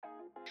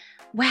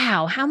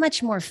wow, how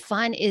much more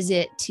fun is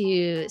it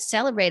to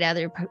celebrate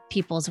other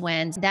people's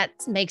wins? That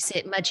makes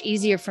it much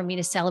easier for me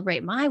to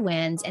celebrate my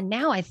wins. And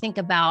now I think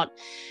about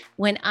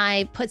when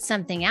I put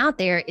something out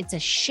there, it's a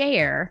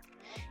share.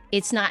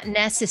 It's not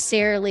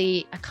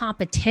necessarily a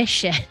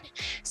competition.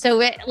 So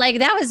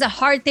that was a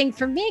hard thing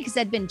for me because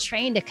I'd been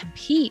trained to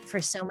compete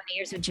for so many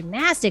years with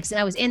gymnastics. And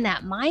I was in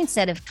that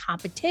mindset of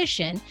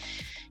competition.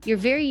 You're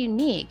very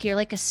unique. You're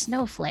like a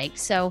snowflake.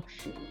 So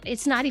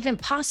it's not even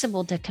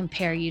possible to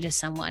compare you to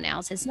someone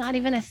else. It's not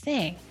even a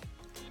thing.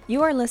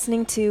 You are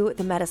listening to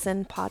the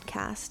Medicine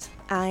Podcast.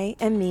 I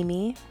am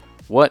Mimi.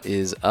 What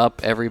is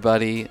up,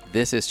 everybody?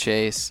 This is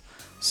Chase.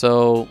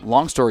 So,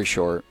 long story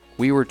short,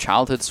 we were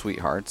childhood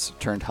sweethearts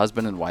turned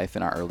husband and wife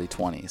in our early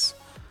 20s.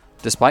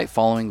 Despite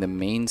following the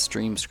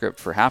mainstream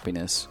script for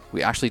happiness,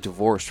 we actually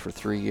divorced for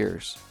 3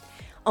 years.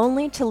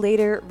 Only to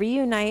later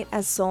reunite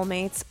as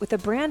soulmates with a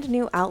brand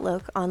new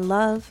outlook on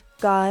love,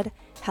 God,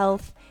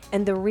 health,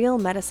 and the real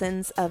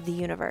medicines of the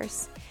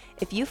universe.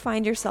 If you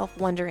find yourself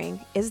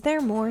wondering, is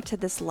there more to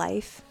this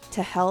life,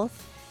 to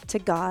health, to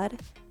God,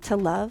 to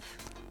love?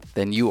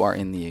 Then you are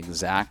in the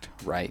exact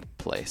right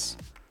place.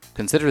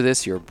 Consider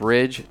this your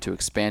bridge to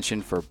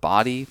expansion for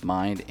body,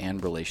 mind,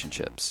 and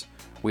relationships.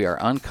 We are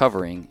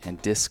uncovering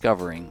and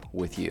discovering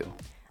with you.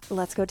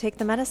 Let's go take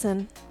the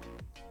medicine.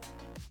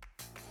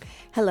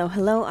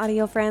 Hello,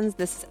 audio friends.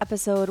 This is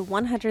episode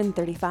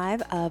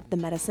 135 of The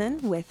Medicine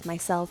with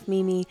myself,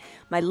 Mimi,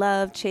 my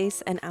love,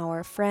 Chase, and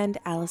our friend,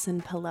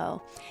 Allison Pelot.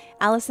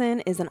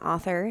 Allison is an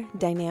author,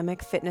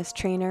 dynamic fitness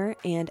trainer,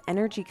 and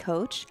energy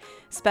coach,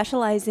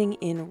 specializing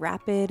in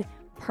rapid,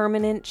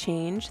 permanent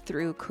change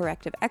through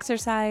corrective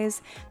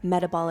exercise,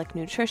 metabolic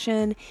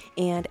nutrition,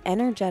 and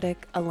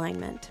energetic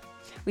alignment.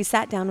 We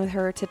sat down with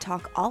her to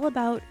talk all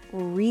about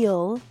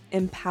real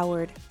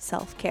empowered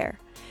self-care.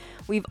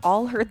 We've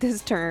all heard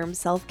this term,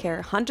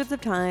 self-care, hundreds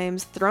of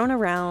times, thrown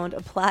around,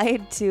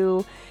 applied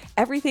to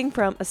everything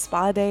from a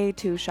spa day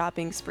to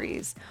shopping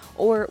sprees.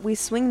 Or we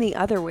swing the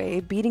other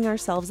way, beating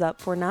ourselves up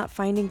for not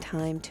finding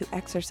time to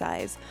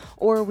exercise.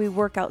 Or we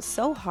work out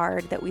so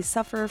hard that we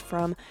suffer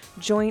from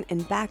joint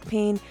and back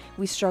pain.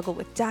 We struggle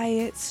with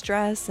diet,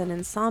 stress, and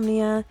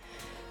insomnia.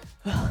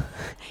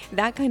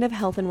 That kind of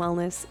health and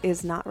wellness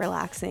is not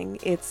relaxing.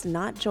 It's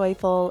not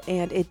joyful,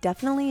 and it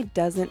definitely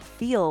doesn't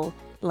feel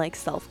like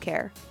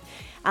self-care.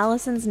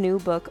 Allison's new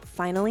book,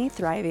 Finally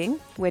Thriving,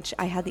 which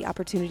I had the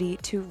opportunity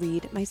to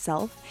read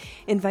myself,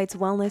 invites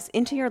wellness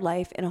into your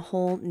life in a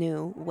whole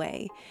new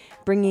way,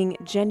 bringing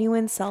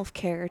genuine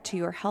self-care to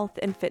your health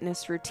and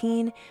fitness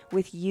routine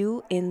with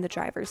you in the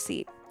driver's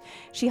seat.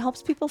 She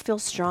helps people feel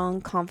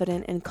strong,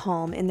 confident, and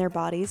calm in their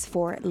bodies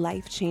for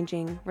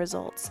life-changing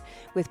results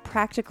with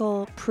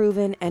practical,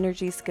 proven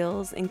energy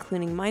skills,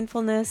 including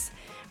mindfulness,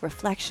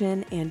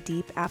 reflection, and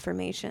deep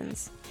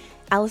affirmations.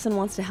 Allison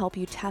wants to help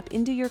you tap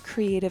into your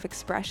creative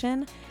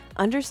expression,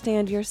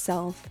 understand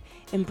yourself,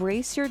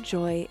 embrace your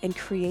joy, and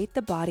create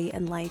the body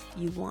and life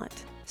you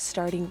want,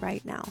 starting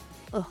right now.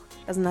 Oh,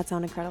 doesn't that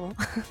sound incredible?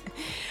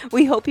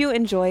 We hope you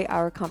enjoy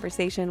our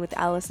conversation with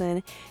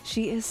Allison.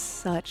 She is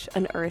such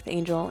an earth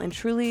angel and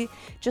truly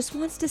just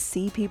wants to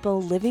see people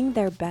living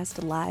their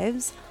best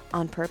lives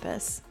on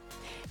purpose.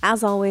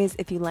 As always,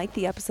 if you like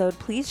the episode,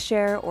 please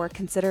share or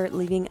consider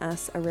leaving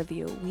us a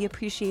review. We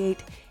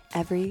appreciate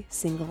every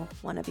single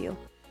one of you.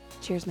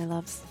 Cheers, my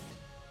loves.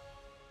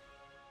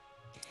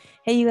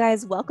 Hey, you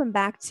guys, welcome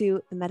back to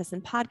the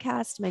Medicine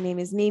Podcast. My name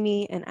is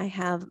Mimi, and I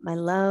have my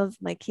love,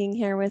 my king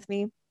here with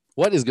me.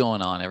 What is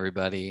going on,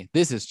 everybody?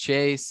 This is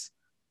Chase.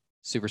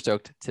 Super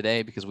stoked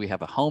today because we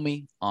have a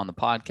homie on the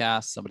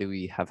podcast, somebody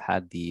we have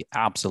had the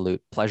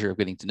absolute pleasure of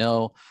getting to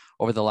know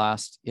over the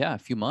last,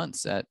 few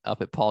months up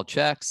at Paul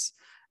Checks.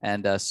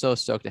 And so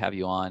stoked to have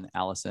you on,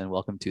 Allison.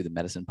 Welcome to the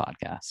Medicine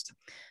Podcast.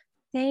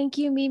 Thank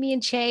you, Mimi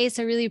and Chase.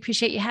 I really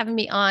appreciate you having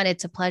me on.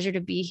 It's a pleasure to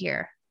be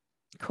here.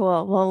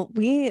 Cool. Well,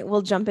 we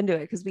will jump into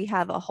it because we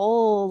have a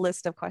whole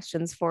list of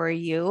questions for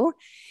you.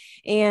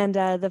 And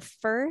the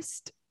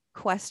first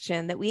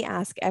question that we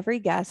ask every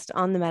guest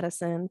on the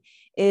medicine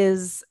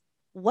is,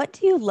 what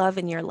do you love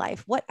in your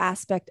life? What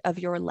aspect of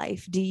your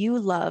life do you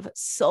love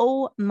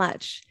so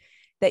much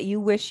that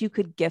you wish you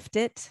could gift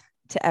it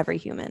to every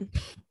human?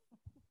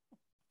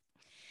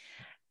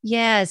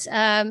 Yes.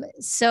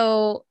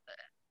 So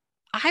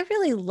I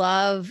really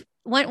love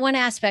one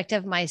aspect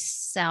of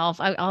myself.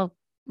 I'll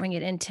bring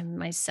it into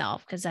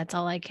myself because that's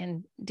all I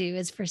can do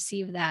is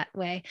perceive that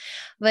way.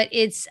 But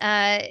it's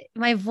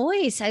my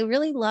voice. I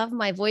really love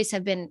my voice.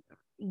 I've been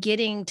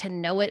getting to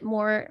know it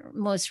more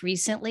most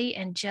recently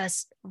and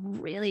just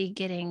really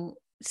getting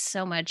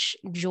so much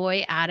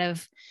joy out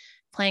of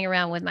playing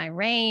around with my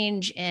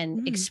range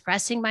and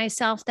expressing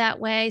myself that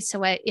way.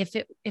 So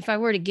if I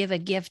were to give a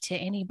gift to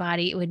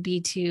anybody, it would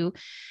be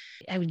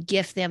I would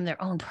gift them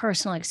their own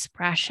personal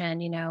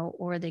expression,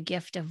 or the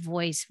gift of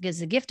voice, because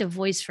the gift of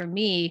voice for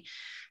me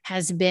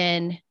has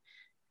been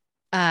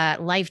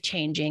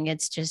life-changing.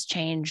 It's just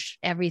changed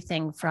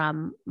everything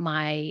from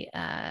my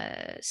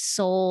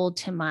soul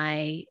to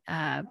my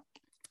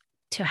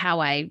to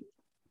how I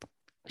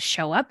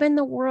show up in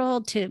the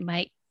world, to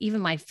my even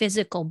my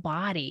physical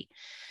body.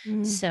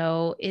 Mm.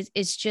 So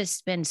it's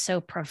just been so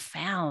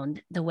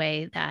profound the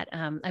way that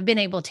I've been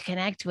able to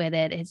connect with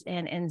it.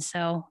 And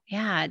so,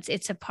 yeah,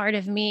 it's a part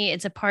of me.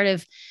 It's a part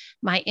of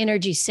my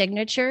energy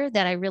signature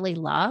that I really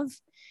love.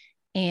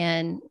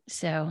 And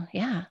so,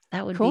 yeah,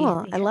 that would be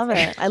Cool. the I love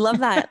answer. it. I love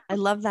that. I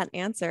love that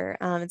answer.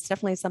 It's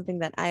definitely something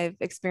that I've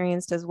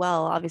experienced as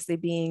well. Obviously,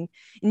 being,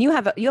 and you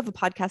have a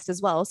podcast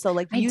as well. So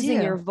like I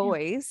using your do.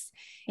 voice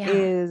Yeah.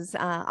 is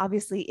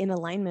obviously in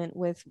alignment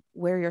with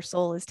where your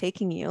soul is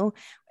taking you.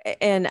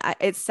 And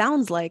it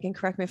sounds like, and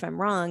correct me if I'm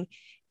wrong,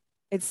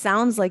 it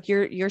sounds like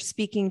you're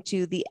speaking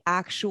to the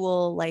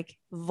actual like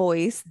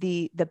voice,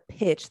 the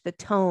pitch, the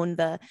tone,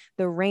 the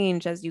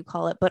range as you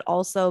call it, but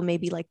also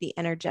maybe like the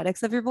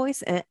energetics of your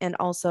voice, and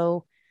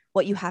also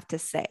what you have to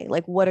say,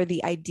 like what are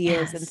the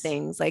ideas and Yes.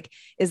 things, like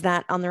is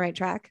that on the right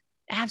track?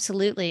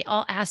 Absolutely.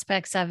 All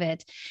aspects of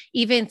it,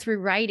 even through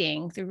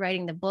writing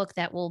the book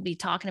that we'll be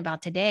talking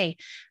about today.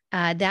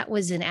 That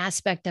was an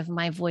aspect of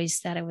my voice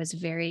that I was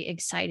very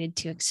excited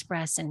to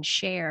express and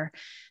share.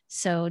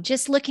 So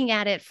just looking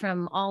at it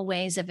from all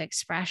ways of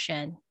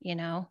expression, it's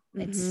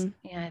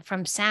Mm-hmm.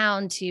 from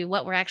sound to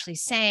what we're actually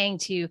saying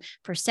to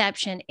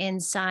perception,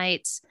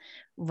 insights,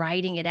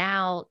 writing it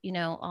out,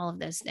 all of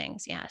those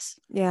things. Yes.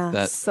 Yeah,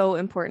 That so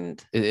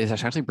important. is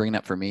actually bringing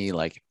up for me,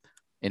 like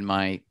in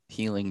my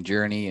healing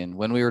journey and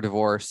when we were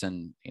divorced,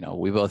 and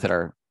we both had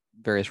our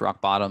various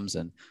rock bottoms,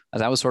 and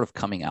as I was sort of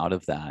coming out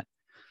of that,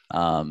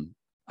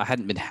 I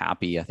hadn't been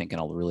happy, I think, in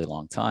a really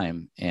long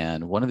time.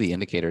 And one of the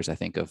indicators, I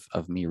think,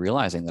 of me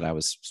realizing that I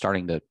was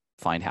starting to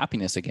find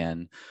happiness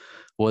again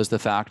was the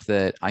fact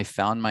that I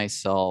found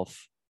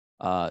myself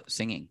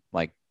singing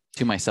like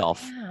to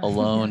myself Yeah.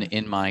 alone Yeah.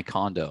 in my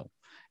condo,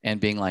 and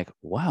being like,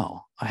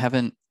 wow, I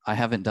haven't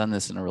done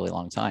this in a really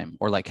long time.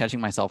 Or like catching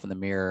myself in the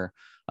mirror,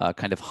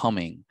 kind of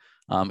humming,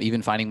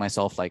 even finding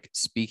myself like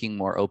speaking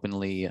more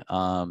openly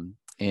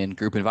in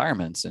group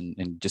environments,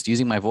 and just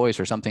using my voice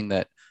or something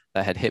that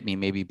had hit me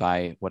maybe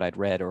by what I'd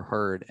read or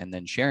heard, and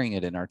then sharing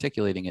it and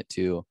articulating it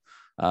to,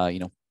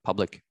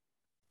 public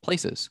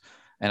places.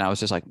 And I was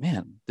just like,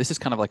 man, this is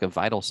kind of like a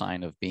vital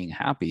sign of being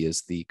happy,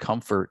 is the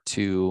comfort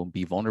to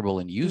be vulnerable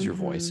and use your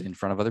voice Mm-hmm. in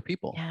front of other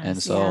people. And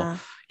Yes. so, Yeah.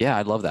 yeah,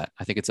 I love that.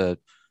 I think it's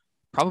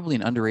probably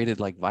an underrated,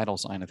 like, vital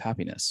sign of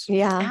happiness.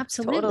 Yeah,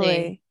 Absolutely.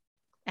 totally.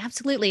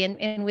 Absolutely.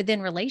 And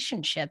within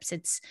relationships,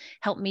 it's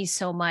helped me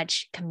so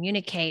much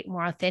communicate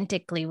more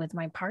authentically with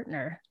my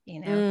partner, Yeah.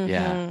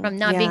 Mm-hmm. from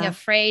not being Yeah.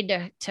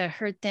 afraid to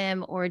hurt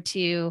them or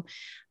to,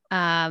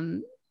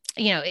 um,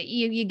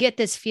 you get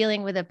this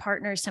feeling with a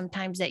partner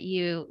sometimes that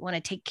you want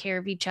to take care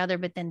of each other,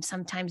 but then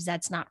sometimes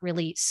that's not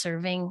really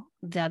serving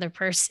the other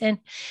person.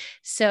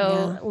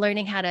 So Yeah.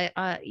 learning how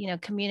to,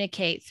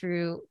 communicate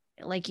through,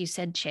 like you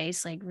said,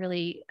 Chase, like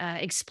really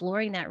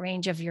exploring that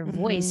range of your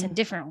voice Mm-hmm. in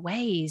different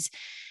ways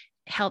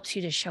helps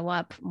you to show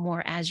up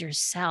more as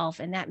yourself.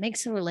 And that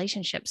makes the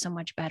relationship so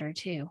much better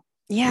too.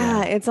 Yeah,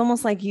 Yeah. it's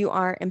almost like you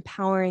are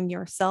empowering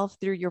yourself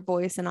through your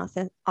voice and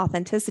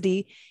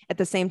authenticity at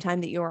the same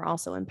time that you are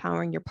also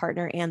empowering your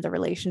partner and the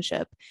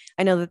relationship.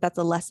 I know that that's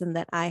a lesson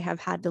that I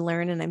have had to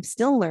learn, and I'm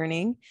still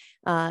learning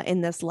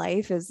in this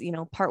life. Is,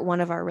 part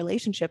one of our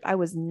relationship, I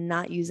was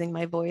not using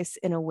my voice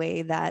in a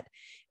way that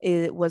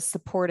it was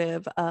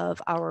supportive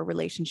of our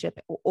relationship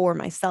or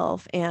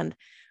myself. And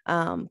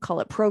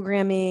call it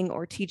programming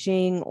or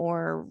teaching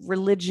or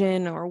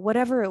religion or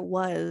whatever it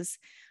was.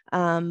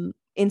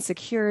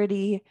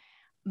 Insecurity,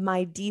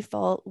 my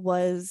default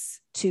was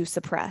to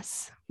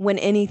suppress when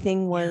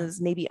anything Yeah.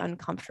 was maybe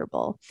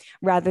uncomfortable,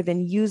 rather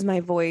than use my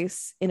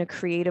voice in a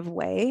creative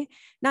way,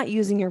 not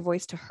using your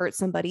voice to hurt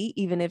somebody,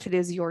 even if it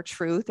is your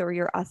truth or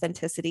your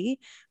authenticity,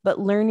 but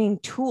learning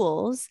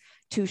tools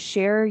to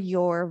share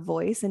your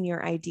voice and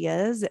your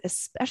ideas,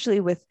 especially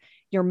with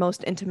your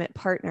most intimate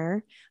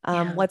partner,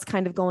 Yeah. what's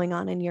kind of going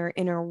on in your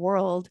inner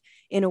world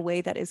in a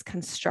way that is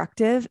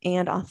constructive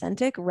and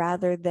authentic,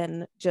 rather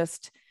than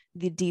just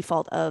the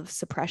default of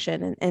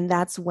suppression. And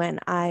that's when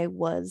I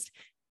was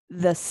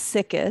the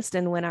sickest,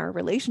 and when our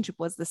relationship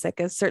was the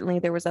sickest. Certainly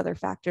there was other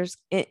factors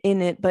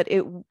in it, but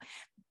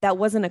that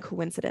wasn't a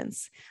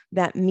coincidence.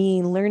 That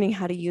me learning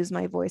how to use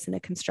my voice in a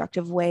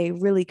constructive way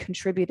really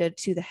contributed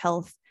to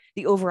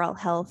the overall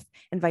health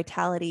and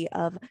vitality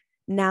of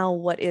now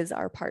what is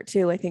our part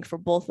two, I think, for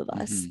both of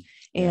us. Mm-hmm.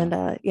 Yeah.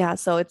 And yeah,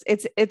 so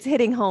it's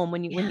hitting home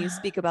when you Yeah.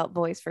 speak about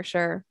voice, for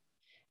sure.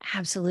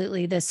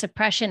 Absolutely. The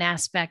suppression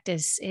aspect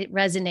it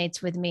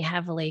resonates with me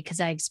heavily because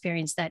I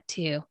experienced that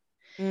too.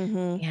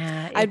 Mm-hmm.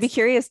 Yeah. I'd be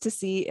curious to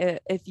see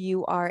if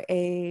you are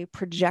a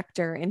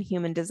projector in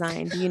human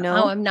design. Do you Oh,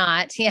 know? I'm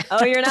not. Yeah.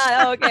 Oh, you're not?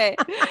 Oh, okay.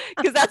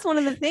 Because that's one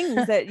of the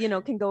things that,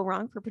 can go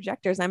wrong for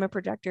projectors. I'm a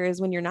projector, is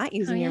when you're not Oh,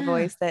 using your yeah.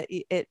 voice, that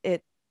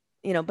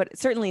but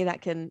certainly that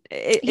can,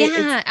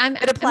 Yeah. it I'm a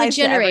applies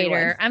to everyone.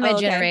 generator. I'm a Oh,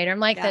 okay. generator. I'm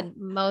like Yeah. the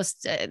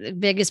most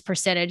biggest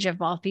percentage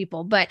of all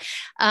people. But,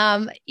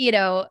 yeah,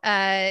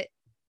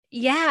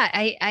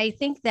 I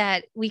think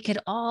that we could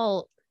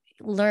all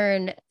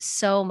learn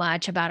so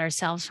much about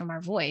ourselves from our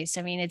voice.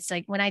 I mean, it's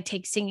like when I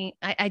take singing,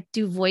 I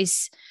do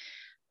voice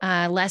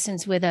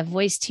lessons with a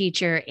voice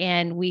teacher,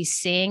 and we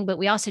sing, but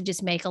we also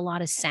just make a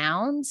lot of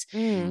sounds.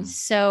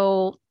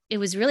 So it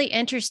was really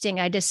interesting.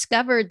 I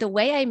discovered the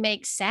way I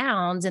make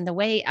sounds and the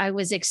way I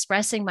was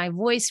expressing my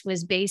voice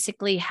was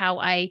basically how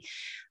I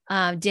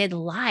did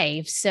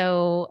live.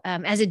 So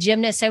as a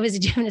gymnast, I was a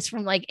gymnast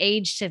from like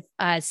age to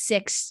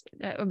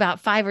about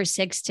 5 or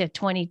 6 to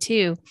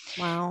 22.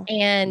 Wow.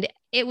 And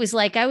it was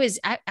like I was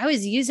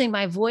using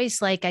my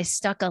voice like I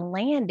stuck a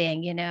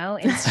landing,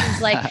 and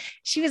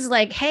she was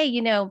like,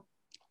 hey,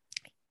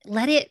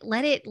 let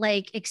it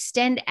like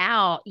extend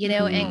out,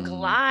 and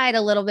glide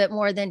a little bit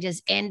more than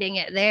just ending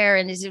it there.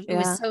 And it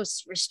was so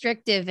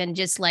restrictive and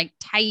just like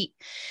tight.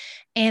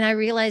 And I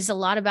realized a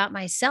lot about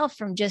myself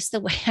from just the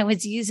way I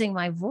was using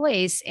my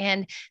voice.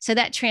 And so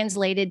that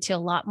translated to a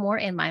lot more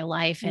in my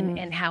life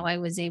and how I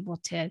was able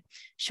to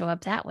show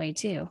up that way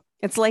too.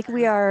 It's like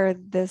we are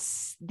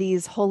these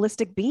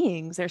holistic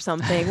beings or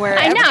something where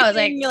I know,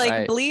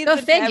 like bleeds go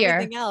into figure.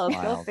 everything else.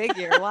 Wild. Go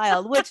figure.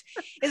 Wild, which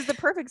is the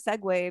perfect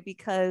segue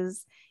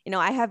because,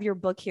 I have your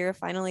book here,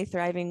 Finally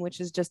Thriving, which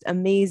is just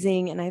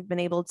amazing. And I've been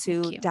able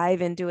to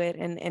dive into it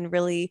and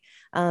really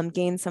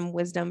gain some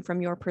wisdom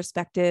from your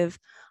perspective.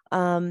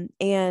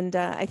 And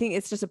I think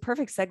it's just a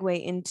perfect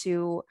segue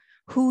into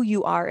who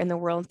you are in the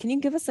world. Can you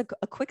give us a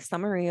quick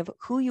summary of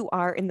who you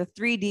are in the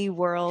 3D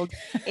world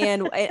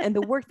and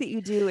the work that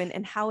you do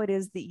and how it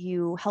is that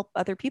you help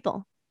other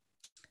people?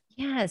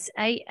 Yes,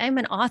 I'm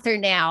an author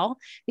now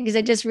because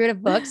I just wrote a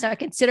book. So I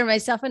consider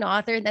myself an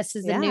author. This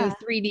is the new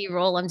 3D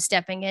role I'm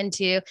stepping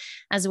into,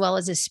 as well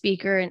as a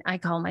speaker. And I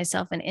call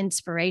myself an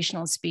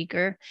inspirational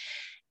speaker.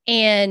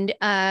 And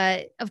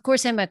of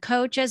course, I'm a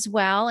coach as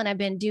well. And I've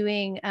been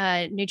doing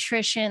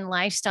nutrition,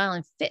 lifestyle,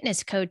 and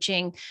fitness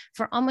coaching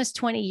for almost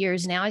 20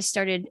 years now. I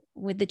started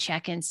with the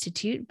Czech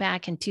Institute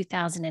back in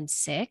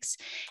 2006.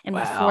 And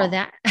before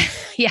that,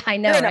 I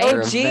know, You're an right?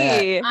 OG.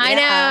 I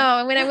know.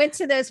 And when I went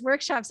to those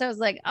workshops, I was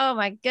like, oh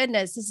my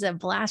goodness, this is a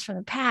blast from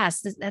the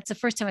past. That's the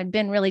first time I'd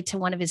been really to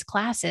one of his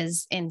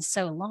classes in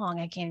so long.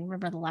 I can't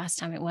remember the last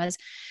time it was.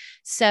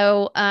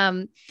 So,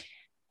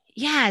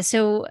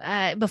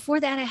 before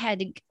that, I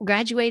had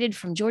graduated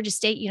from Georgia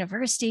State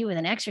University with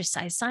an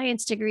exercise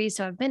science degree.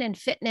 So I've been in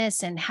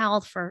fitness and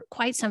health for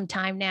quite some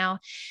time now.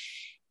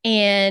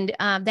 And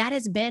that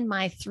has been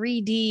my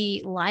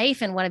 3D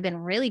life and what I've been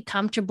really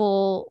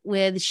comfortable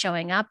with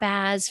showing up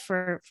as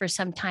for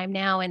some time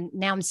now. And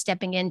now I'm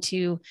stepping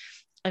into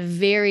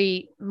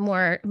a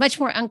much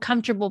more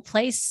uncomfortable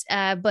place,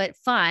 but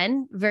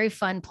very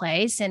fun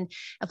place, and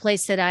a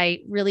place that I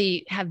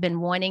really have been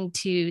wanting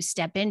to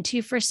step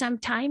into for some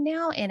time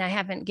now. And I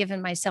haven't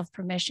given myself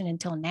permission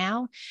until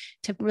now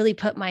to really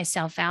put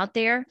myself out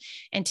there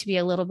and to be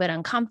a little bit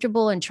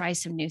uncomfortable and try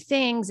some new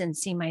things and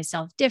see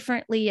myself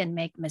differently and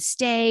make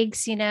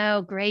mistakes,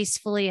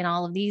 gracefully and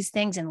all of these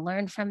things and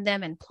learn from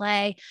them and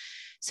play.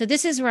 So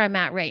this is where I'm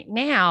at right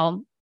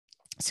now.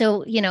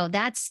 So,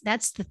 that's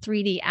the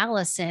 3D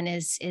Allison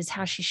is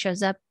how she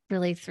shows up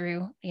really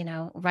through,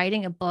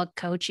 writing a book,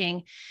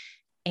 coaching,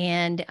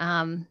 and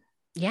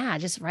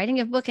just writing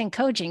a book and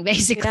coaching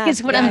basically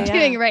is what I'm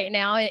doing right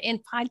now in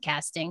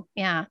podcasting.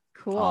 Yeah.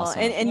 Cool.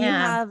 Awesome.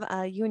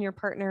 And you and your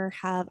partner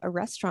have a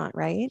restaurant,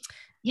 right?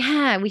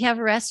 Yeah, we have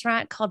a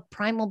restaurant called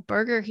Primal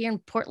Burger here in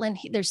Portland.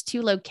 There's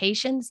 2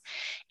 locations,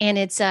 and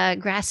it's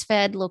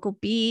grass-fed local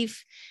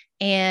beef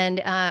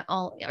and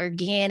all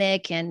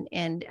organic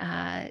and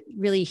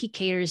really he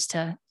caters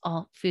to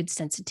all food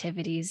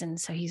sensitivities. And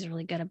so he's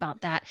really good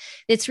about that.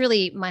 It's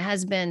really my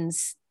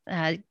husband's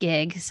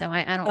gig. So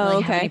I don't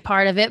really have any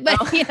part of it, but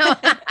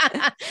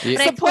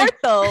support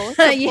though.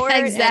 Support yeah,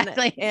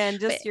 exactly. And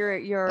just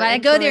your but I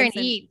go there and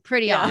eat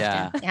pretty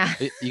often. Yeah.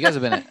 You guys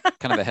have been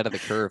kind of ahead of the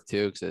curve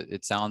too. Cause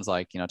it sounds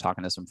like,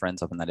 talking to some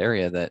friends up in that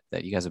area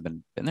that you guys have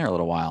been there a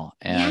little while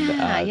and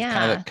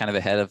kind of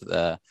ahead of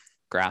the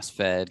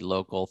grass-fed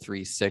local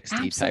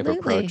 360 type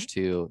approach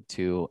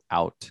to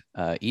out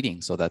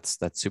eating. So that's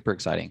super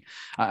exciting.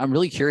 I'm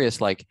really curious.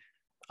 Like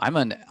I'm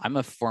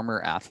a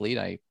former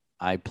athlete.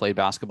 I played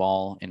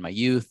basketball in my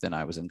youth and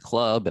I was in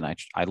club and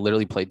I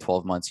literally played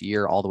 12 months a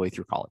year all the way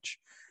through college.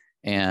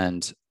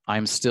 And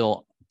I'm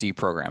still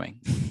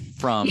deprogramming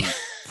from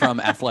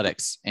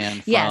athletics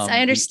and from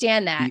I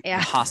understand that. The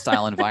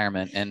hostile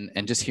environment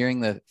and just hearing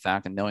the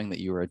fact and knowing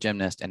that you were a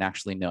gymnast and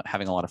actually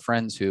having a lot of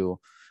friends who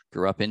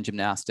grew up in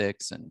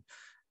gymnastics and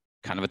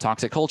kind of a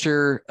toxic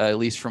culture, at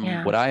least from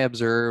what I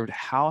observed.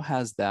 How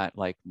has that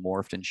like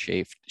morphed and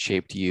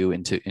shaped you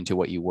into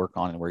what you work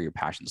on and where your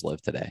passions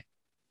live today?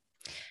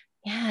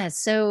 Yeah.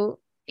 So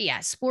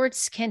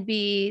sports can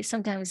be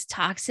sometimes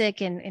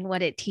toxic in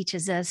what it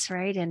teaches us.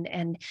 Right.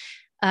 And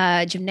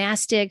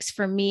gymnastics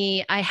for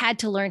me, I had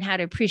to learn how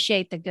to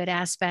appreciate the good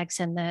aspects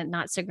and the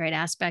not so great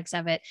aspects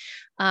of it.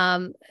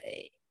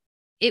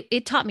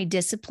 It taught me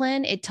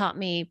discipline. It taught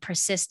me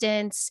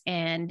persistence,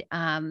 and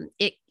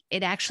it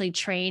actually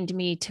trained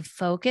me to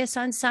focus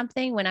on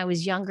something. When I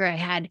was younger, I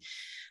had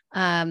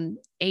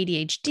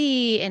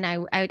ADHD, and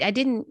I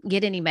didn't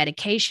get any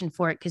medication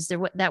for it because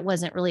that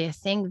wasn't really a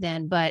thing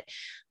then. But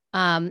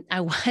And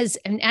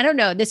I don't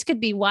know, this could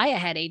be why I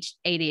had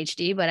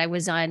ADHD, but I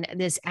was on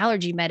this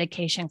allergy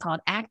medication called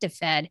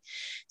Actifed.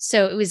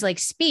 So it was like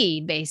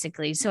speed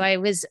basically. So I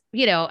was,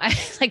 I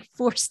was like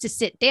forced to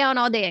sit down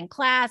all day in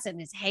class and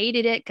just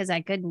hated it because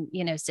I couldn't,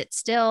 sit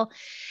still.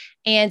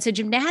 And so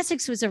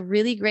gymnastics was a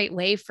really great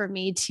way for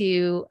me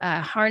to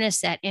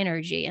harness that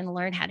energy and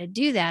learn how to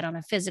do that on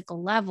a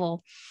physical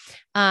level.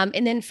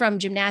 And then from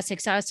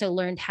gymnastics, I also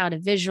learned how to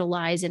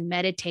visualize and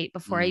meditate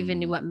before I even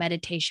knew what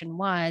meditation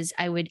was.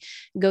 I would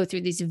go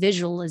through these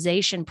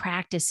visualization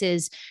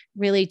practices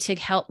really to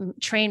help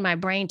train my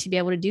brain to be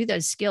able to do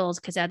those skills.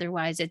 Cause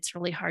otherwise it's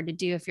really hard to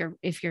do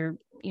if you're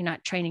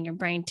not training your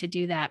brain to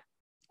do that.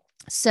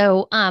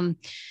 So,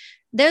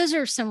 those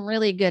are some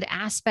really good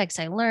aspects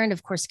I learned,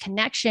 of course,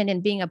 connection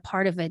and being a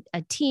part of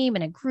a team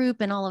and a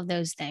group and all of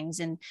those things.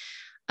 And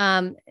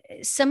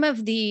some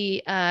of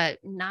the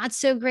not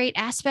so great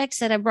aspects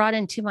that I brought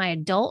into my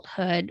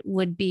adulthood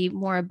would be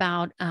more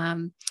about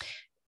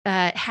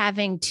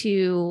having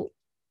to,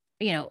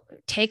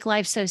 take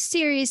life so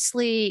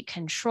seriously,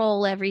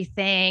 control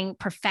everything.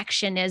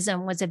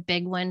 Perfectionism was a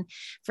big one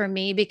for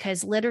me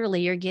because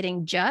literally you're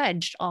getting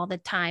judged all the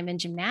time in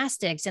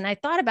gymnastics. And I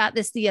thought about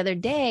this the other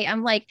day.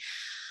 I'm like,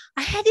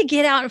 I had to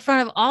get out in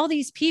front of all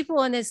these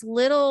people in this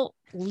little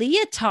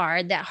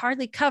leotard that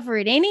hardly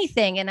covered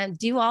anything and I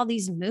do all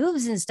these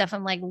moves and stuff.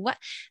 I'm like, what?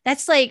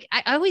 That's like,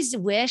 I always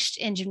wished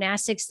in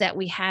gymnastics that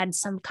we had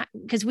some kind,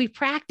 because we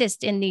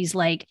practiced in these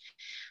like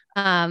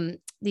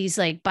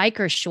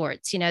biker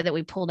shorts, that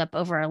we pulled up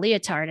over our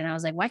leotard. And I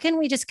was like, why can't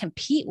we just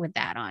compete with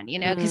that on,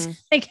 cause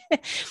like,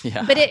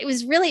 but it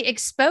was really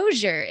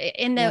exposure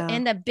in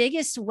the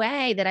biggest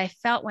way that I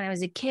felt when I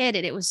was a kid.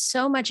 And it was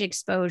so much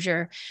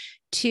exposure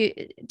to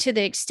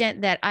the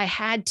extent that I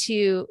had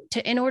to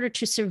in order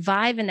to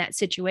survive in that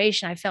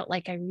situation, I felt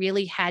like I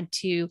really had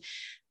to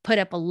put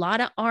up a lot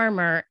of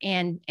armor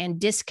and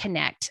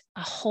disconnect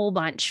a whole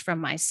bunch from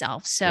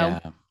myself.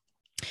 So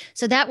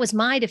that was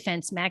my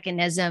defense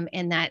mechanism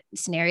in that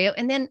scenario.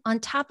 And then on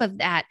top of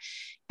that,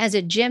 as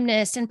a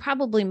gymnast, and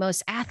probably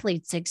most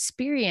athletes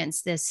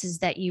experience this, is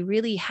that you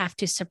really have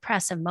to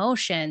suppress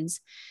emotions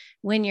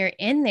when you're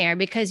in there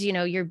because,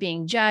 you're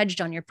being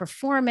judged on your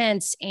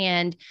performance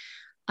and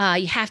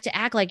you have to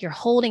act like you're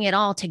holding it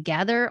all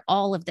together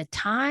all of the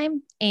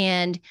time.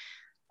 And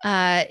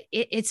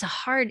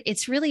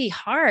it's really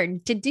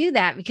hard to do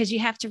that because you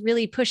have to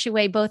really push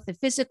away both the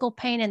physical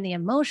pain and the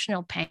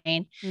emotional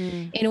pain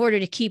in order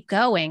to keep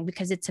going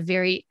because it's a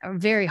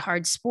very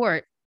hard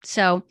sport.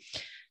 So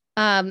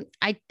I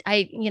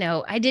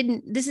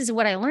didn't, this is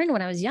what I learned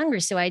when I was younger.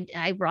 So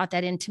I brought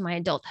that into my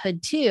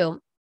adulthood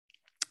too.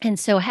 And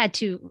so I had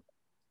to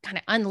kind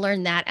of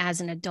unlearn that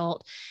as an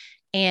adult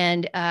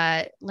and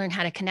learn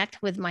how to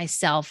connect with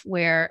myself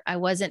where I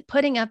wasn't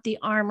putting up the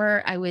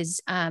armor. I was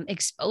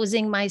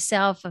exposing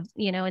myself,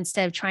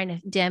 instead of trying to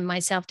dim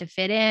myself to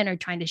fit in or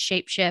trying to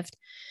shapeshift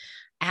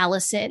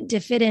Allison to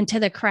fit into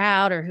the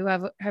crowd or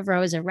whoever I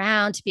was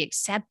around to be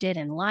accepted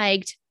and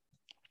liked.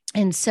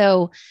 And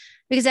so,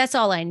 because that's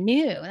all I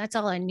knew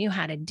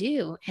how to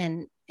do.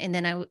 And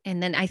then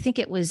I think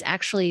it was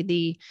actually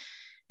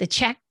the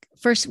Czech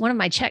first, one of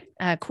my Czech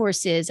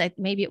courses,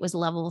 maybe it was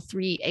level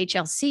 3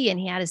 HLC, and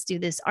he had us do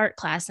this art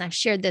class. And I've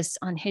shared this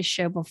on his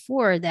show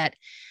before that,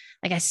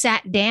 like, I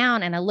sat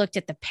down and I looked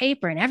at the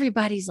paper and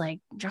everybody's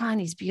like drawing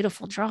these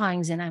beautiful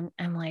drawings. And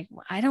I'm like,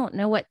 well, I don't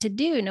know what to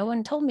do. No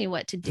one told me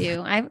what to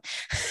do.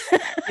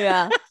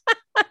 Yeah.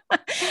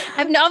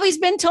 I've always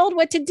been told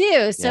what to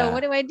do. So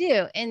what do I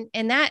do?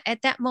 And that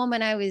at that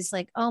moment, I was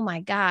like, oh my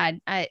God,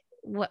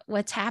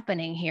 what's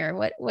happening here?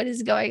 What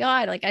is going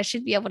on? Like, I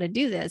should be able to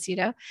do this,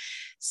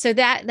 So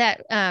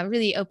that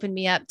really opened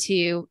me up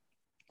to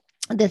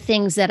the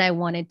things that I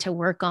wanted to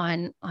work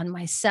on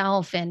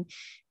myself and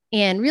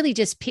really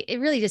it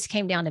really just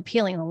came down to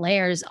peeling the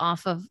layers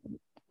off of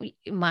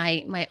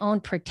my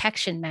own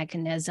protection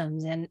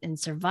mechanisms and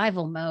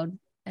survival mode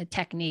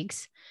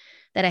techniques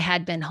that I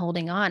had been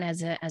holding on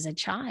as a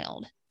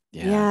child.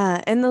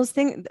 Yeah. And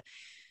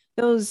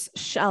those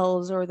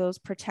shells or those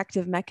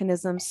protective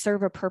mechanisms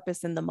serve a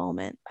purpose in the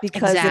moment,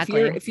 because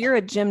if you're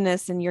a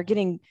gymnast and you're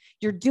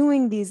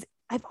doing these,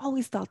 I've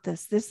always thought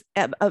this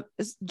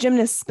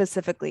gymnast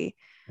specifically,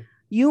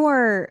 you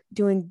are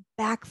doing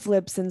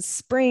backflips and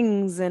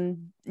springs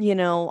and,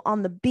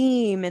 on the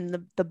beam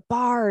and the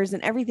bars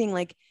and everything,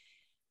 like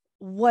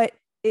what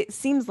it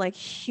seems like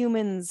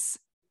humans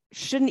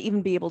shouldn't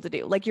even be able to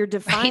do. Like, you're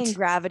defying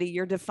gravity,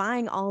 you're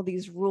defying all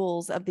these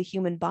rules of the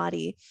human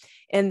body.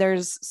 And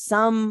there's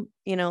some,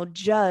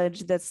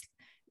 judge that's,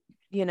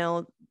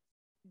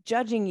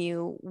 judging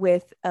you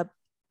with a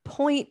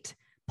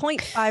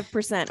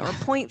 0.5% or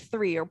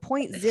 0.3 or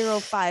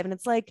 0.05. And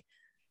it's like,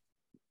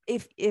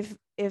 if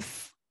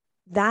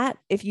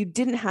you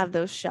didn't have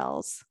those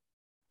shells,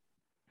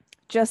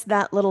 just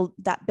that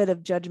bit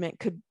of judgment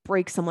could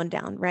break someone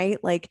down. Right.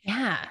 Like,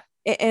 yeah.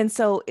 And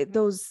so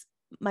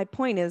my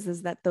point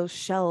is that those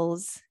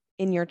shells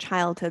in your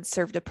childhood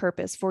served a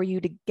purpose for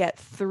you to get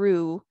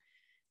through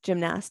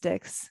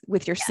gymnastics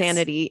with your Yes.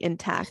 sanity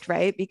intact,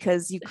 right?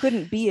 Because you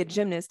couldn't be a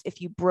gymnast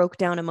if you broke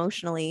down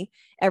emotionally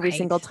every Right.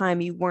 single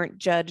time you weren't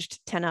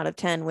judged 10 out of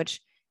 10,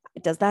 which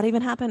does that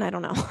even happen? I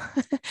don't know.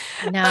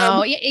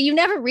 No, you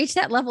never reach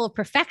that level of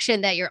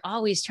perfection that you're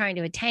always trying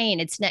to attain.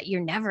 It's not, you're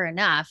never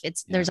enough.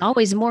 There's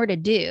always more to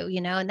do,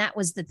 and that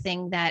was the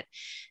thing that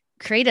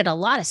created a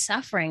lot of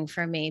suffering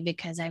for me,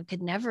 because I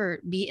could never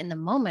be in the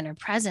moment or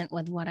present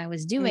with what I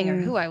was doing or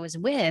who I was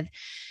with,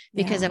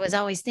 because I was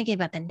always thinking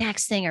about the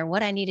next thing or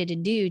what I needed to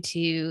do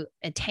to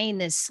attain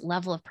this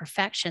level of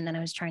perfection that I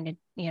was trying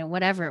to,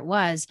 whatever it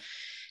was.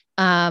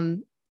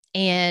 And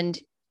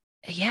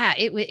yeah,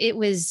 it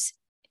was,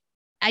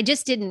 I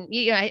just didn't,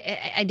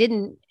 I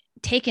didn't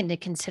take into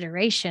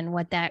consideration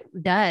what that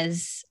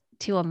does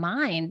to a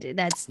mind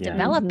that's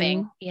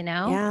developing,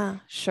 Yeah,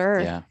 sure.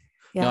 Yeah.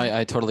 No,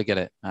 I totally get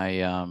it.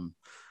 I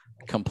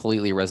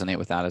completely resonate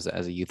with that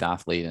as a youth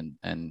athlete.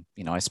 And,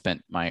 I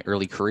spent my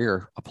early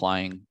career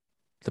applying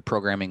the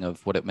programming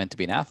of what it meant to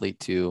be an athlete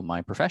to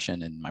my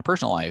profession and my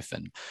personal life.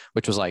 And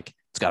which was like,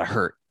 it's got to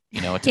hurt,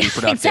 to be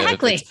productive.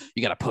 Exactly.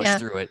 You got to push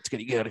through it.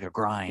 You got to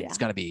grind. It's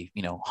got to be,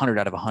 100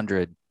 out of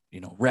 100.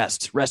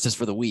 Rest is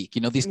for the weak.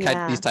 These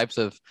types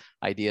of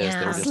ideas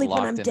that are just sleep locked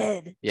when I'm in.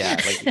 dead. Yeah,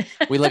 like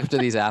we look up to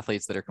these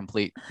athletes that are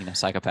complete,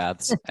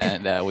 psychopaths,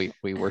 and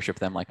we worship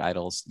them like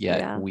idols.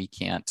 Yet we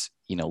can't,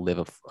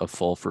 live a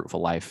full,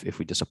 fruitful life if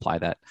we just apply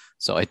that.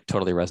 So I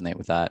totally resonate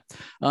with that.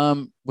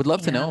 Would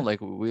love to know,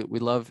 like we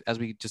love, as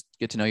we just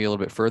get to know you a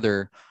little bit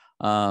further.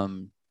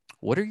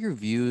 What are your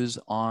views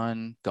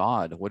on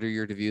God? What are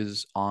your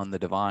views on the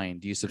divine?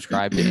 Do you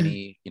subscribe to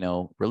any,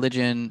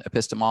 religion,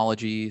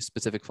 epistemology,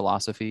 specific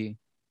philosophy?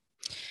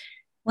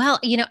 Well,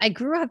 I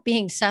grew up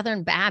being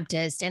Southern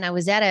Baptist, and I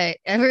was at a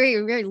very,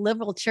 very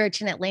liberal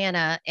church in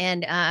Atlanta.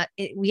 And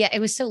it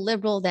was so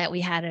liberal that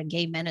we had a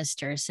gay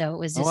minister. So it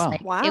was just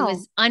it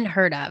was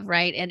unheard of.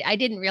 Right. And I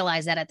didn't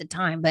realize that at the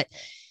time, but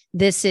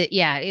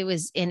it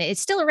was, and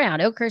it's still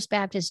around. Oakhurst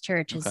Baptist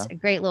Church is a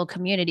great little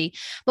community.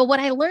 But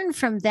what I learned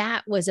from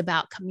that was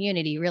about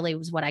community, really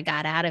was what I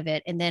got out of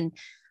it. And then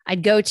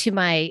I'd go to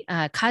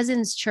my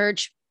cousin's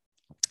church,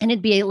 and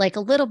it'd be like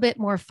a little bit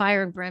more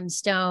fire and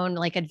brimstone.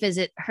 Like I'd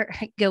visit her,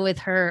 go with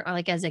her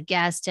like as a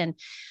guest, and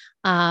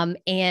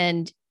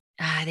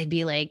they'd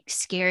be like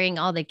scaring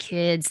all the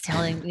kids,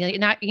 telling you're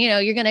not,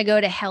 you're going to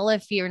go to hell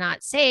if you're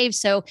not saved.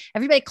 So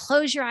everybody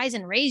close your eyes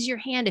and raise your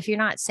hand if you're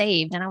not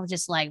saved. And I was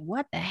just like,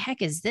 what the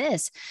heck is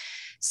this?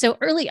 So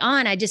early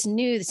on, I just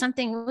knew that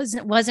something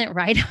wasn't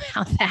right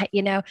about that,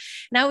 and I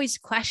always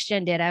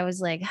questioned it. I was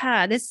like,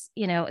 this,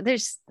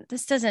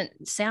 this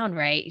doesn't sound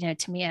right,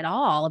 to me at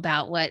all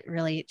about what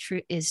really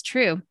is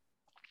true.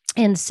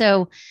 And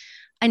so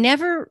I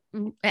never,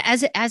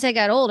 as I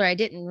got older, I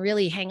didn't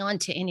really hang on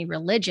to any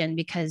religion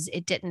because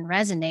it didn't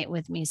resonate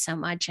with me so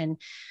much. And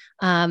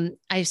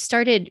I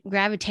started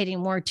gravitating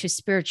more to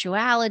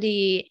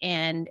spirituality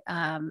and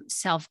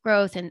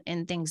self-growth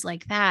and things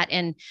like that.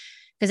 And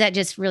because that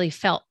just really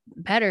felt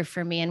better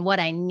for me and what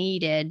I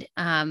needed.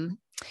 And,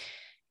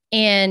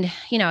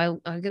 I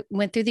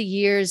went through the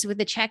years with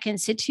the Czech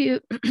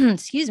Institute.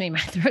 Excuse me, my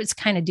throat's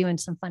kind of doing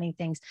some funny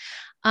things.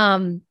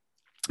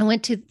 I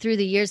went through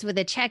the years with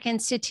the Czech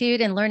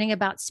Institute and learning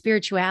about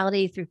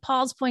spirituality through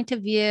Paul's point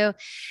of view.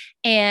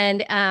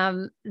 And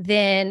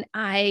then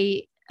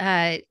I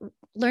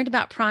learned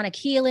about pranic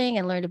healing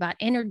and learned about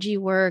energy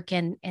work.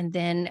 And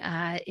then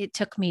it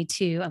took me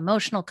to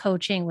emotional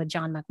coaching with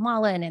John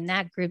McMullen and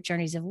that group,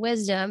 Journeys of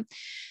Wisdom.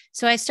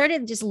 So I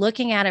started just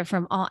looking at it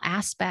from all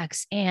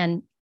aspects.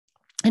 And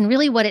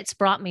really what it's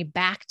brought me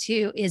back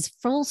to is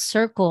full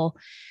circle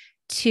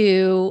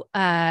to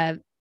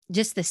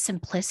just the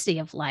simplicity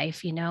of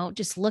life,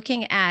 just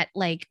looking at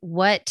like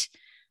what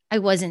I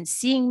wasn't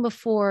seeing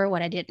before,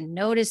 what I didn't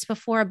notice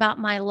before about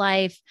my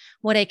life,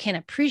 what I can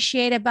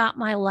appreciate about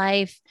my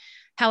life,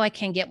 how I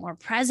can get more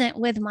present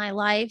with my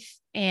life.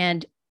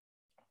 And,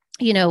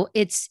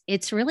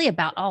 it's really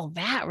about all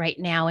that right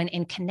now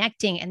and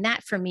connecting. And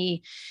that for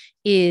me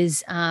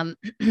is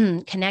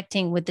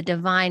connecting with the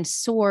divine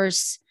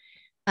source,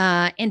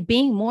 and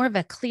being more of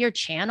a clear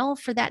channel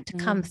for that to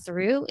come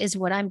through is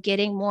what I'm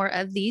getting more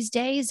of these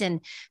days. And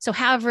so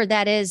however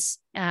that is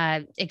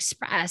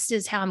expressed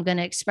is how I'm going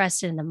to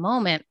express it in the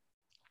moment.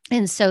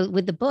 And so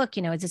with the book,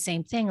 it's the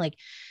same thing. Like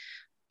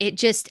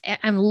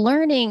I'm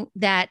learning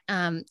that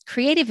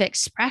creative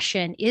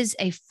expression is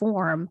a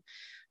form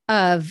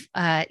of,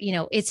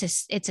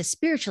 it's a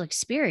spiritual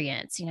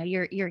experience.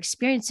 You're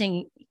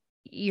experiencing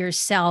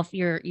yourself,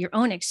 your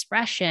own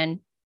expression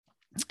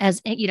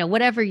as,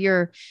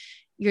 whatever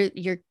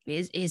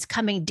is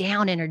coming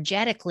down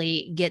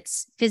energetically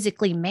gets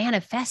physically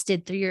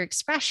manifested through your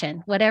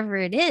expression, whatever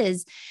it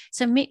is.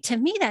 So to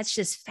me, that's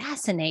just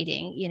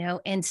fascinating,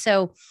 And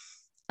so,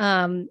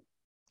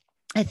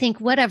 I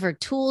think whatever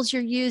tools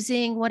you're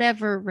using,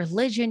 whatever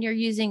religion you're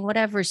using,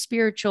 whatever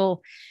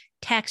spiritual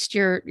text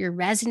you're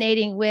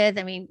resonating with,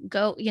 I mean,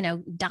 go,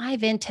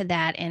 dive into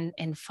that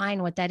and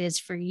find what that is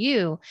for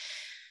you.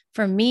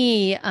 For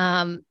me,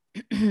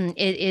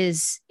 it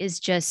is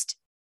just,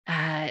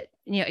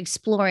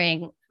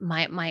 exploring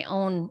my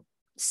own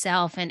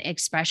self and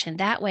expression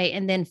that way.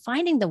 And then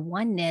finding the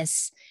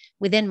oneness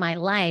within my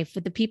life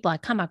with the people I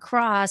come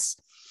across,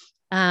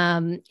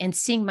 and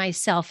seeing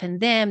myself in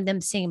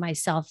them seeing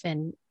myself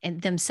and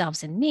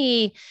themselves in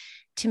me.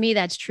 To me,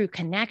 that's true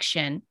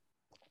connection.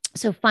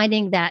 So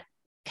finding that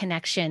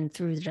connection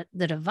through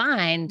the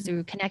divine,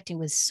 through connecting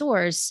with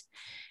source,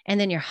 and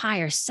then your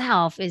higher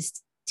self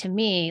is, to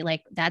me,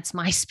 like, that's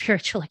my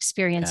spiritual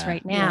experience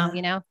right now,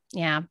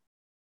 Yeah.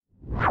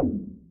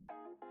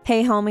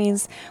 Hey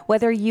homies,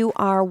 whether you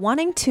are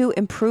wanting to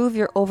improve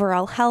your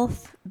overall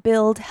health,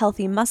 build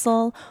healthy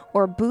muscle,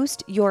 or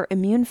boost your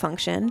immune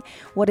function,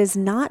 what is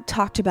not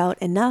talked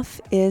about enough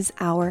is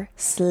our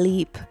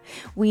sleep.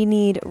 We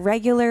need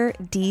regular,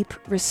 deep,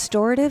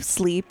 restorative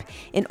sleep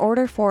in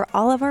order for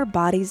all of our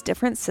body's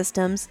different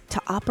systems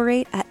to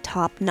operate at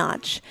top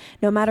notch,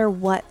 no matter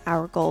what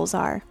our goals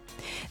are.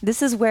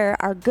 This is where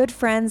our good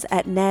friends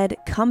at Ned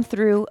come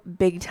through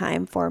big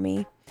time for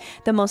me.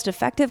 The most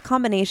effective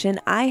combination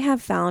I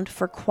have found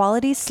for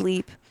quality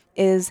sleep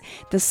is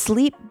the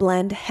Sleep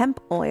Blend hemp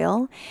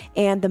oil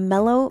and the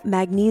Mellow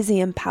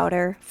magnesium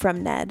powder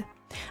from Ned.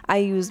 I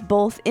use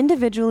both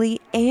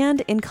individually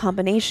and in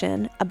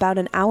combination about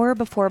an hour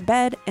before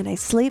bed, and I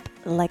sleep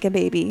like a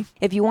baby.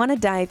 If you want to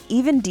dive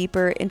even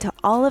deeper into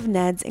all of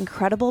Ned's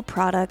incredible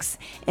products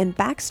and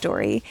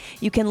backstory,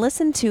 you can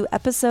listen to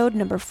episode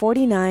number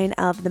 49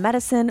 of The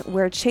Medicine,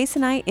 where Chase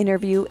and I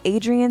interview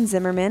Adrian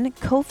Zimmerman,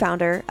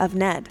 co-founder of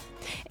Ned.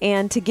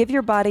 And to give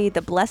your body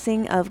the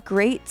blessing of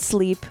great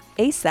sleep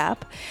ASAP,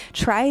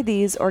 try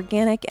these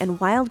organic and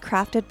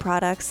wild-crafted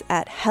products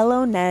at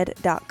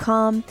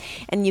helloned.com,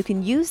 and you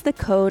can use the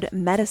code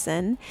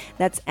MEDICINE,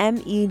 that's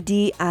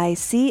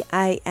MEDICIN,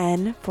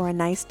 for a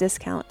nice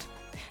discount.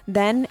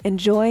 Then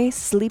enjoy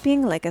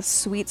sleeping like a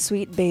sweet,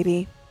 sweet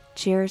baby.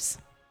 Cheers.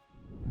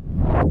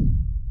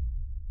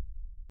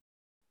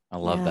 I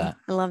love that.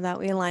 I love that.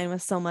 We align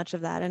with so much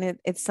of that. And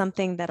it's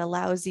something that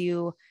allows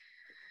you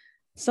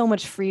so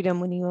much freedom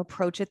when you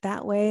approach it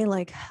that way,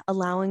 like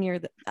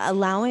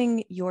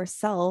allowing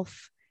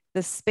yourself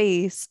the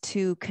space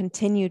to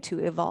continue to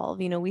evolve.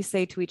 We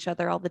say to each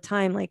other all the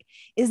time, like,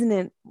 isn't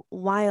it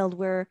wild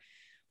where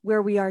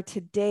we are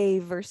today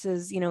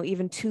versus,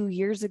 even 2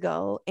 years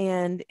ago?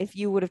 And if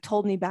you would have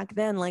told me back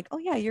then, like, oh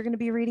yeah, you're going to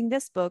be reading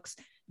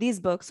these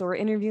books or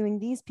interviewing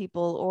these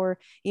people, or,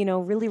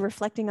 really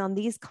reflecting on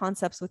these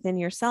concepts within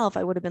yourself,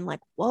 I would have been like,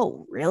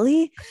 whoa,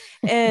 really?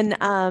 And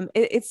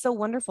it's so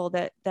wonderful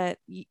that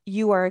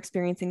you are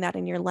experiencing that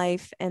in your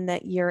life, and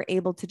that you're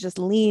able to just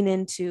lean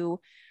into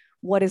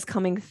what is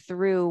coming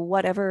through,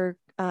 whatever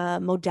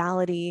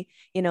modality,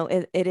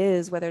 it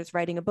is, whether it's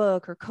writing a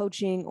book or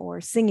coaching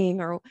or singing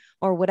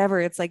or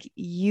whatever. It's like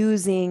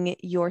using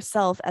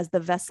yourself as the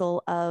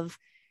vessel of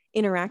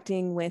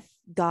interacting with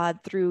God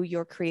through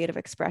your creative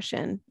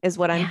expression is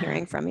what I'm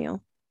hearing from you.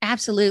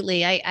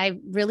 Absolutely. I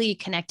really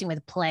connecting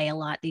with play a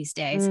lot these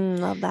days.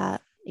 Love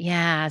that.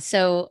 Yeah.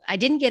 So I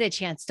didn't get a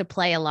chance to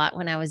play a lot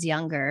when I was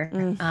younger.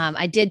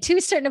 I did to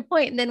a certain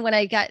point. And then when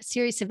I got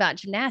serious about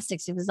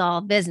gymnastics, it was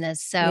all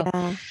business. So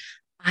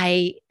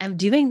I am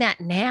doing that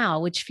now,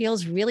 which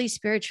feels really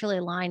spiritually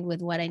aligned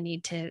with what I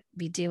need to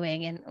be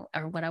doing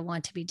or what I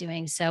want to be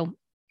doing. So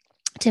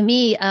to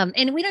me,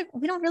 and we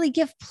don't really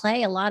give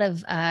play a lot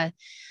of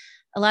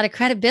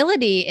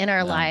credibility in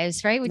our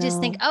lives, right? We just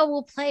think, oh,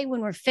 we'll play when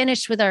we're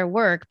finished with our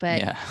work,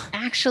 but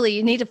actually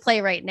you need to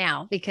play right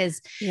now, because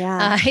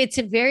it's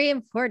very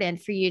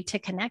important for you to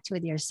connect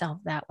with yourself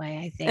that way,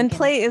 I think. And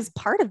play is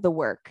part of the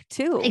work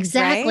too.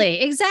 Exactly.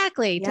 Right?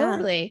 Exactly.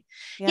 Totally.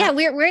 Yeah.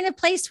 We're in a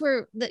place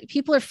where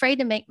people are afraid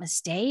to make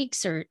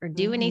mistakes or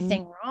do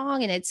anything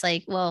wrong. And it's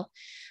like, well,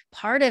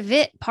 part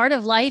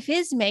of life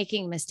is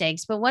making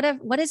mistakes, but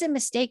what is a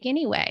mistake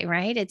anyway?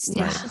 Right. It's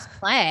just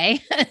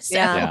play.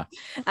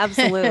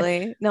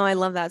 Absolutely. No, I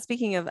love that.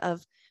 Speaking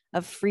of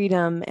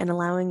freedom and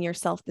allowing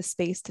yourself the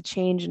space to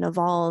change and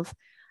evolve,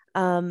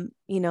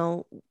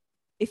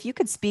 if you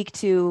could speak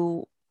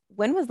to,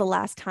 when was the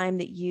last time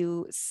that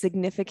you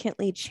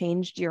significantly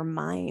changed your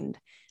mind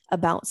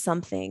about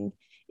something,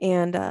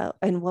 and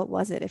what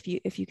was it,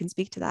 if you can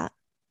speak to that?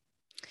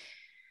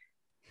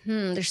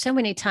 There's so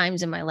many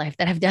times in my life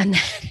that I've done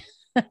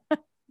that.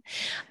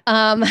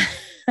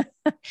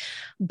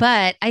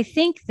 But I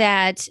think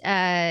that,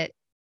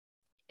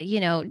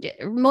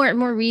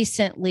 more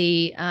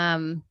recently,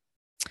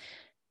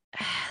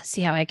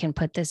 see how I can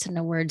put this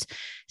into words.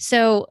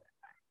 So,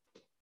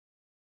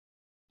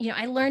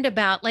 I learned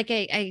about, like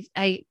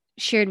I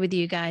shared with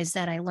you guys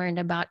that I learned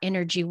about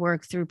energy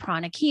work through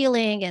pranic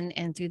healing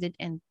and through the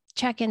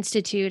Czech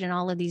Institute and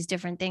all of these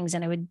different things.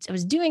 And I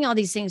was doing all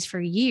these things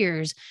for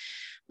years,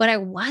 but I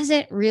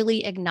wasn't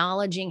really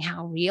acknowledging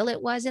how real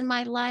it was in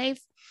my life.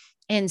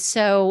 And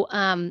so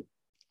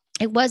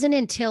it wasn't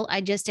until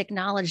I just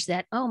acknowledged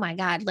that, oh my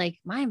God, like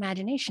my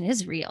imagination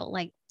is real.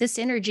 Like this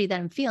energy that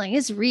I'm feeling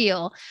is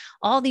real.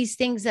 All these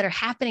things that are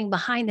happening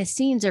behind the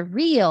scenes are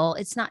real.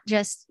 It's not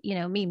just,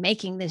 me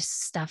making this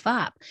stuff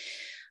up.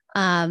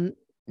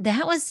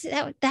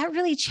 that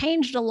really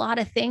changed a lot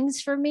of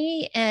things for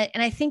me. And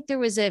I think there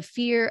was a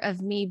fear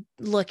of me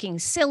looking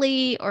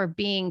silly or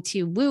being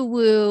too woo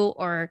woo,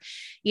 or,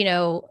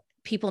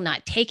 people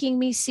not taking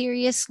me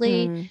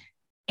seriously. Mm.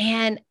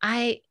 And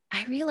I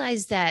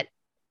realized that,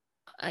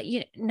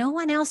 no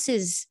one else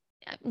is,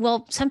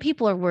 well, some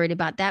people are worried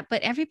about that,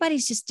 but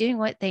everybody's just doing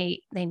what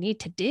they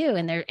need to do.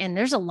 And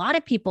there's a lot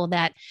of people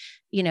that,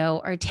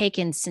 are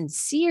taken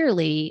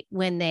sincerely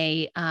when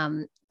they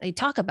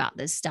talk about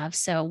this stuff.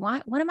 So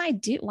why am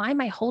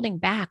I holding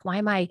back? Why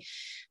am I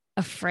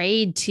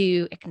afraid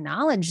to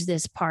acknowledge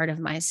this part of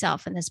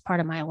myself and this part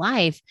of my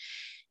life?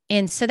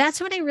 And so that's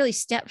when I really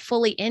stepped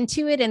fully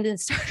into it and then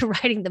started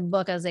writing the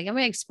book. I was like, I'm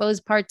going to expose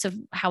parts of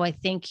how I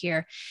think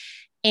here.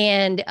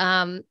 And,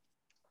 I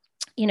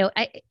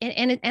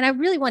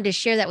really wanted to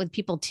share that with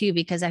people too,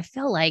 because I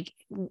feel like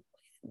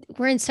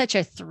we're in such a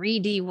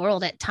 3D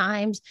world at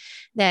times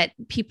that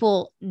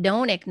people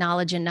don't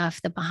acknowledge enough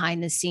the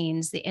behind the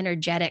scenes, the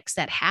energetics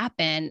that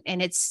happen.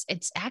 And it's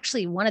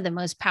actually one of the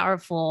most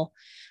powerful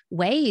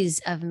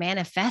ways of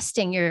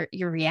manifesting your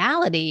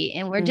reality.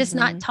 And we're just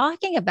not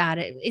talking about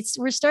it.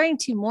 We're starting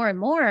to more and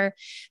more,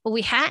 but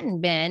we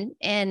hadn't been.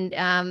 And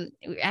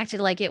we acted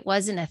like it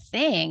wasn't a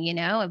thing,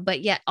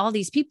 but yet all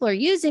these people are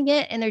using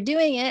it and they're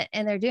doing it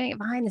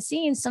behind the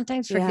scenes,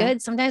 sometimes for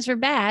good, sometimes for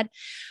bad.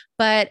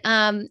 But,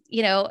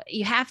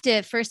 you have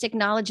to first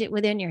acknowledge it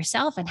within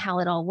yourself and how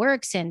it all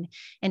works and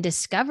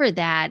discover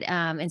that.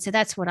 And so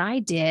that's what I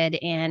did.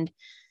 And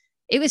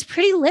it was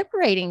pretty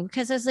liberating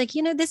because I was like,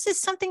 this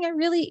is something I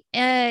really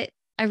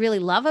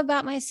love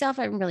about myself.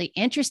 I'm really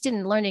interested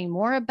in learning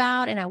more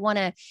about, and I want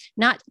to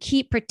not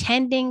keep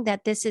pretending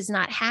that this is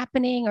not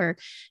happening, or,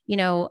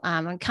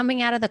 I'm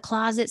coming out of the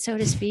closet, so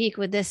to speak,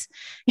 with this,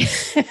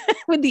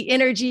 with the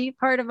energy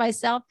part of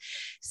myself.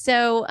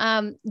 So,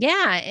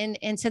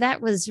 And so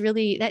that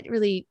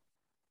really,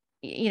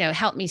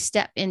 helped me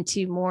step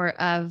into more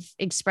of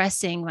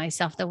expressing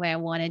myself the way I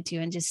wanted to,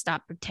 and just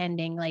stop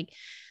pretending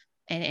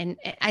and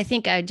I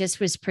think I just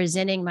was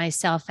presenting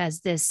myself as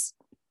this,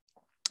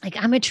 like,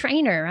 I'm a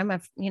trainer, I'm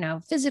a,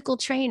 physical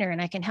trainer,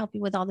 and I can help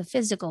you with all the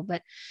physical,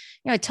 but,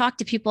 I talk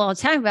to people all the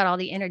time about all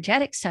the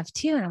energetic stuff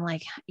too. And I'm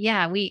like,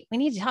 yeah, we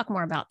need to talk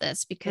more about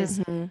this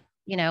because,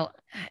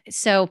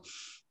 so,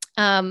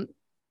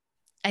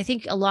 I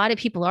think a lot of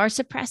people are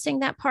suppressing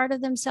that part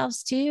of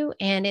themselves too.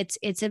 And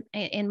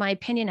in my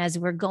opinion, as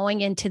we're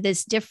going into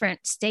this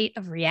different state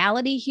of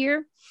reality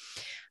here,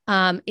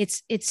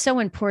 it's so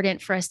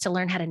important for us to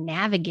learn how to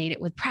navigate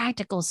it with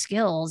practical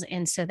skills.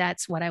 And so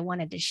that's what I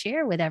wanted to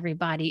share with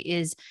everybody,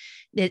 is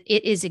that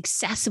it is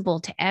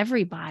accessible to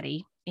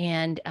everybody.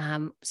 And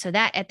so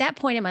that at that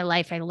point in my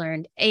life, I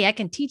learned, hey, I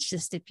can teach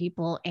this to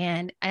people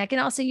and I can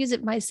also use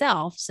it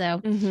myself.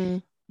 So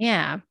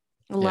yeah.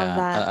 I love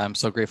that. I'm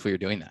so grateful you're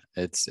doing that.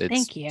 It's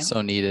Thank you.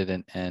 so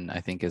needed. And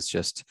I think it's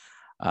just,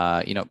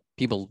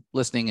 people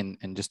listening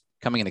and just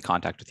coming into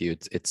contact with you,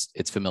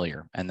 it's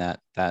familiar, and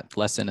that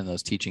lesson and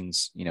those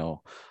teachings,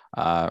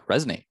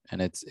 resonate,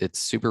 and it's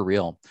super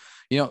real.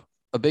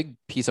 A big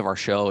piece of our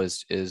show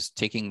is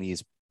taking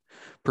these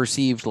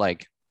perceived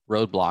like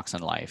roadblocks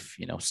in life,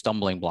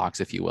 stumbling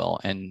blocks, if you will,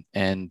 and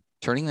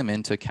turning them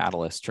into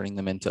catalysts, turning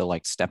them into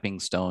like stepping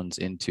stones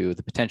into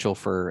the potential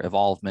for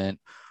evolvement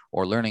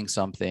or learning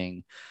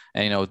something.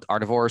 And, our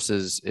divorce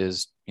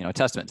is, a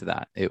testament to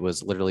that. It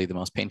was literally the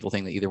most painful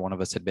thing that either one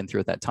of us had been through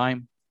at that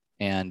time.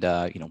 And,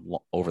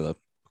 over the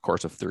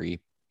course of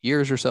 3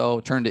 years or so,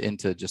 turned it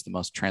into just the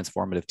most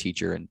transformative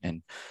teacher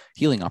and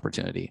healing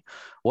opportunity.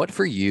 What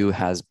for you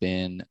has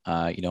been,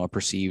 a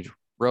perceived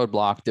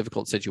roadblock,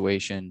 difficult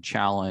situation,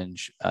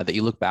 challenge that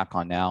you look back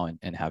on now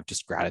and have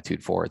just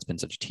gratitude for? It's been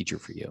such a teacher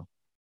for you.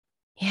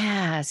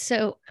 Yeah.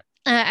 So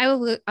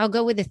I'll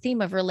go with the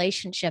theme of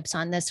relationships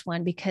on this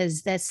one,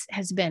 because this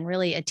has been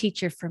really a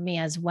teacher for me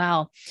as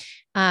well.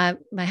 My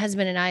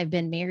husband and I have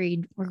been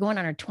married. We're going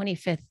on our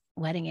 25th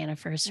wedding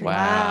anniversary.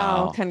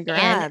 Wow.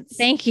 Congrats. And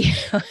thank you.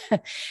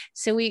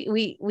 So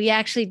we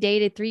actually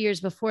dated 3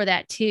 years before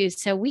that too.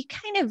 So we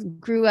kind of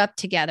grew up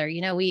together.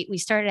 We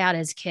started out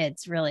as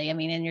kids, really. I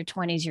mean, in your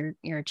 20s,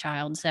 you're a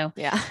child. So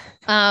yeah.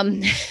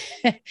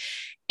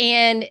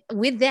 And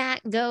with that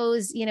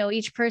goes,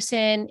 each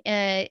person,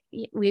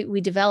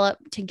 we develop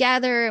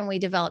together and we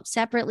develop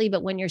separately.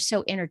 But when you're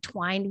so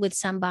intertwined with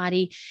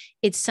somebody,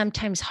 it's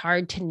sometimes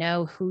hard to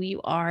know who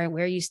you are,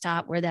 where you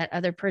stop, where that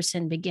other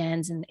person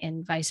begins,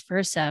 and vice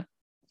versa.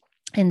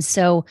 And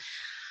so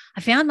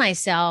I found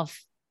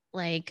myself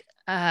like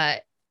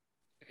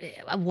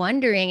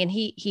wondering, and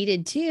he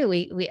did too.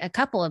 We a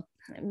couple of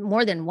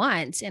more than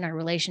once in our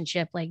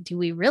relationship, like, do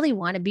we really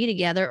want to be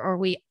together, or are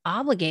we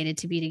obligated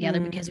to be together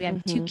because we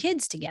have 2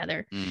 kids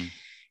together?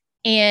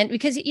 And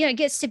because, it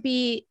gets to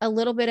be a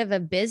little bit of a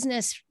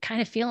business, kind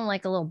of feeling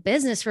like a little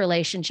business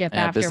relationship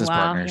after a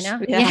while, partners.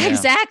 Yeah,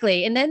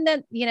 exactly. And then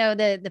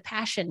the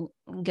passion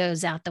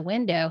goes out the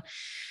window.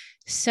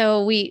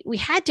 So we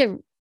had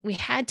to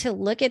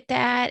look at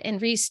that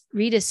and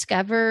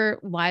rediscover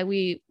why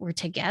we were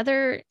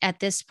together at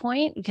this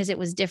point, because it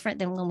was different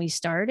than when we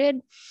started.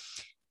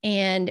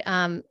 And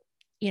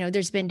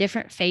there's been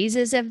different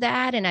phases of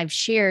that. And I've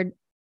shared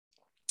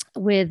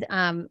with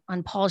on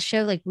Paul's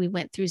show, like we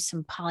went through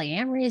some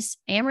amorous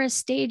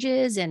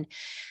stages, and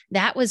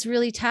that was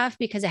really tough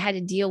because I had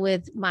to deal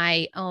with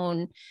my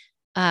own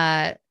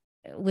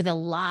with a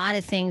lot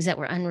of things that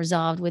were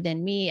unresolved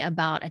within me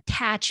about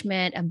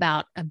attachment,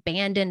 about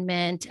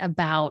abandonment,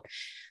 about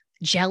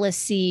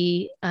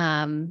jealousy.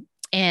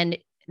 And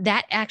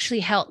that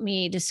actually helped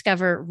me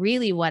discover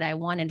really what I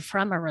wanted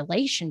from a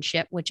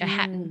relationship, which I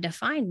hadn't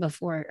defined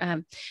before.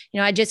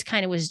 I just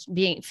kind of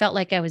felt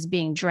like I was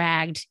being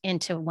dragged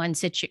into one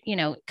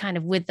situation, kind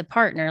of with the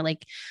partner.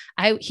 Like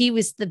he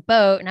was the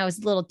boat and I was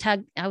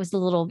the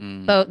little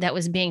boat that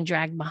was being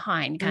dragged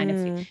behind, kind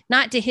of,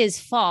 not to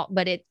his fault,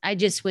 but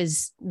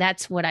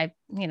that's what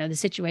the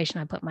situation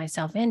I put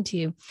myself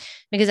into,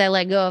 because I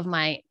let go of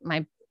my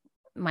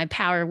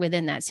power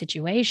within that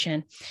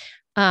situation.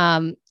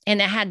 And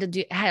it had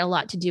a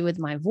lot to do with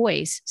my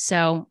voice.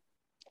 So,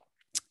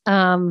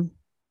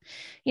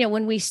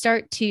 when we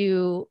start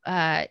to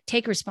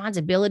take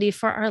responsibility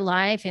for our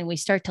life and we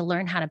start to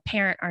learn how to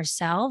parent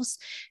ourselves,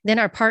 then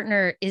our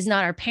partner is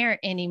not our parent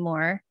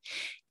anymore.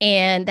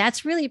 And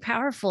that's really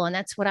powerful. And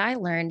that's what I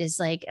learned is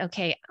like,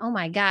 okay, oh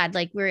my God,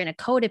 like we're in a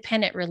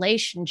codependent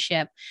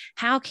relationship.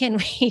 How can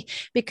we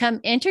become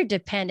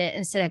interdependent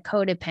instead of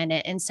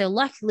codependent? And so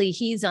luckily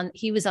he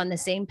was on the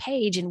same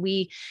page, and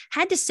we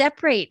had to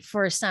separate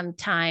for some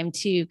time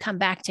to come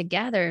back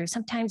together.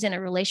 Sometimes in a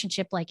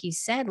relationship, like you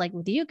said, like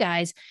with you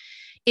guys,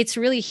 it's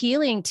really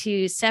healing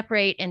to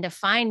separate and to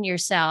find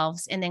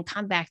yourselves and then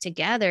come back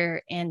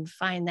together and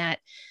find that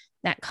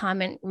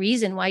common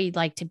reason why you'd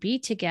like to be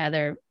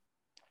together.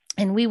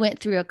 And we went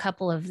through a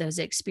couple of those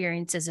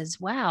experiences as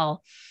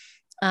well,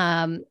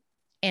 and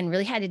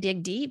really had to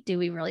dig deep. Do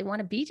we really want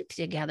to be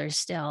together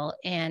still?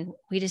 And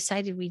we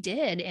decided we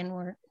did. And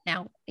we're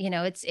now,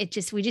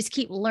 we just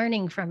keep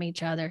learning from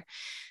each other.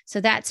 So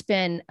that's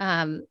been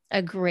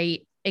a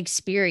great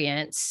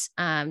experience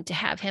to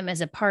have him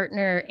as a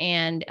partner.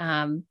 And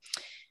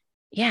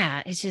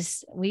it's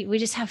just, we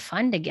just have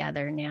fun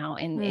together now.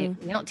 And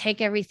we don't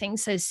take everything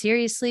so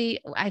seriously.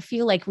 I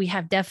feel like we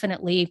have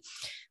definitely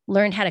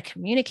learned how to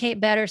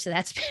communicate better. So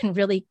that's been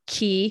really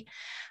key.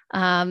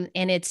 And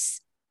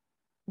it's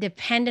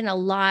dependent a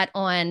lot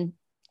on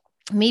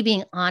me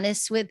being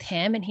honest with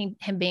him and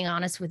him being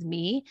honest with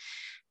me,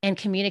 and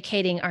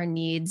communicating our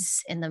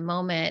needs in the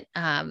moment,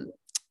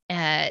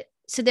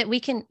 so that we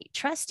can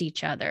trust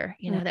each other,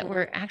 that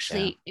we're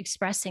actually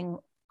expressing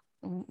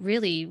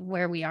really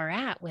where we are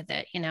at with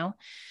it.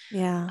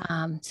 That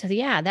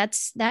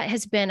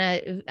has been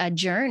a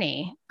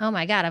journey. Oh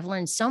my God, I've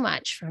learned so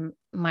much from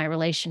my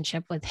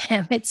relationship with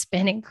him. It's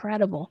been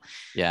incredible.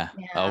 Yeah.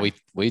 Oh,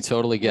 we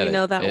totally get it.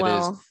 Know that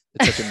well.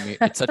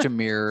 It's such a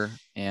mirror,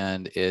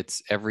 and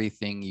it's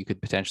everything you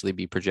could potentially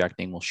be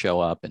projecting will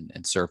show up and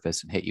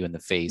surface and hit you in the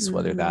face,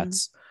 whether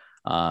that's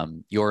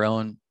your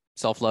own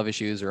self-love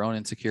issues or own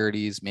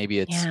insecurities. Maybe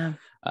it's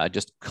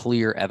just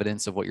clear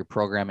evidence of what your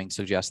programming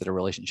suggests that a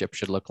relationship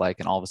should look like,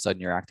 and all of a sudden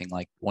you're acting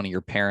like one of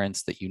your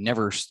parents that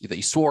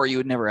you swore you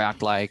would never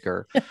act like,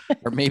 or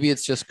maybe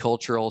it's just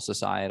cultural,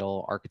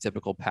 societal,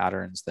 archetypical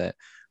patterns that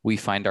we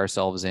find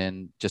ourselves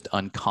in just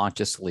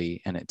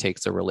unconsciously, and it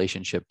takes a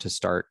relationship to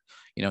start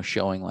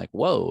showing like,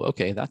 whoa,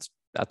 okay, that's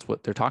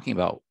what they're talking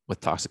about with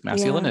toxic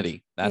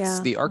masculinity. That's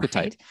the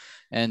archetype. Right.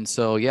 And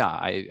so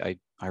I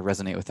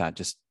resonate with that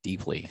just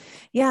deeply.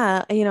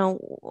 Yeah.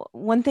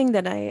 One thing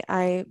that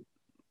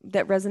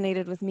that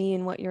resonated with me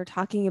in what you're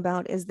talking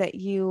about is that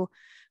you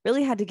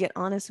really had to get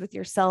honest with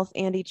yourself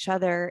and each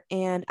other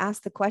and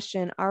ask the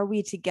question, are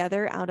we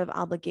together out of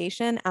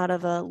obligation, out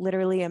of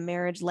literally a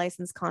marriage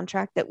license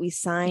contract that we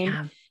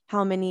signed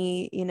how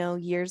many,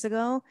 years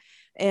ago,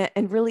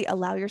 and really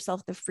allow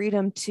yourself the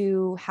freedom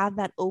to have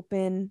that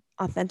open,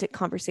 authentic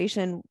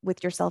conversation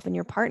with yourself and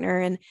your partner,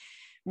 and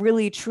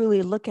really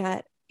truly look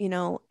at,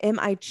 am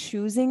I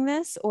choosing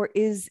this, or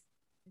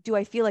do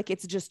I feel like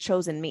it's just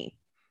chosen me?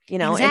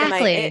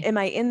 Exactly. And am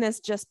I in this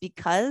just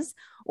because,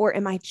 or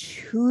am I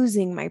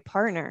choosing my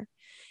partner?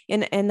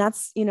 And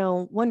that's,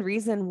 one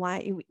reason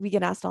why we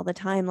get asked all the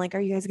time, like,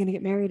 are you guys going to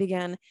get married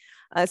again?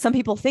 Some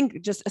people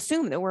just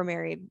assume that we're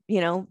married,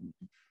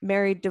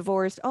 married,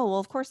 divorced. Oh, well,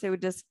 of course they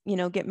would just,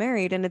 get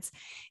married. And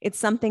it's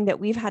something that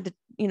we've had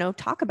to,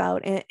 talk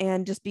about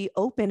and just be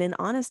open and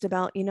honest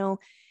about,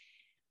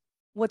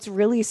 what's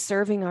really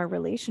serving our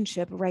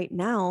relationship right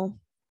now.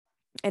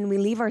 And we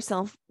leave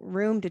ourselves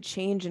room to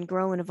change and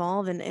grow and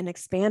evolve and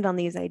expand on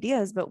these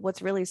ideas. But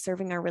what's really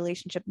serving our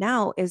relationship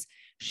now is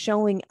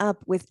showing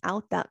up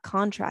without that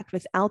contract,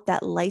 without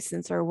that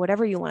license, or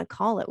whatever you want to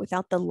call it,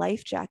 without the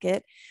life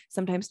jacket.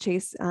 Sometimes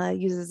Chase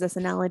uses this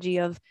analogy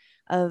of,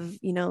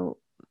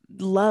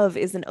 love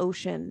is an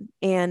ocean.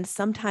 And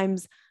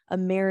sometimes a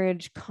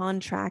marriage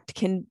contract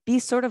can be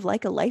sort of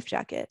like a life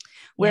jacket,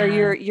 where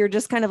you're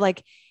just kind of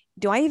like,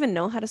 do I even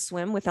know how to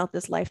swim without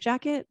this life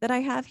jacket that I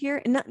have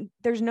here? And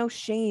there's no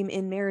shame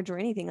in marriage or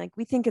anything. Like,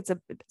 we think it's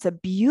a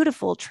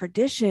beautiful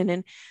tradition,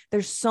 and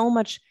there's so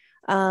much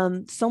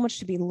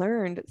to be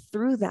learned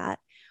through that.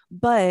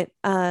 But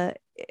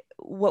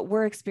what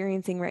we're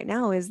experiencing right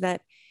now is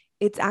that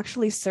it's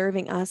actually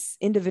serving us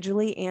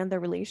individually and the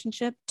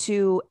relationship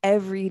to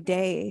every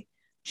day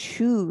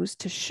choose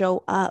to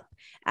show up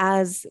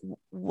as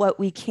what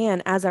we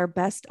can, as our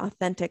best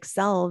authentic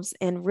selves,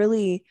 and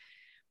really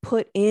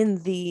put in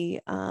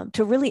the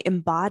to really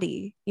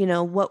embody, you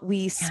know, what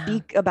we Yeah.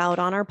 speak about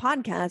on our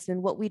podcast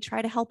and what we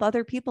try to help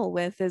other people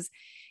with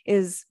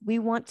is we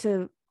want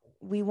to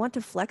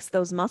flex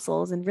those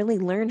muscles and really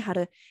learn how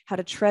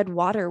to tread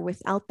water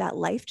without that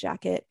life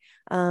jacket,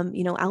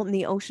 you know, out in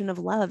the ocean of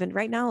love. And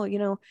right now, you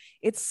know,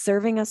 it's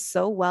serving us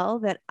so well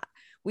that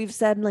we've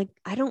said, like,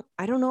 I don't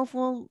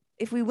know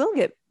if we will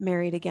get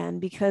married again,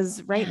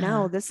 because right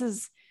now Yeah. this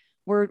is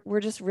we're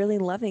just really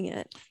loving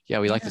it. Yeah,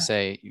 we like to Yeah.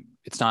 say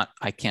it's not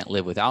I can't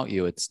live without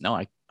you. It's no,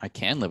 I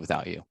can live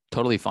without you.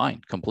 Totally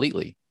fine,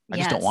 completely.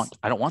 Yes.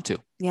 I don't want to.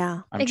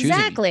 Yeah. I'm choosing.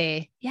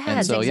 Exactly. And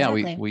Yes, so yeah,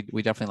 exactly.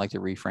 we definitely like to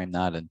reframe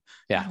that, and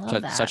yeah, I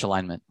love such that.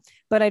 alignment.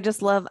 But I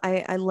just love,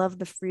 I love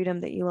the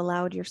freedom that you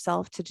allowed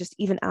yourself to just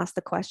even ask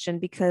the question,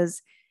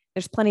 because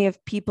there's plenty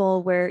of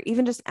people where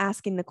even just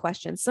asking the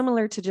question,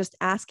 similar to just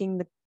asking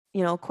the,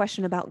 you know,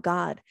 question about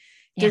God.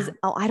 Does, Yeah.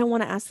 oh, I don't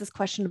want to ask this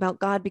question about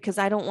God because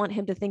I don't want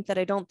him to think that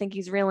I don't think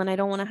he's real and I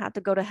don't want to have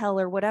to go to hell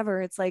or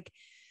whatever. It's like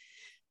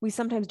we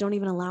sometimes don't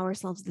even allow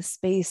ourselves the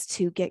space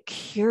to get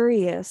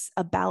curious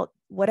about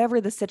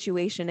whatever the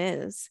situation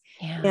is.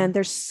 Yeah. And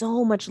there's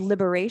so much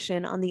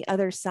liberation on the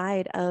other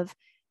side of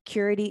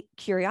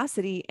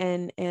curiosity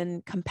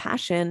and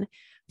compassion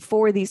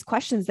for these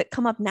questions that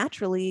come up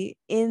naturally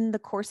in the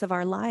course of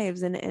our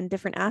lives and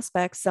different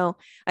aspects. So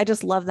I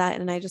just love that.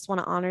 And I just want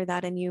to honor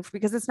that in you,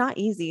 because it's not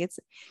easy.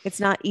 It's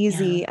not Yeah.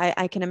 easy.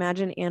 I can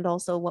imagine. And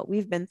also what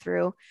we've been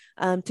through,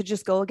 to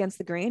just go against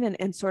the grain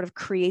and sort of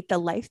create the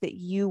life that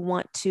you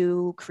want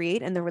to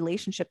create and the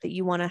relationship that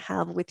you want to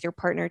have with your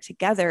partner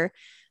together.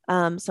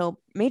 So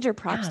major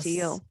props to Yes.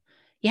 you.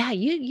 Yeah,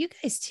 you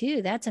guys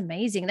too. That's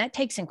amazing. That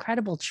takes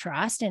incredible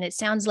trust. And it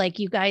sounds like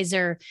you guys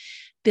are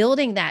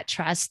building that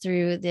trust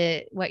through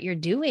the what you're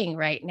doing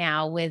right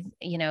now with,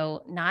 you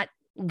know, not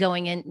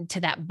going into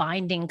that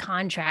binding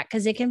contract,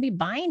 because it can be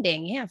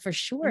binding. Yeah, for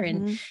sure.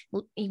 And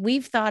Mm-hmm.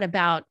 we've thought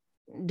about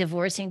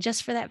divorcing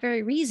just for that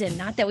very reason.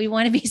 Not that we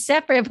want to be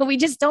separate, but we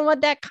just don't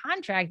want that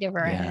contract over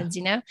our Yeah. heads,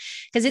 you know,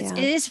 because it Yeah.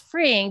 is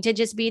freeing to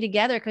just be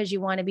together because you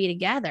want to be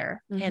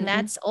together. And Mm-hmm.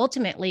 that's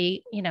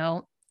ultimately, you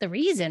know, the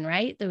reason,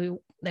 right?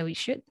 That we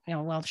should, you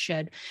know, well,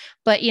 should,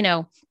 but you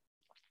know,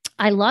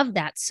 I love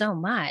that so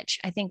much.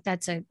 I think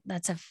that's a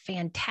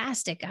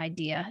fantastic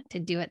idea to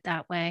do it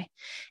that way.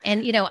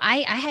 And you know,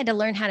 I had to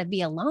learn how to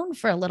be alone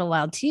for a little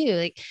while too.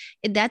 Like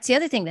that's the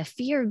other thing, the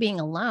fear of being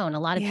alone.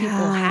 A lot of people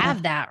Yeah.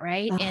 have that,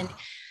 right? And Oh,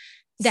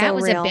 that so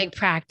was a real. big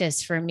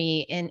practice for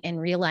me in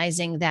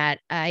realizing that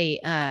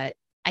I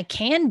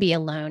can be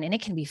alone and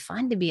it can be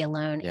fun to be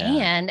alone. Yeah.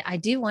 And I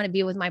do want to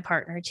be with my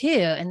partner too.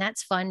 And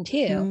that's fun too.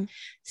 Mhm.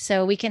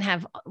 So we can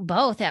have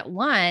both at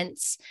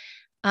once.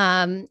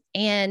 And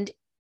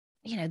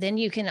you know, then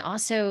you can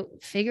also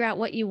figure out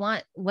what you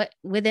want, what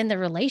within the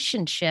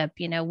relationship,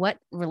 you know, what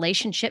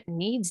relationship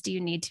needs do you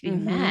need to be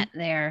Mhm. met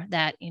there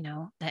that, you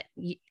know,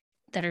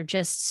 that are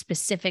just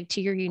specific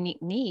to your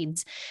unique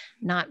needs,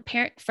 not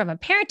parent from a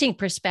parenting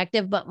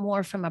perspective, but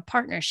more from a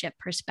partnership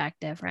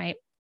perspective, right?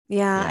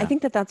 Yeah, I Yeah.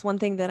 think that that's one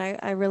thing that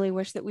I really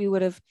wish that we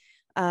would have,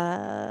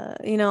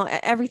 you know,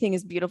 everything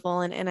is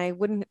beautiful, and I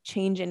wouldn't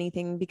change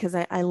anything, because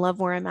I love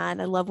where I'm at.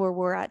 I love where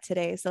we're at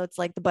today. So it's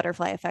like the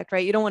butterfly effect,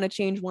 right? You don't want to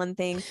change one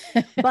thing,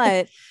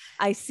 but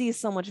I see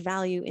so much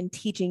value in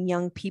teaching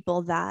young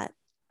people that,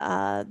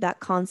 that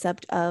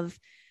concept of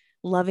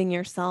loving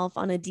yourself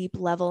on a deep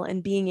level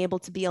and being able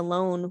to be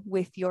alone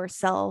with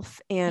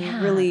yourself and Yeah.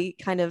 really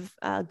kind of,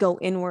 go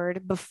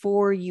inward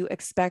before you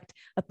expect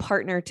a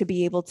partner to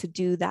be able to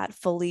do that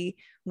fully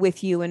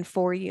with you and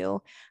for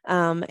you.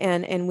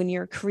 And when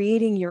you're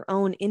creating your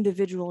own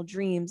individual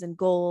dreams and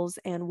goals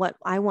and what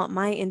I want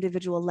my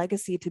individual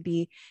legacy to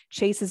be,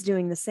 Chase is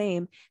doing the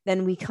same,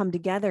 then we come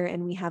together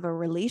and we have a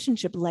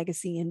relationship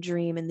legacy and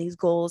dream and these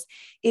goals.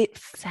 It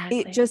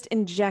Exactly. just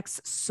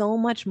injects so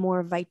much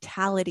more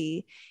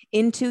vitality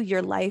into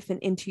your life and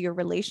into your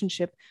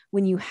relationship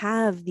when you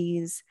have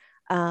these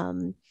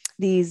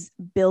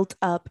built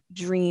up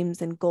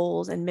dreams and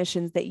goals and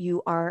missions that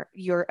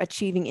you're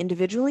achieving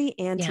individually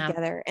and Yeah.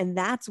 together. And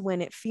that's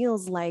when it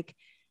feels like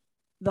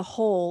the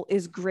whole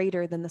is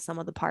greater than the sum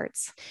of the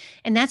parts.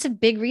 And that's a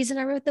big reason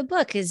I wrote the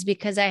book, is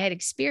because I had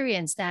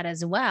experienced that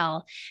as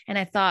well. And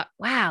I thought,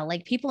 wow,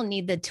 like people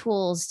need the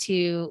tools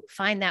to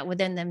find that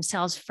within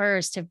themselves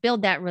first, to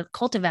build that,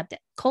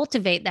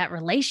 cultivate that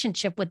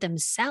relationship with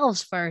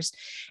themselves first.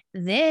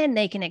 Then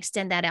they can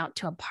extend that out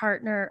to a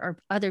partner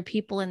or other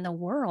people in the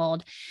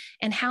world.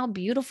 And how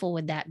beautiful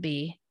would that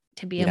be?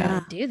 to be able Yeah.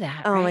 to do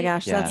that. Oh my right?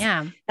 gosh,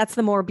 Yeah. that's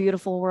the more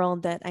beautiful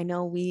world that I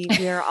know we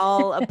are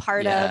all a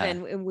part of, Yeah.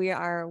 and we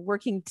are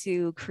working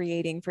to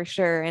creating for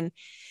sure. And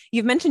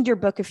you've mentioned your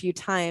book a few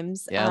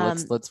times. Yeah,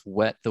 let's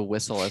wet the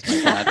whistle, as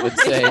my dad would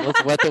say.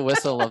 Let's wet the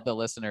whistle of the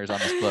listeners on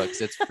this book,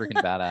 'cause it's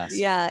freaking badass.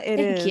 Yeah, it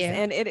Thank is. you.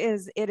 And it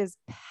is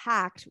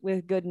packed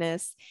with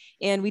goodness.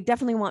 And we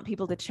definitely want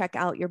people to check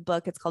out your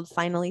book. It's called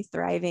Finally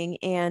Thriving.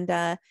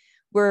 And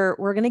we're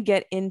going to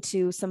get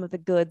into some of the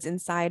goods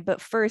inside. But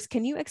first,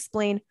 can you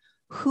explain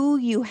who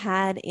you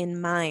had in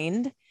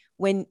mind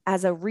when,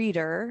 as a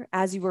reader,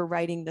 as you were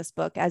writing this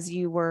book, as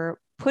you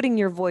were putting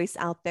your voice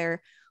out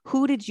there,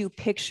 who did you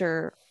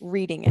picture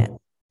reading it?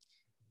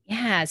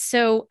 Yeah.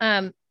 So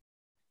I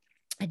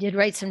did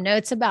write some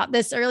notes about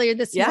this earlier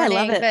this morning.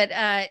 I love it. But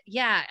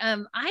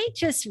I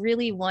just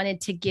really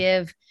wanted to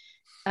give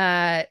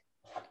the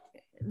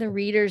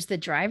readers the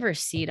driver's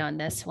seat on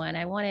this one.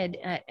 I wanted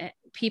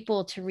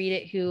people to read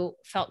it who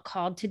felt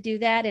called to do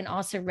that and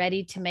also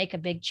ready to make a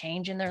big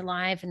change in their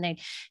life. And they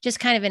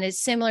just kind of in a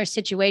similar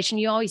situation.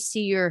 You always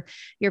see your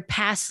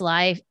past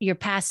life, your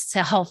past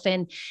self,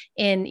 and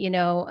in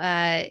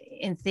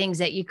things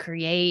that you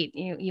create.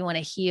 You want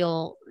to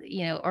heal,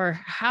 or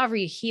however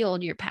you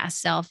healed your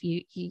past self,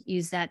 you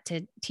use that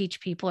to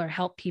teach people or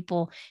help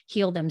people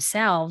heal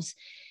themselves.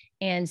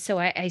 And so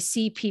I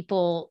see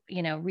people,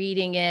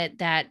 reading it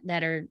that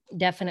are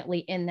definitely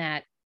in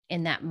that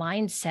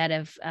mindset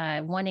of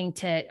wanting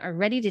to, or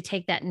ready to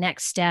take that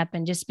next step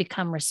and just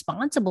become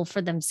responsible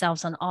for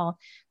themselves on all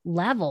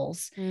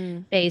levels,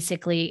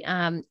 basically.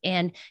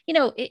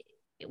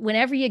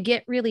 Whenever you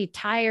get really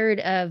tired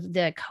of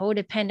the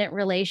codependent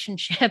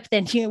relationship,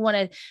 then you want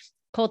to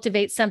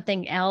cultivate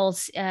something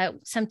else.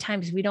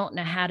 Sometimes we don't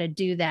know how to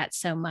do that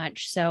so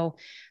much. So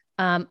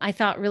I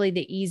thought really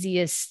the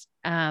easiest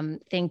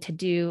thing to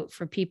do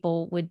for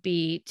people would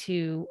be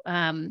to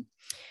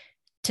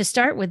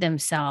start with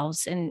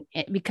themselves, and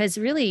because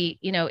really,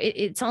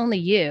 it's only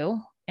you.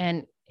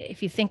 And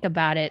if you think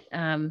about it,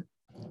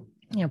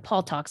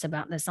 Paul talks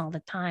about this all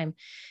the time,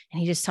 and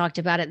he just talked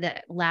about it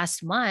that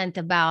last month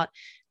about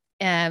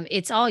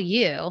it's all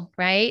you,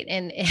 right?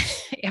 And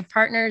your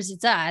partners,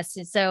 it's us.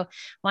 And so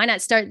why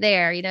not start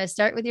there?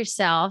 Start with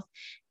yourself.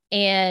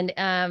 And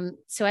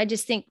so I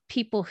just think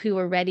people who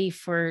are ready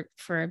for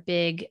a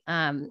big,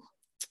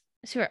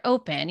 who are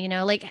open,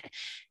 like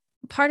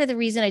part of the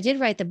reason I did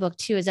write the book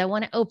too, is I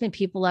want to open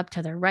people up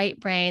to their right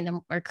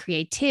brain or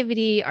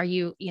creativity. Are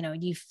you, do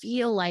you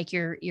feel like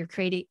your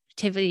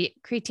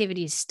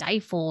creativity is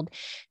stifled?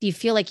 Do you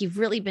feel like you've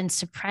really been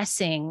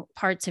suppressing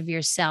parts of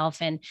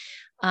yourself? And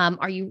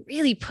are you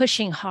really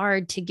pushing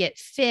hard to get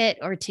fit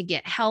or to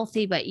get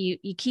healthy, but you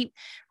keep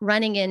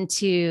running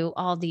into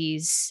all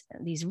these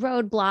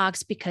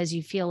roadblocks because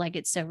you feel like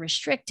it's so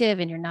restrictive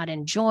and you're not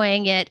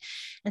enjoying it?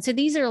 And so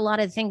these are a lot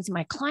of things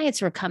my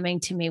clients were coming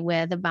to me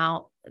with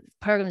about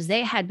programs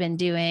they had been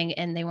doing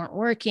and they weren't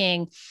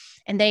working,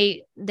 and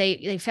they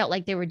felt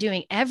like they were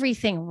doing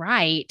everything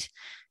right,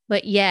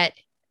 but yet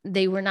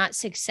they were not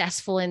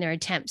successful in their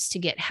attempts to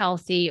get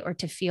healthy or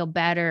to feel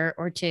better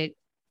or to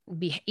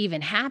be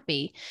even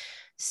happy.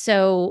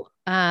 So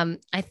I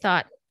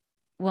thought,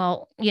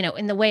 well,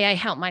 and the way I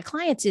help my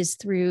clients is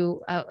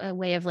through a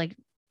way of like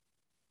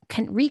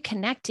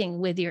reconnecting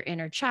with your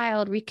inner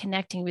child,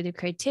 reconnecting with your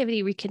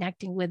creativity,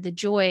 reconnecting with the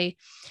joy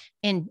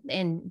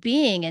in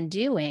being and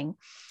doing,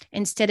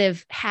 instead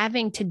of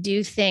having to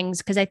do things.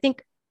 Because I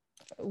think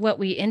what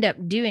we end up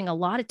doing a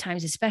lot of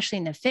times, especially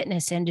in the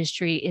fitness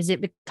industry, is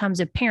it becomes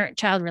a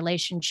parent-child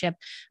relationship,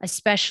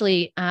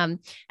 especially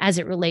as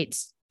it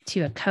relates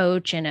to a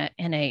coach and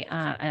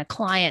a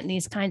client and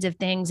these kinds of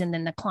things. And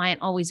then the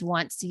client always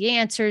wants the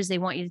answers. They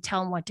want you to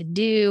tell them what to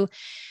do.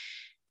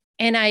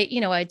 And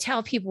I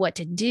tell people what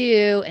to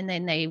do, and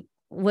then they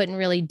wouldn't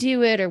really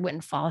do it or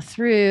wouldn't follow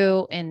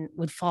through and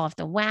would fall off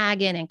the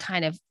wagon and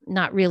kind of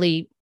not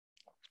really,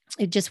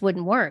 it just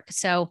wouldn't work.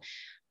 So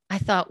I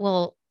thought,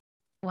 well,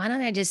 why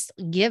don't I just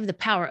give the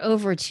power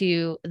over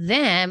to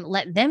them,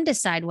 let them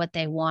decide what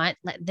they want,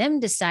 let them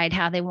decide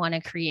how they want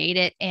to create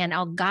it, and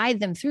I'll guide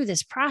them through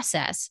this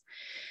process.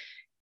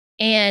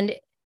 And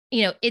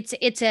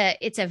it's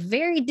a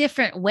very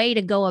different way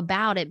to go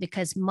about it,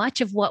 because much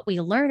of what we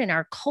learn in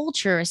our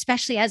culture,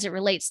 especially as it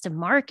relates to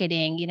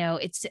marketing,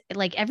 it's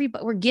like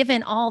everybody, we're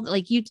given all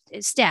like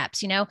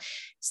steps,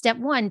 step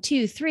 1,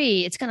 2,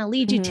 3, it's going to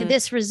lead you to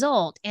this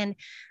result. And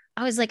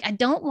I was like, I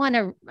don't want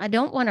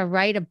to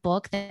write a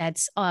book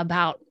that's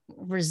about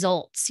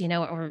results,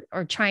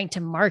 or trying to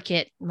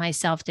market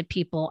myself to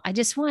people. I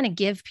just want to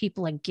give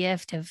people a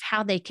gift of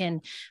how they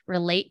can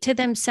relate to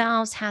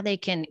themselves, how they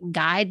can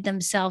guide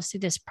themselves through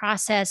this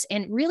process,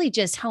 and really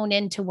just hone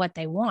into what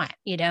they want,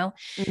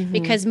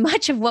 because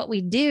much of what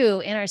we do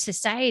in our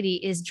society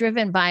is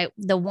driven by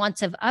the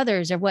wants of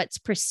others or what's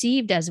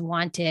perceived as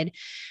wanted.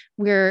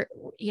 We're,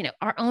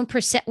 our own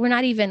we're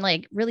not even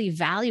like really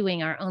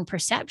valuing our own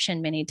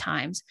perception many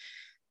times.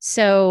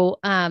 So,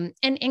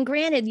 and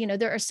granted,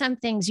 there are some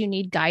things you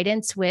need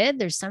guidance with.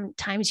 There's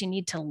sometimes you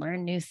need to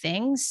learn new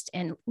things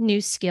and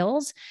new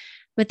skills.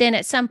 But then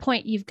at some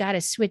point you've got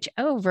to switch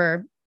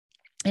over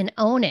and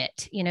own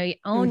it. You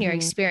own your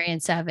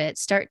experience of it,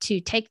 start to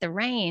take the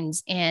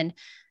reins and,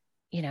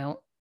 you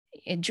know,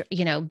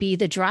 be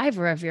the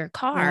driver of your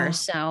car. Yeah.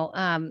 So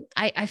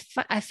I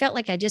felt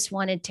like I just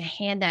wanted to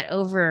hand that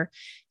over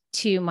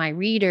to my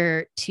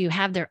reader to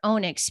have their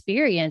own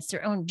experience,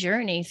 their own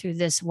journey through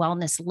this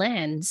wellness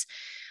lens.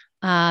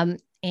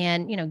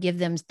 And, give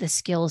them the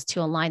skills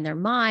to align their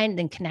mind,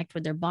 then connect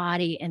with their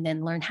body, and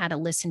then learn how to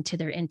listen to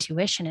their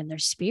intuition and their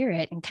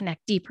spirit and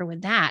connect deeper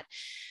with that.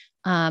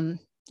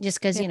 Just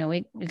because,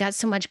 we got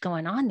so much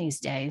going on these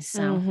days.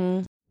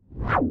 So.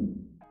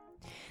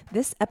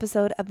 This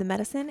episode of The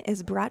Medicine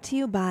is brought to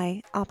you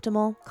by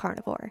Optimal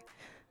Carnivore.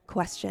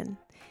 Question: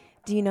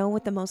 do you know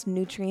what the most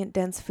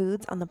nutrient-dense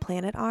foods on the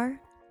planet are?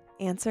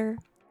 Answer: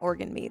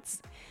 organ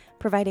meats,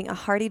 providing a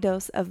hearty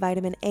dose of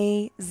vitamin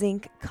A,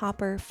 zinc,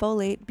 copper,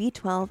 folate,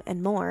 B12,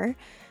 and more.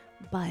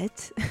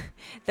 But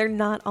they're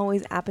not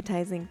always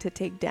appetizing to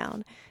take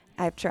down.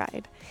 I've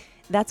tried.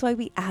 That's why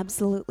we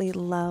absolutely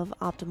love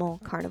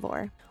Optimal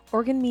Carnivore.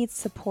 Organ meats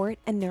support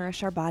and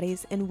nourish our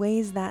bodies in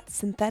ways that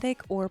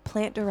synthetic or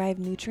plant-derived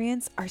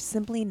nutrients are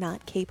simply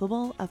not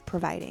capable of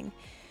providing.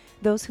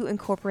 Those who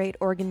incorporate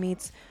organ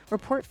meats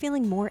report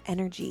feeling more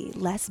energy,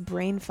 less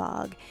brain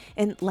fog,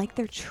 and like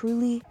they're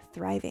truly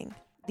thriving.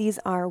 These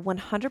are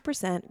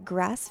 100%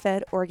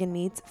 grass-fed organ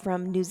meats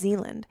from New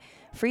Zealand,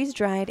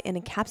 freeze-dried and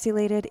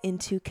encapsulated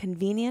into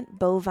convenient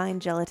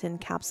bovine gelatin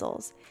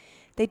capsules.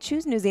 They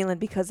choose New Zealand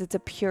because it's a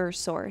pure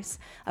source,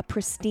 a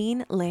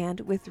pristine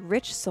land with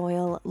rich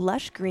soil,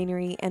 lush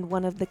greenery, and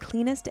one of the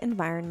cleanest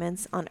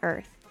environments on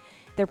Earth.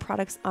 Their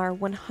products are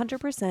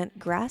 100%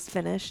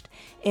 grass-finished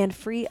and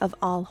free of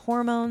all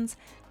hormones,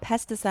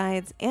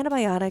 pesticides,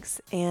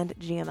 antibiotics, and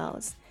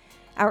GMOs.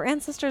 Our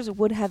ancestors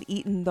would have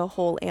eaten the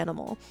whole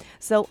animal,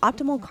 so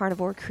Optimal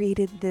Carnivore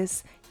created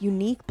this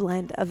unique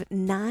blend of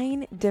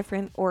 9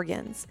 different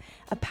organs,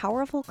 a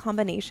powerful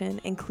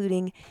combination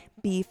including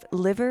beef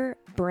liver,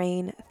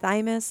 brain,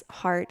 thymus,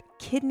 heart,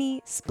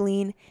 kidney,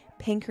 spleen,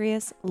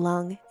 pancreas,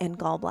 lung, and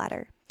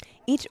gallbladder.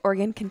 Each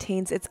organ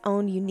contains its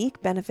own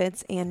unique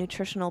benefits and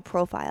nutritional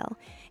profile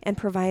and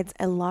provides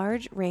a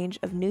large range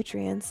of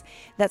nutrients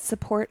that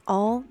support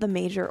all the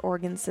major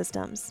organ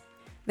systems.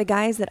 The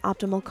guys at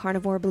Optimal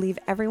Carnivore believe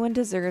everyone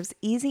deserves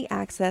easy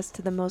access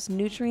to the most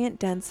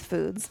nutrient-dense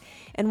foods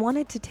and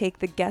wanted to take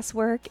the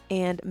guesswork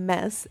and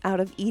mess out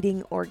of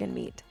eating organ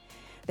meat.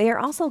 They are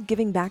also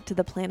giving back to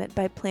the planet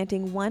by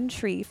planting 1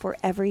 tree for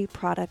every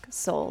product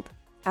sold.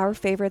 Our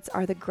favorites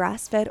are the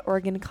grass-fed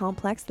organ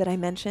complex that I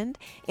mentioned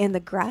and the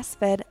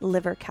grass-fed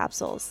liver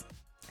capsules.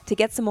 To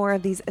get some more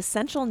of these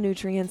essential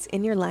nutrients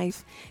in your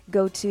life,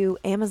 go to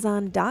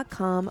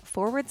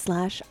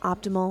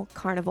amazon.com/optimal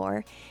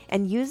carnivore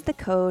and use the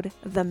code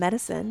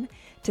THEMEDICINE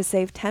to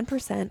save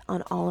 10%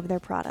 on all of their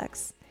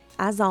products.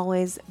 As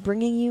always,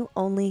 bringing you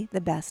only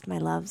the best, my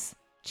loves.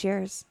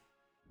 Cheers.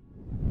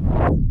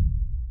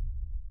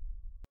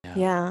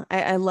 Yeah,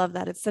 I love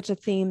that. It's such a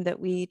theme that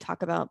we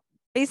talk about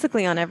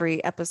basically on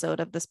every episode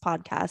of this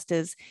podcast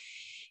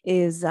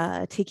is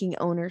taking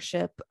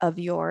ownership of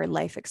your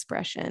life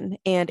expression.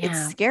 And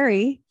it's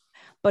scary,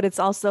 but it's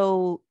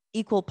also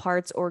equal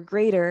parts or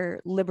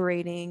greater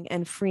liberating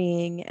and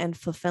freeing and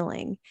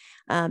fulfilling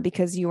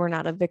because you are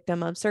not a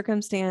victim of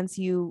circumstance.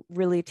 You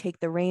really take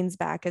the reins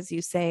back, as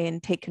you say,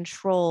 and take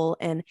control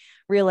and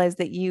realize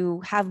that you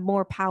have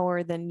more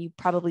power than you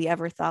probably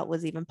ever thought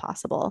was even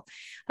possible.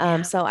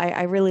 So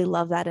I really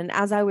love that. And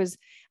as I was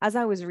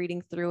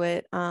reading through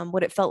it,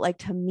 what it felt like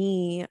to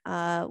me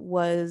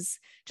was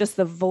just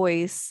the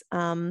voice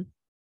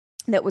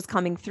that was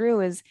coming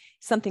through is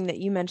something that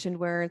you mentioned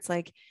where it's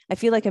like, I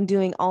feel like I'm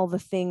doing all the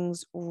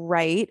things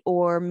right,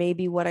 or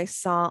maybe what I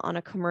saw on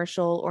a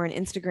commercial or an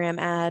Instagram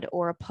ad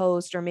or a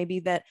post, or maybe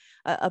that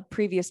a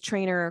previous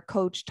trainer or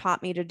coach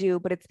taught me to do,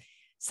 but it's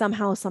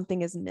somehow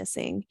something is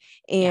missing,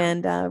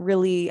 and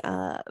really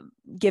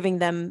giving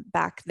them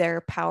back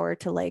their power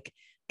to like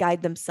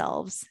guide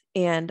themselves.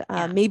 And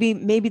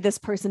maybe this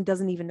person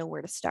doesn't even know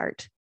where to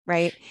start.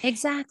 Right.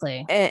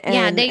 Exactly.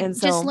 And they and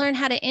just so, learn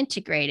how to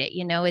integrate it.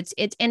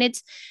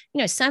 It's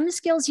some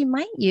skills you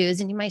might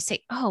use and you might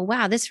say, oh,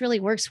 wow, this really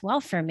works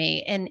well for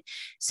me. And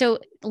so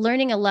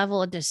learning a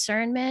level of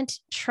discernment,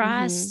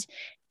 trust,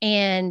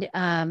 and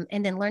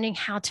then learning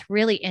how to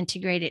really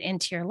integrate it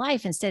into your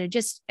life instead of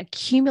just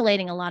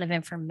accumulating a lot of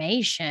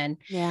information.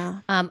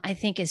 I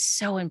think is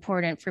so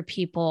important for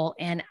people.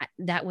 And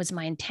that was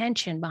my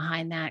intention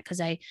behind that.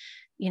 Cause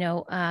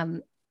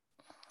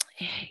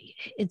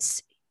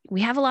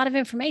we have a lot of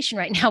information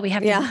right now. We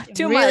have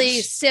to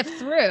really sift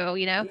through,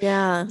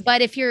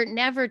 but if you're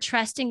never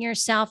trusting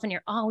yourself and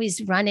you're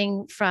always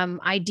running from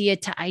idea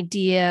to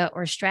idea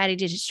or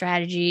strategy to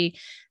strategy,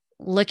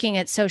 looking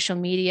at social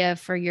media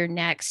for your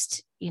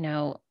next,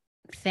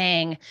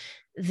 thing,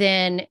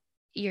 then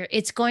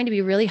it's going to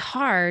be really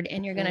hard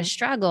and you're going to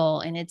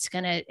struggle and it's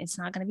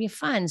not going to be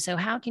fun. So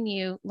how can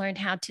you learn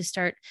how to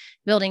start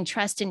building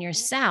trust in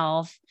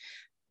yourself?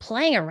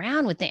 Playing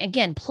around with things,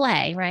 again,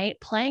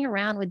 playing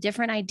around with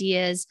different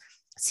ideas,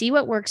 see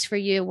what works for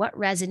you, what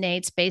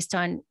resonates based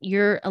on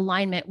your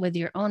alignment with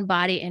your own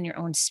body and your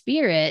own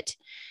spirit,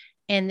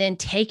 and then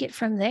take it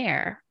from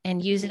there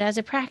and use it as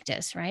a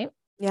practice, right?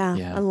 Yeah,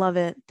 Yeah. I love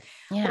it.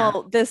 Yeah.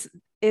 Well,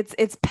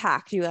 it's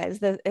packed, you guys.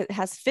 It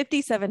has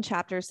 57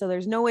 chapters, so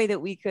there's no way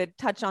that we could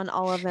touch on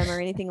all of them or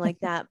anything like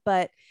that.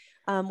 But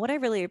what I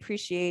really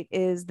appreciate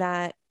is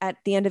that at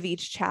the end of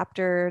each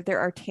chapter, there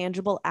are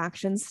tangible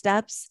action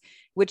steps,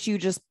 which you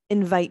just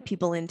invite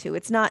people into.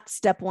 It's not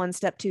step 1,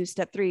 step 2,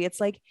 step 3. It's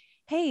like,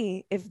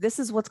 hey, if this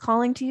is what's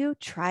calling to you,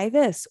 try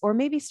this, or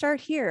maybe start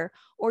here,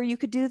 or you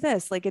could do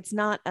this. Like it's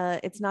not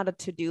a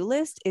to-do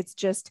list. It's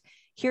just,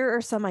 here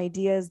are some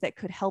ideas that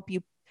could help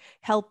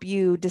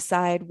you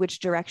decide which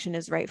direction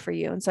is right for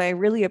you. And so I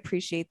really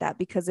appreciate that,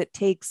 because it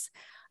takes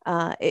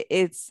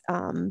it's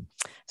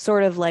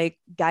sort of like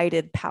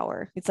guided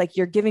power. It's like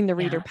you're giving the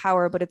reader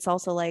power, but it's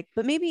also like,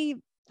 but maybe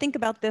think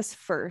about this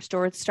first,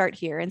 or start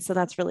here. And so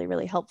that's really,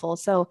 really helpful.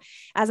 So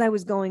as I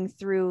was going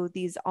through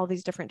all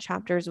these different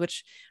chapters,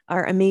 which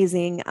are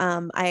amazing,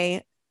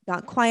 I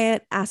got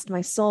quiet, asked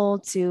my soul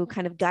to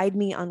kind of guide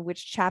me on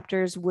which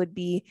chapters would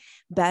be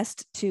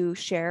best to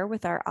share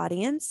with our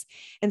audience.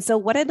 And so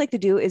what I'd like to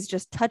do is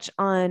just touch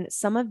on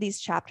some of these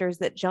chapters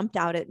that jumped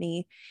out at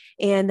me.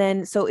 And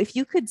then, so if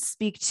you could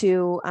speak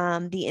to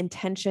the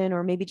intention,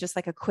 or maybe just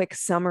like a quick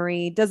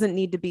summary, doesn't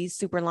need to be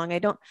super long.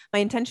 My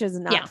intention is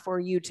not for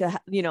you to,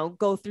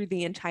 go through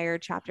the entire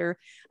chapter,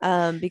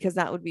 because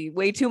that would be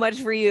way too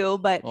much for you.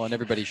 But well, and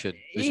everybody should.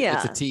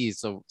 It's a tease,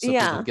 so people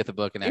can get the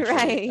book and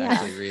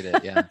actually read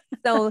it. Yeah.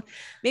 So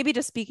maybe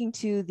just speaking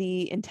to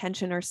the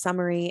intention or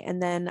summary,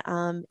 and then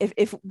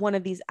if one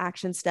of these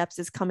action steps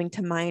is coming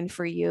to mind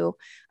for you,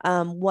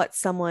 what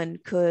someone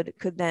could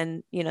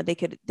then, they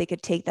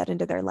could take that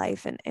into their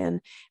life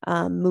and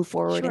move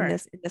forward in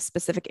this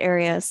specific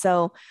area.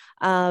 So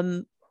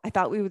I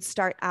thought we would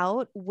start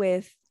out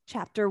with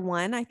chapter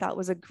 1. I thought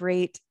was a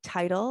great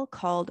title,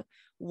 called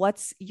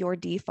 "What's Your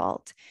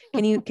Default?"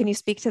 Can you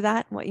speak to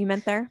that? What you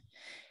meant there?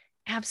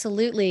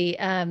 Absolutely.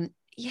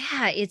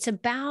 It's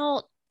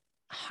about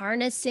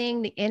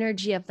harnessing the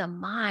energy of the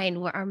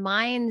mind, where our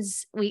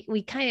minds, we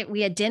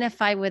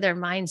identify with our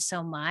minds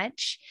so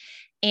much,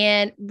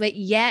 but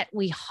yet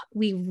we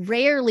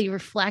rarely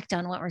reflect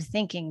on what we're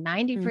thinking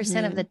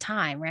 90% of the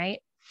time, right?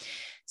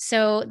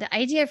 So the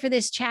idea for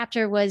this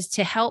chapter was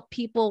to help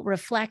people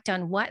reflect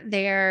on what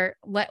they're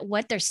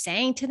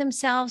saying to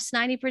themselves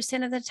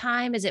 90% of the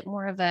time. Is it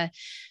more of a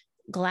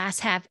glass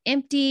half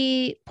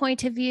empty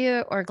point of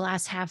view, or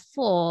glass half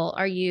full?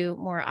 Are you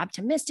more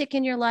optimistic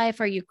in your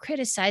life? Are you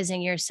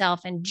criticizing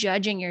yourself and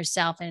judging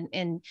yourself,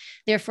 and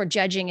therefore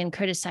judging and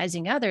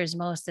criticizing others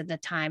most of the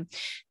time?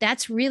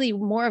 That's really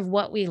more of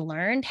what we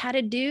learned how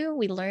to do.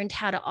 We learned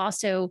how to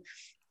also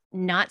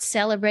not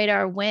celebrate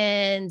our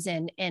wins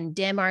and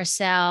dim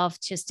ourselves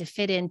just to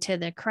fit into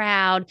the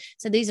crowd.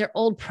 So these are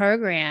old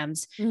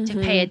programs to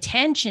pay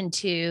attention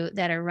to,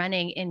 that are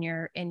running in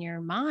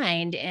your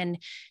mind,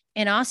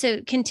 and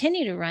also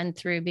continue to run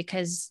through,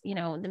 because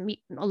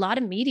a lot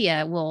of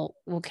media will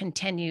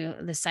continue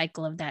the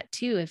cycle of that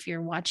too, if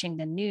you're watching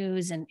the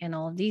news and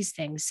all of these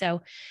things.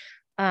 So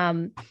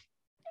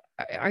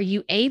are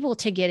you able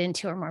to get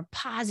into a more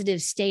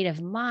positive state of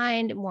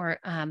mind, more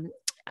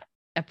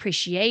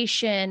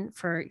appreciation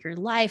for your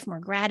life, more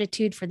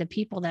gratitude for the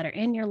people that are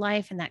in your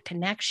life and that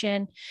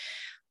connection?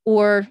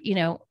 Or,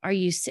 are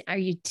you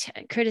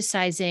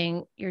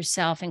criticizing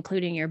yourself,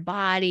 including your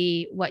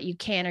body, what you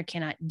can or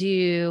cannot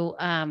do,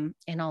 and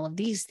all of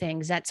these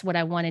things? That's what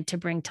I wanted to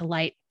bring to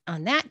light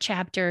on that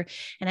chapter.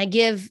 And I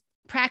give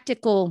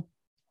practical,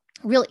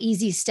 real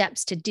easy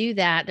steps to do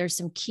that. There's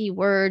some key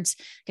words.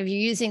 If you're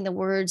using the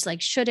words like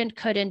shouldn't,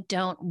 couldn't,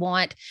 don't,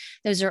 want,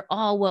 those are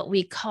all what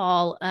we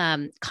call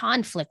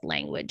conflict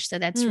language. So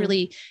that's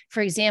really,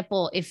 for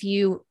example, if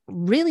you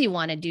really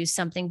want to do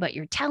something, but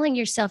you're telling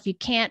yourself you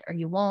can't, or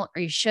you won't,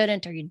 or you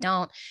shouldn't, or you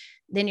don't,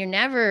 then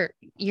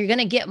you're going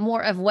to get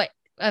more of what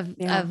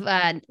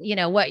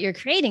you're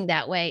creating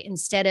that way,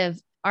 instead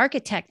of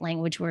architect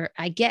language, where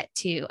I get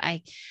to,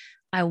 I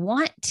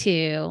want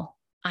to,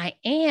 I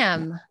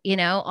am,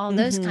 all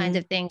those kinds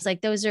of things.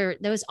 Like those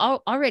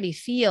already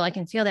feel, I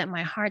can feel that in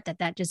my heart,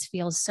 that just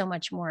feels so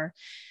much more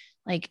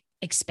like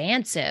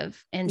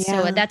expansive. And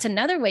so that's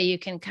another way you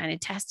can kind of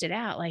test it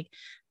out. Like,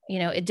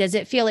 does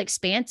it feel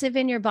expansive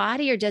in your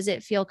body, or does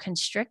it feel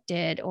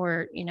constricted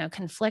or,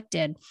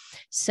 conflicted?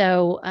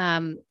 So,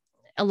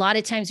 a lot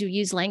of times we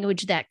use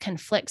language that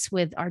conflicts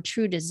with our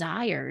true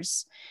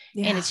desires.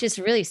 And it's just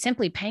really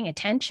simply paying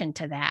attention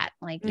to that.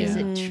 Like, is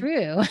it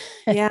true?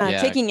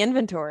 Taking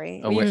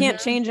inventory. You can't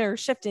change or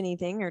shift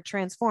anything or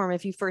transform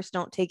if you first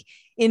don't take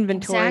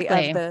inventory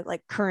of the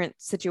current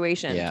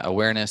situation. Yeah.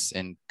 Awareness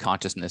and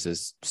consciousness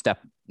is step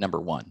number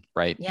 1,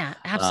 right? Yeah,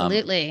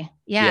 absolutely.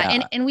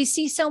 And we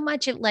see so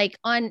much of, like,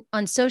 on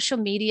social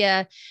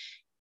media,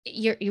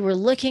 you were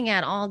looking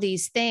at all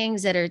these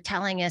things that are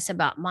telling us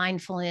about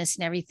mindfulness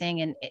and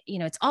everything. And,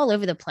 it's all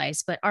over the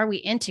place, but are we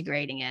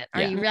integrating it?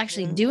 Are Yeah. you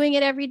actually doing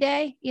it every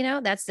day?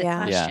 That's the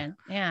Yeah. question.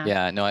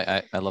 Yeah. No,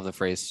 I love the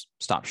phrase,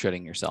 stop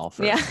shitting yourself.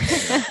 Or, Yeah.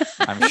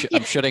 I'm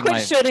shitting Quit my,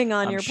 shitting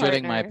on I'm your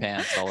shitting partner. my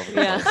pants all over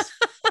the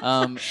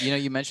place.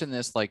 You mentioned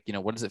this, like,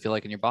 what does it feel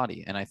like in your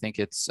body? And I think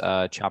it's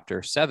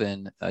chapter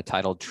 7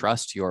 titled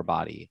Trust Your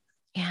Body.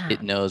 Yeah.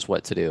 It knows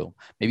what to do.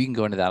 Maybe you can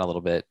go into that a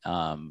little bit.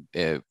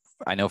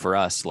 I know for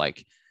us,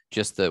 like,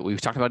 just that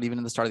we've talked about even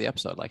in the start of the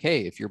episode, like,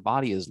 hey, if your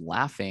body is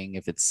laughing,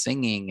 if it's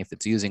singing, if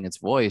it's using its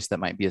voice, that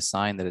might be a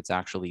sign that it's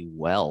actually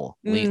well.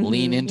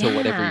 Lean into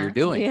whatever you're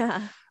doing.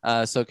 Yeah.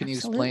 So can you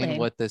explain Absolutely.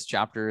 what this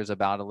chapter is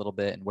about a little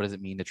bit, and what does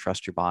it mean to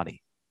trust your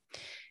body?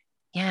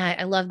 Yeah,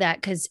 I love that,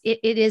 because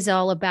it is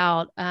all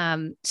about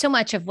so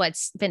much of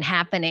what's been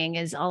happening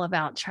is all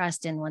about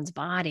trust in one's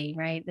body,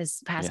 right?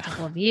 This past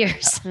couple of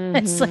years.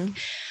 It's like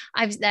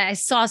I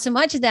saw so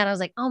much of that. I was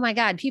like, oh my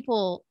God,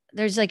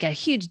 there's like a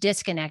huge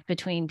disconnect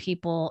between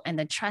people and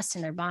the trust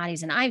in their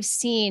bodies. And I've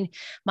seen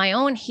my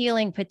own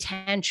healing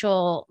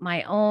potential,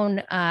 my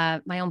own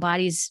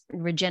body's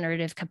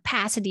regenerative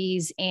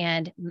capacities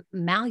and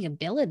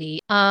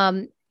malleability,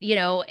 in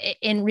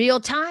real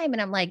time.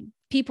 And I'm like,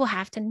 people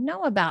have to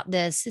know about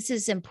this. This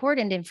is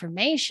important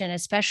information,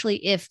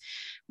 especially if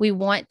we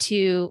want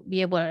to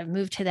be able to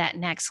move to that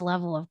next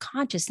level of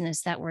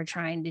consciousness that we're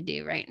trying to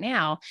do right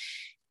now.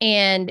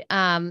 And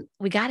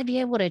we got to be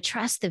able to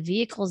trust the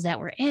vehicles that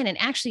we're in. And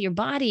actually, your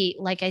body,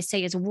 like I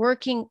say, is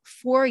working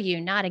for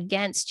you, not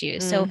against you.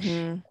 So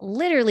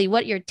literally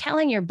what you're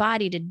telling your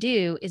body to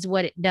do is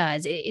what it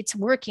does. It's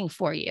working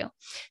for you.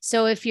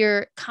 So if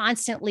you're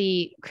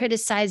constantly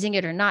criticizing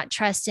it or not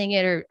trusting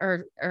it,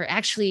 or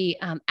actually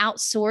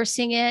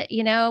outsourcing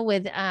it,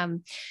 with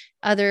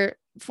other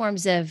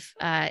forms of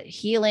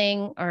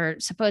healing or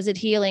supposed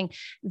healing,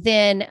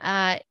 then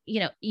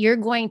you're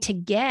going to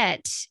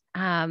get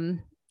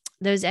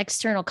those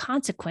external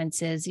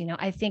consequences.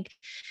 I think,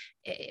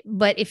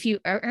 but if you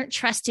aren't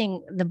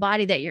trusting the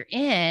body that you're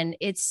in,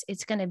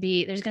 there's going to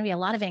be a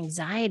lot of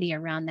anxiety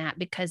around that,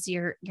 because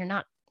you're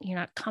not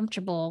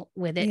comfortable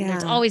with it. Yeah. And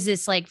there's always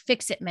this like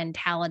fix it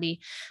mentality.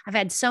 I've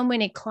had so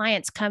many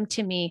clients come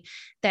to me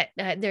that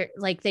they're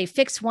like, they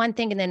fix one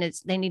thing and then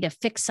they need to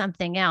fix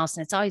something else.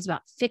 And it's always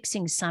about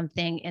fixing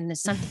something, and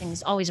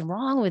something's always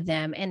wrong with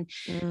them. And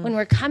when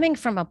we're coming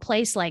from a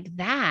place like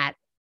that,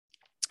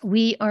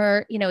 we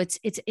are,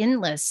 it's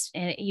endless,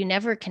 and you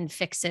never can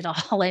fix it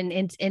all. And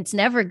it's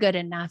never good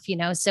enough,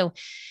 So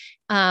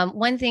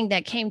one thing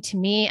that came to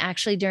me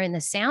actually during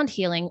the sound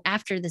healing,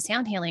 after the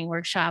sound healing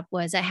workshop,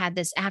 was I had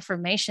this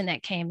affirmation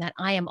that came, that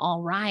I am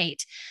all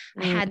right.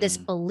 I had this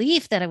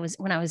belief that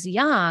when I was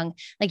young,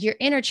 like your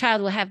inner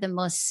child will have the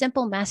most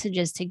simple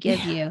messages to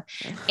give you.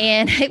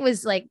 And it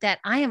was like that,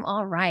 I am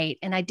all right.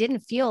 And I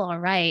didn't feel all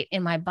right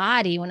in my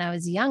body when I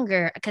was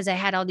younger, because I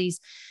had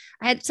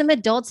some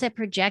adults that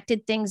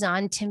projected things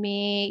onto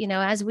me,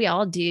 as we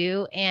all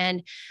do.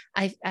 And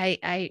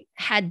I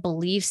had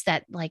beliefs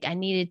that like I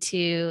needed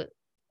to,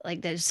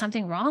 like, there's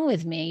something wrong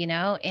with me,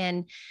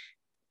 and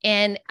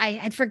I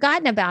had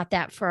forgotten about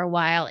that for a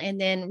while, and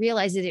then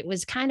realized that it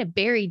was kind of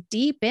buried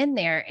deep in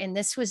there. And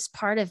this was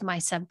part of my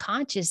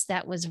subconscious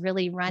that was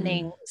really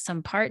running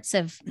some parts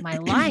of my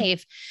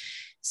life.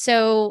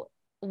 So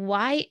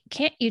why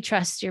can't you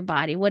trust your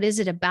body? What is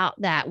it about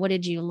that? What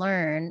did you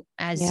learn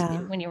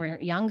when you were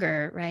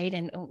younger? Right.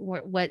 And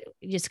what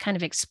just kind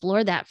of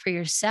explore that for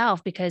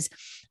yourself, because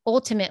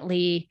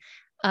ultimately,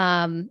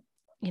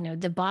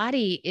 the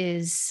body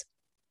is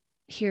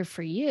here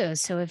for you.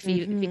 So if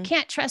you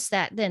can't trust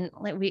that, then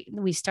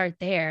we start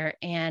there.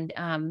 And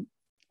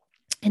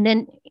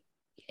then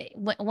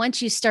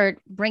once you start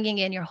bringing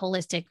in your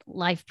holistic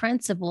life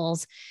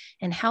principles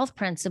and health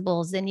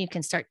principles, then you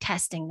can start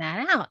testing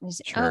that out and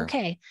say,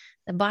 okay,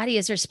 the body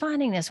is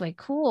responding this way.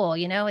 Cool.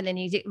 And then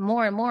you get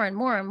more and more and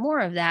more and more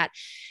of that.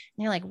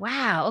 And you're like,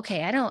 wow,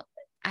 okay,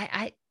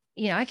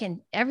 I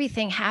can,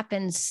 everything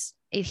happens.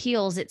 It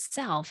heals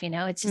itself.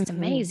 It's just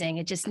amazing.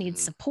 It just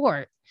needs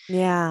support.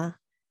 Yeah.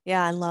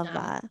 Yeah. I love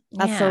that.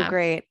 That's so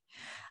great.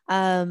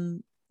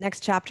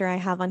 Next chapter I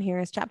have on here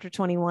is chapter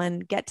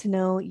 21, get to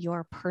know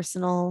your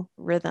personal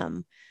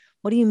rhythm.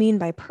 What do you mean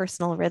by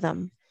personal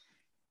rhythm?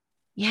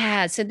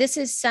 Yeah. So this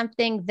is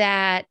something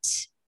that,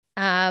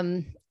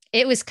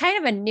 it was kind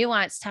of a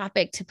nuanced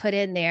topic to put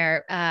in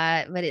there,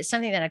 but it's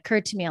something that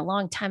occurred to me a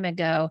long time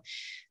ago.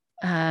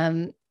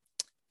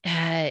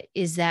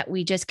 Is that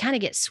we just kind of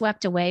get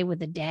swept away with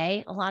the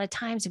day a lot of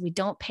times, and we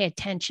don't pay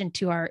attention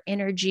to our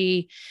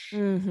energy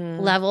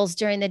levels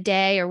during the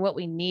day, or what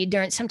we need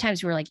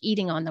sometimes we're like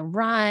eating on the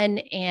run.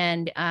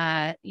 And,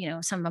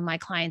 some of my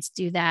clients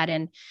do that.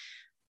 And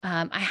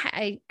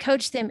I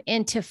coach them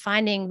into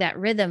finding that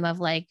rhythm of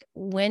like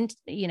when,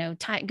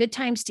 good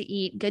times to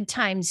eat, good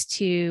times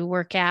to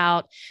work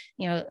out.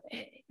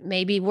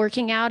 Maybe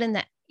working out in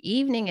the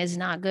evening is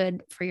not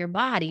good for your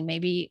body.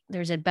 Maybe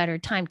there's a better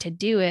time to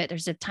do it.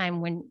 There's a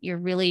time when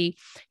your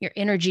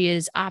energy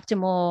is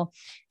optimal,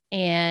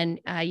 and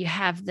you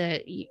have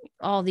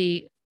all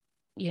the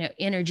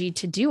energy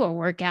to do a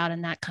workout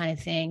and that kind of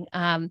thing.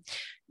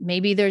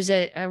 Maybe there's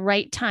a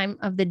right time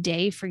of the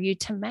day for you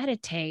to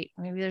meditate.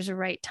 Maybe there's a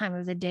right time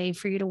of the day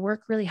for you to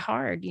work really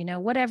hard,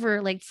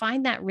 whatever, like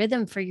find that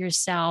rhythm for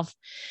yourself.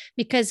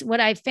 Because what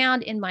I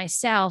found in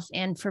myself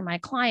and for my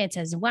clients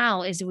as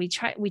well is we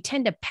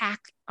tend to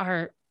pack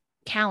our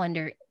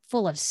calendar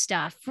full of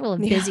stuff, full of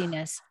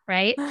busyness,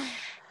 right?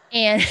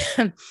 And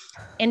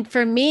and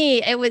for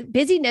me,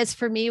 busyness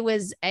for me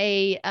was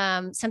a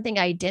something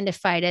I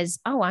identified as,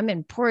 oh, I'm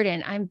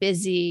important, I'm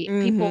busy,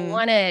 people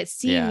want to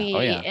see me,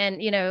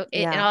 and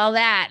and all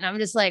that, and I'm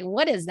just like,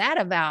 what is that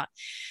about?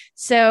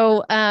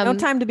 So no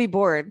time to be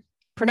bored.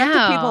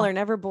 Productive people are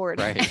never bored.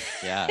 Right.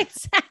 Yeah.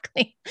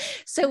 Exactly.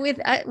 So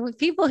with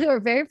people who are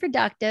very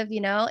productive,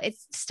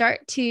 it's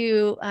start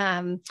to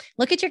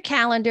look at your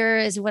calendar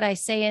is what I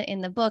say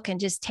in the book, and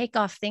just take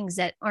off things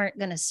that aren't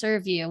going to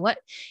serve you. What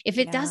if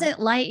it doesn't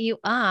light you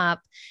up,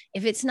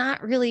 if it's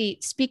not really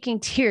speaking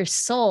to your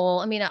soul?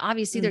 I mean,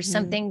 obviously there's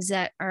some things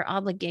that are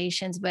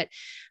obligations, but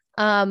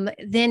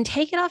then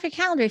take it off your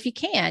calendar if you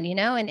can,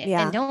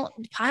 and don't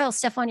pile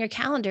stuff on your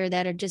calendar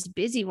that are just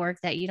busy work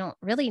that you don't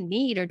really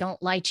need or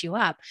don't light you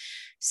up.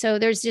 So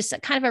there's just a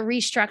kind of a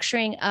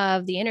restructuring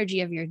of the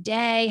energy of your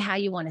day, how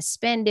you want to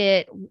spend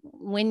it.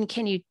 When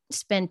can you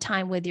spend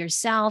time with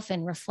yourself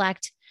and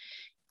reflect,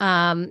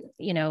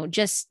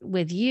 just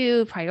with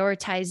you,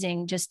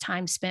 prioritizing just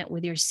time spent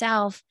with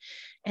yourself.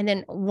 And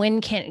then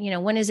when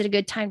is it a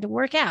good time to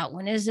work out?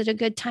 When is it a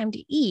good time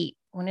to eat?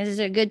 When is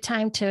it a good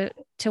time to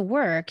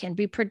work and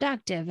be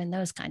productive and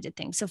those kinds of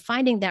things? So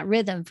finding that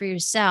rhythm for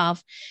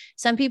yourself.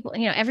 Some people,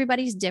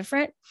 everybody's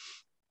different,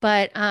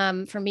 but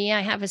for me,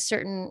 I have a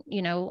certain,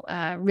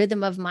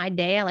 rhythm of my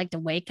day. I like to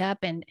wake up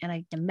and I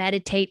like to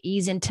meditate,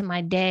 ease into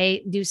my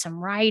day, do some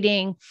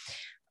writing.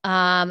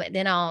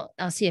 Then I'll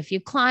see a few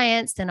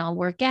clients, then I'll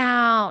work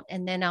out,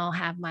 and then I'll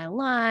have my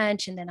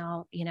lunch, and then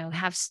I'll,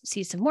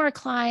 see some more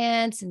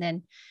clients, and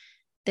then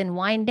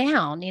wind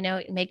down,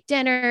 make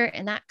dinner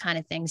and that kind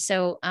of thing.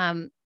 So,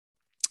 I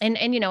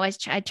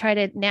try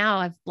to, now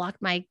I've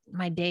blocked my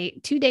day,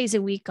 2 days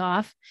a week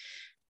off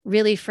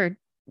really for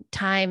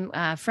time,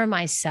 for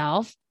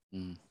myself.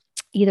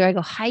 Either I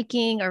go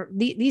hiking or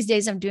these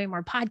days I'm doing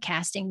more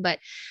podcasting, but,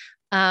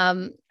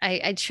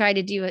 I try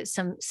to do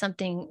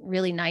something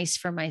really nice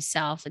for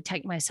myself, to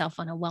take myself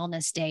on a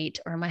wellness date,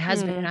 or my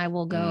husband and I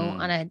will go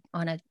on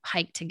a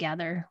hike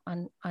together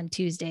on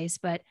Tuesdays.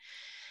 But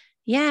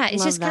yeah,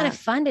 it's just kind of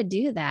fun to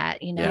do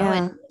that,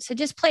 and so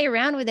just play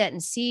around with it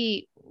and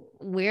see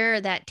where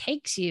that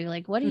takes you.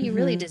 Like, what are you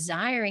really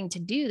desiring to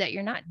do that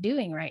you're not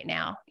doing right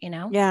now?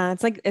 Yeah.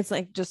 It's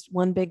like just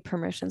one big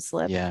permission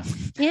slip. Yeah.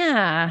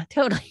 Yeah,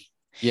 totally.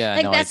 Yeah.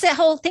 Like that's the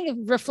whole thing of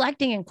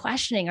reflecting and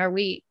questioning. Are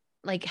we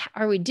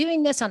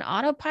doing this on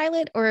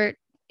autopilot, or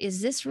is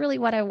this really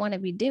what I want to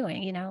be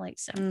doing?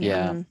 So.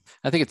 Yeah.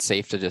 I think it's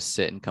safe to just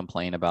sit and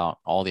complain about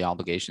all the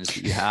obligations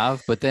that you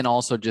have, but then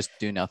also just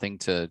do nothing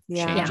to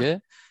change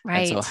it.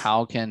 Right. And so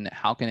how can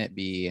it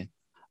be,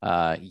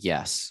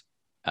 yes.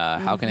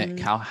 How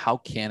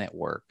can it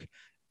work?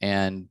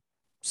 And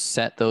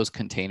set those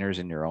containers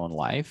in your own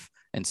life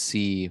and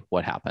see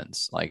what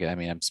happens. Like, I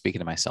mean, I'm speaking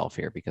to myself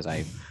here because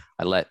I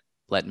let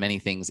many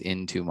things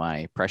into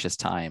my precious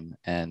time,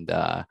 and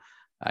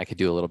I could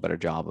do a little better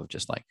job of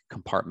just like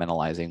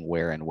compartmentalizing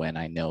where and when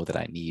I know that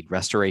I need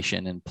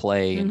restoration and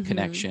play and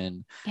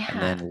connection, and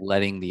then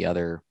letting the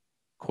other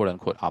quote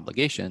unquote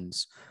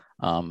obligations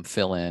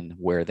fill in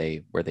where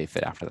they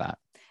fit after that.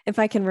 If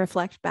I can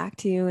reflect back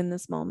to you in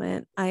this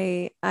moment,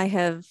 I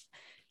have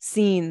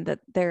seen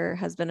that there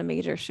has been a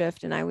major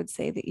shift, and I would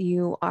say that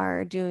you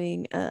are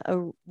doing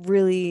a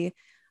really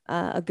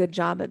a good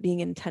job at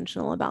being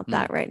intentional about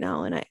that right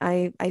now. And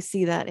I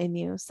see that in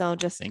you. So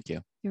just thank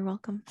you. You're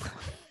welcome.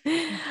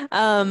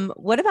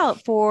 What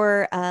about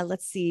for,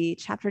 let's see,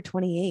 chapter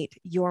 28,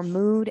 your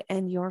mood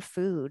and your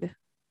food?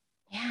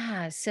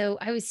 Yeah. So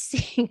I was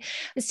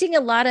seeing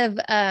a lot of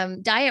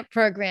diet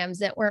programs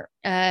that were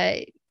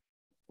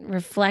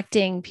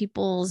reflecting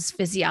people's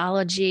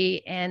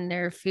physiology and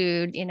their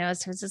food,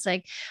 so it's just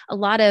like a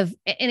lot of,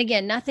 and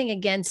again, nothing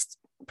against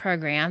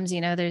programs,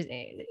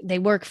 they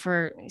work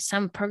for,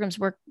 some programs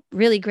work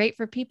really great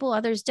for people,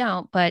 others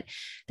don't, but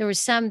there were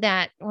some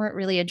that weren't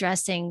really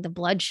addressing the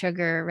blood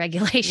sugar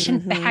regulation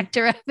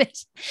factor of it.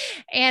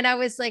 And I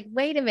was like,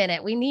 wait a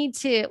minute, we need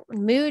to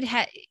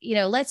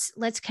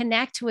let's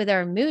connect with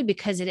our mood,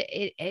 because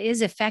it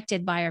is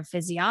affected by our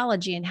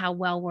physiology and how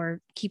well we're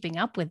keeping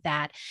up with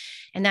that.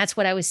 And that's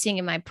what I was seeing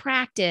in my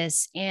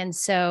practice. And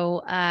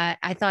so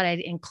I thought I'd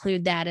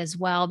include that as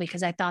well,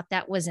 because I thought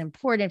that was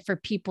important for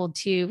people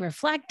to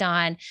reflect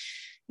on.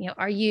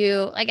 Are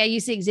you, like, I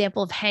use the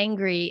example of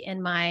hangry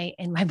in my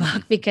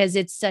book because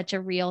it's such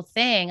a real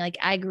thing. Like,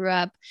 I grew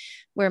up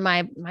where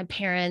my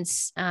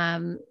parents,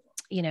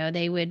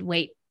 they would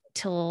wait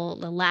till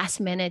the last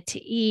minute to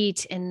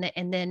eat. And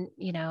then,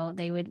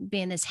 they would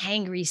be in this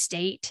hangry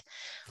state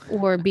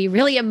or be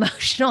really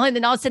emotional. And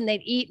then all of a sudden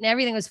they'd eat and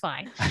everything was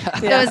fine.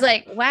 So I was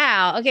like,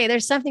 wow, okay,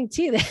 there's something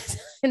to this.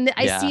 And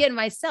I see it in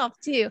myself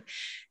too.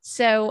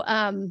 So,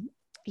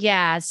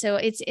 Yeah. So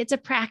it's a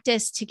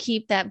practice to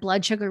keep that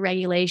blood sugar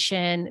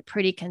regulation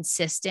pretty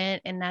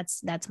consistent. And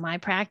that's my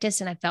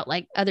practice. And I felt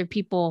like other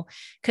people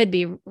could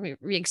be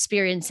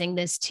experiencing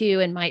this too,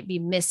 and might be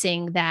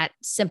missing that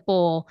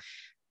simple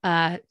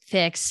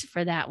fix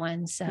for that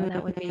one. So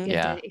that would be good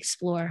Yeah. to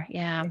explore.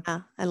 Yeah.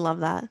 Yeah, I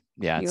love that.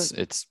 Yeah.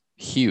 It's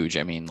huge.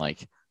 I mean,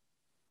 like,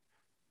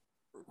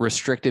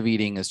 restrictive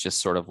eating is just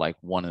sort of like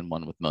one and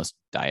one with most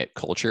diet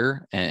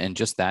culture. And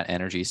just that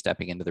energy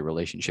stepping into the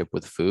relationship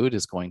with food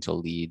is going to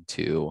lead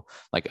to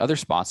like other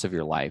spots of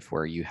your life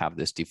where you have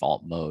this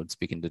default mode,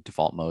 speaking to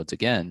default modes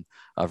again,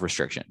 of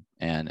restriction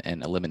and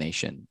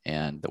elimination,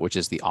 and which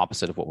is the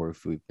opposite of what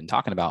we've been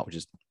talking about, which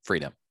is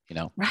freedom, you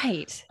know?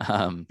 Right.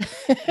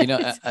 You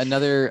know,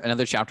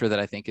 another chapter that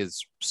I think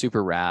is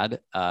super rad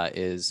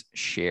is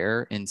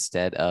share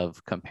instead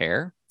of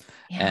compare.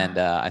 Yeah. And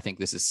I think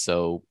this is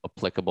so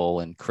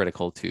applicable and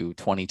critical to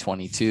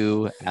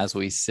 2022 as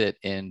we sit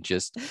in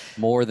just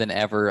more than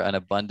ever an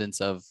abundance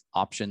of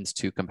options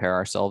to compare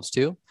ourselves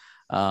to.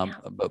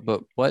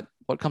 But what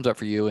comes up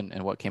for you,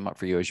 and what came up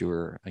for you as you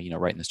were,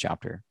 writing this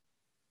chapter?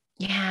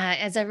 Yeah,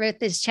 as I wrote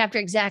this chapter,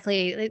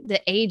 exactly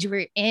the age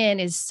we're in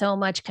is so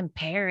much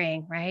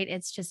comparing, right?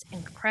 It's just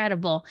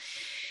incredible.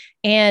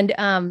 And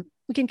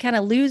we can kind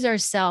of lose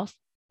ourselves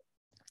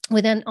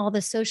within all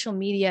the social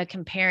media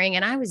comparing.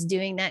 And I was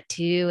doing that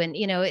too. And,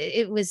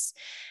 it was,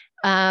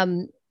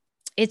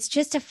 it's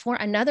just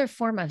another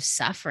form of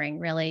suffering,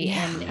 really.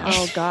 Yeah. And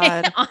Oh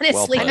God.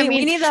 honestly, Well I mean,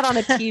 we need that on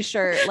a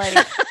t-shirt.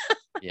 Like,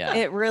 Yeah.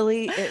 it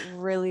really,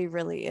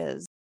 really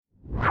is.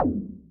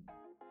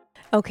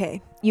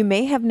 Okay, you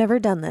may have never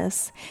done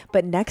this,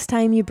 but next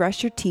time you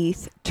brush your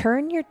teeth,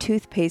 turn your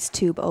toothpaste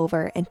tube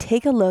over and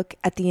take a look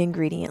at the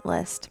ingredient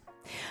list.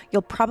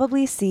 You'll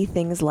probably see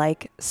things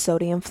like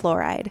sodium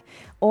fluoride,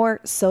 or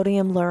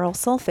sodium lauryl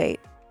sulfate,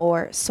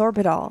 or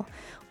sorbitol,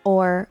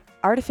 or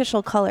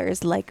artificial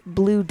colors like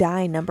blue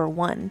dye number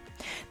 1.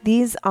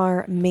 These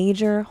are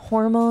major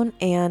hormone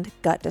and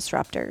gut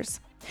disruptors.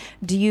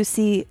 Do you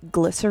see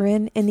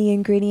glycerin in the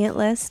ingredient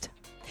list?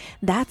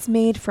 That's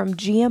made from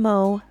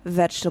GMO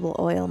vegetable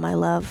oil, my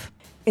love.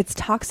 It's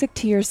toxic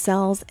to your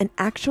cells and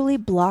actually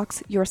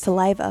blocks your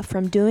saliva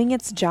from doing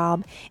its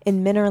job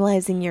in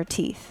mineralizing your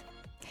teeth.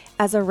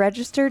 As a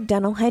registered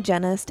dental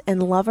hygienist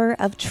and lover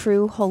of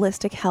true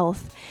holistic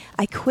health,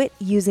 I quit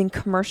using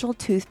commercial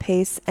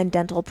toothpaste and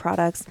dental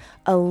products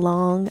a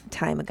long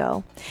time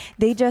ago.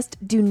 They just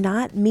do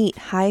not meet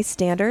high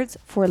standards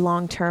for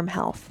long-term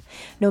health,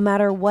 no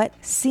matter what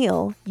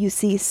seal you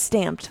see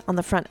stamped on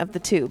the front of the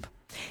tube.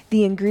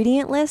 The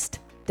ingredient list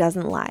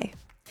doesn't lie.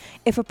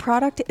 If a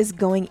product is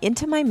going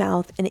into my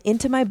mouth and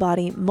into my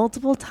body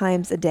multiple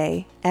times a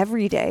day,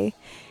 every day,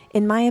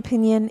 in my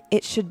opinion,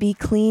 it should be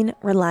clean,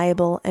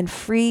 reliable, and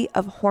free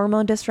of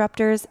hormone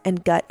disruptors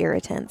and gut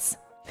irritants.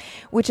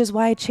 Which is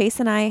why Chase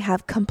and I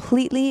have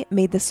completely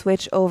made the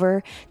switch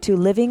over to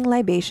Living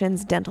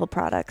Libations dental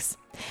products.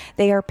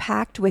 They are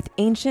packed with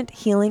ancient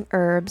healing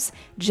herbs,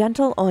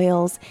 gentle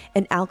oils,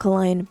 and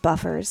alkaline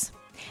buffers.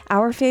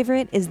 Our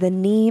favorite is the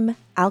neem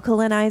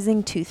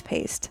alkalinizing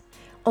toothpaste.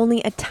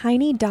 Only a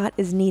tiny dot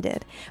is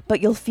needed,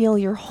 but you'll feel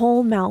your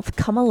whole mouth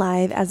come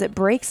alive as it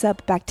breaks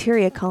up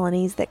bacteria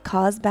colonies that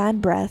cause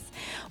bad breath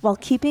while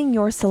keeping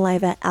your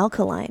saliva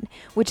alkaline,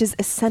 which is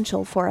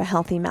essential for a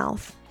healthy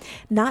mouth.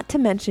 Not to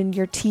mention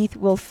your teeth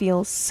will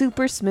feel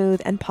super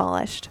smooth and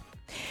polished.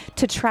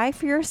 To try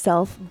for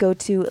yourself, go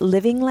to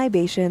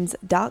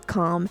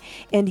livinglibations.com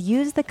and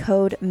use the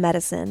code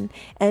MEDICINE,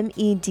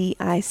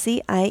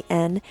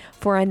 MEDICIN,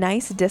 for a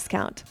nice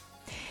discount.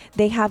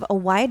 They have a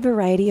wide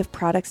variety of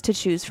products to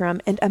choose from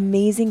and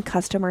amazing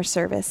customer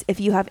service if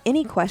you have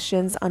any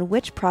questions on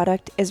which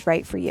product is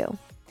right for you.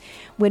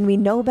 When we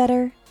know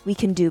better, we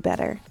can do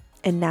better.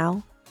 And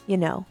now, you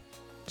know.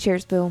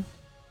 Cheers, boo.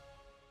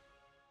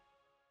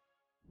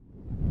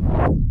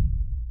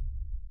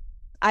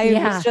 I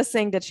was just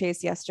saying to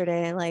Chase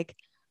yesterday, like,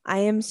 I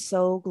am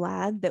so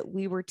glad that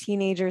we were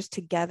teenagers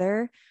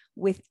together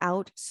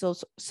without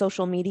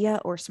social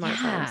media or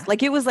smartphones. Yeah.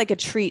 Like, it was like a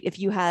treat if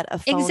you had a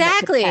phone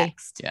Exactly. that could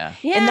text. Yeah.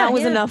 And that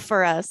was enough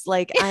for us.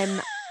 Like,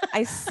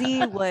 I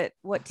see what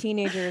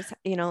teenagers,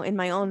 in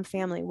my own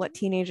family, what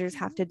teenagers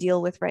have to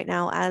deal with right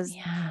now as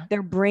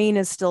their brain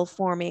is still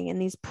forming,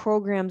 and these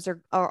programs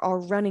are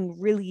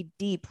running really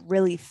deep,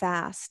 really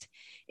fast.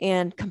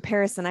 And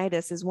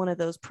comparisonitis is one of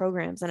those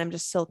programs. And I'm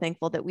just so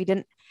thankful that we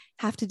didn't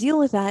have to deal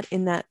with that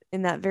in that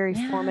very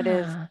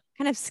formative,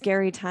 kind of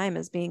scary time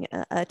as being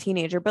a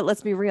teenager. But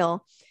let's be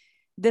real.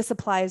 This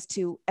applies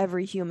to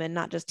every human,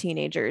 not just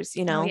teenagers,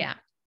 Oh, yeah.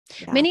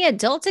 Many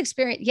adults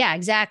experience. Yeah,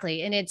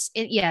 exactly. And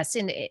yes.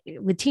 And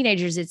with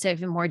teenagers, it's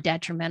even more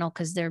detrimental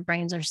because their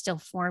brains are still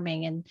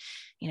forming, and,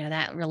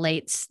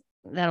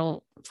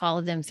 that'll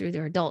follow them through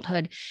their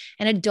adulthood.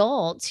 And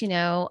adults,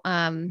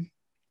 I'm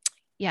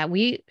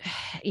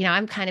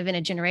kind of in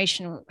a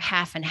generation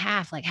half and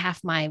half. Like,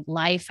 half my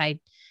life, I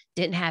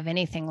didn't have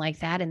anything like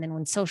that. And then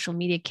when social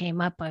media came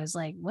up, I was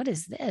like, what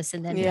is this?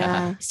 And then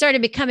it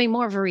started becoming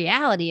more of a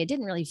reality. It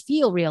didn't really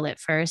feel real at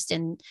first.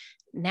 And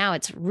now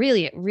it's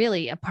really,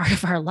 really a part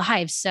of our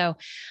lives. So,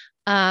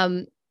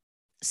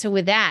 so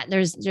with that,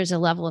 there's a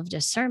level of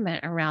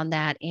discernment around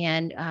that.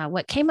 And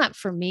what came up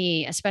for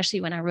me,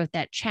 especially when I wrote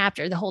that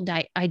chapter, the whole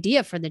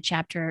idea for the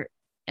chapter,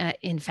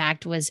 in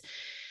fact, was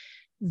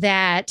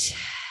that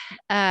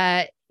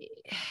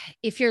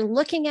if you're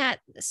looking at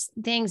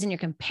things and you're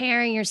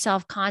comparing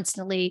yourself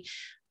constantly,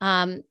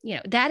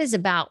 that is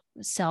about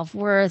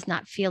self-worth,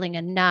 not feeling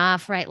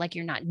enough, right? Like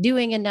you're not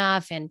doing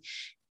enough.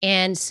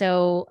 And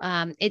so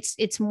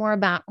it's more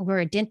about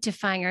we're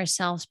identifying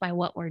ourselves by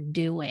what we're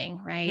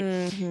doing, right?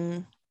 Mm-hmm.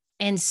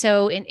 And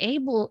so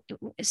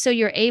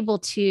you're able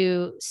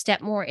to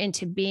step more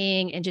into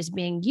being and just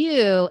being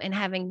you and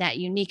having that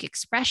unique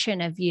expression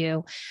of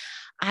you.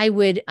 I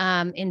would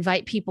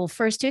invite people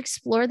first to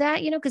explore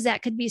that, because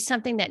that could be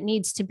something that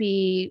needs to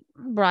be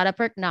brought up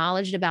or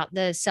acknowledged about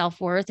the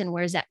self-worth and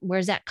where's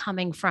that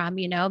coming from,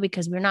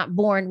 because we're not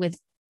born with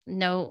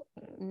no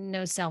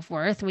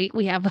self-worth.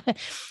 We have,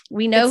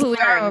 we know It's who we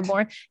are when we're learned.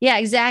 born. Yeah,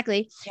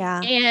 exactly.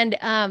 Yeah.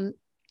 And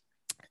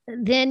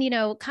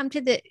then, come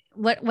to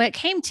what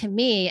came to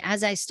me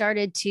as I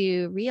started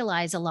to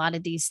realize a lot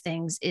of these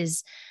things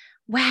is,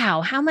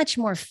 wow, how much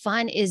more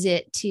fun is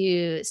it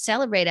to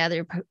celebrate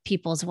other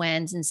people's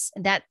wins?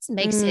 And that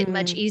makes it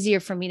much easier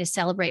for me to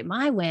celebrate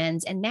my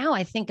wins. And now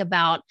I think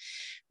about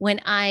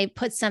when I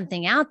put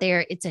something out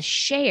there, it's a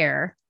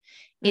share.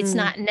 It's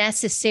not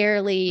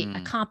necessarily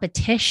a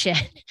competition.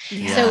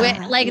 Yeah. So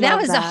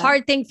that was a that.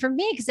 hard thing for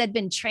me because I'd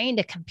been trained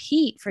to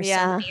compete for so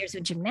many years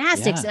with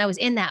gymnastics. Yeah. And I was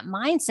in that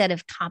mindset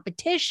of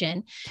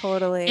competition.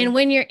 Totally. And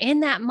when you're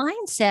in that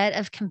mindset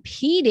of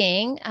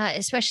competing,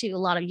 especially a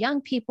lot of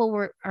young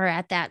people are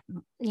at that,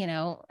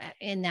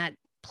 in that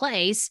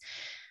place,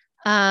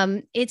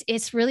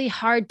 it's really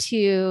hard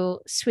to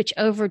switch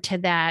over to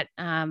that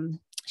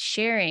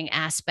sharing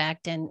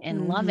aspect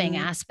and loving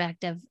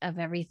aspect of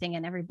everything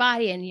and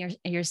everybody, and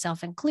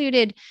yourself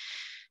included.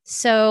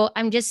 So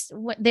I'm just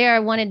there. I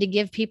wanted to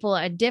give people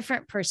a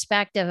different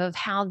perspective of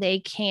how they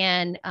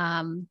can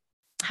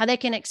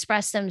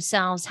express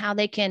themselves, how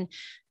they can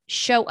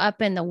show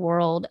up in the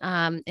world,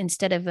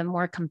 instead of a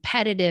more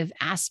competitive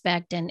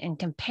aspect and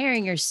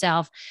comparing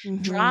yourself.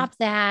 Drop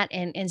that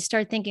and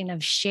start thinking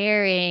of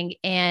sharing,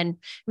 and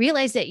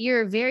realize that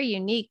you're a very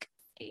unique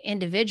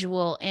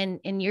individual, and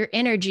your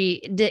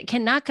energy that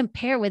cannot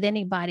compare with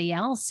anybody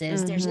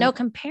else's. There's no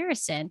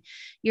comparison.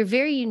 You're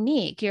very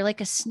unique. You're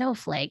like a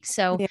snowflake.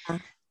 So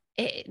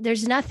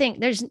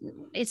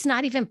it's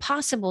not even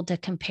possible to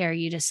compare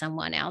you to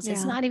someone else.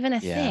 It's not even a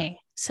thing.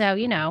 So,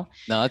 no,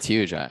 that's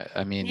huge.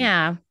 I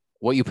mean,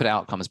 what you put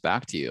out comes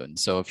back to you. And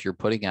so if you're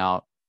putting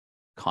out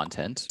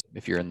content,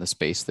 if you're in the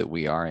space that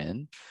we are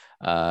in,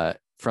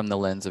 from the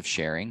lens of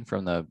sharing,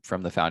 from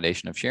the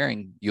foundation of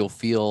sharing, you'll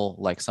feel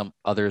like some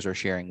others are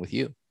sharing with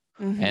you.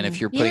 And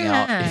if you're putting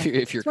out,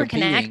 if you're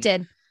competing,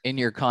 connected, and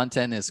your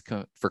content is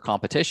for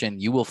competition,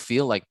 you will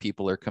feel like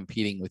people are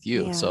competing with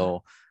you.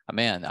 So,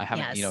 man, I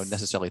haven't,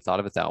 necessarily thought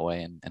of it that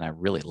way. And I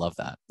really love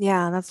that.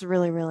 Yeah, that's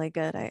really, really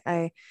good.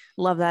 I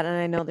love that. And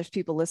I know there's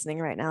people listening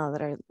right now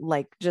that are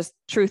like, just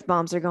truth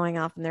bombs are going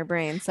off in their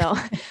brain. So,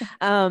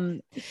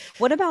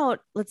 what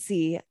about, let's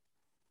see,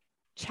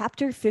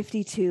 Chapter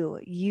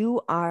 52,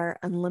 you are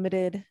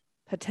unlimited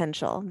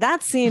potential.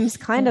 That seems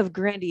kind of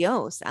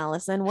grandiose,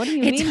 Allison. What do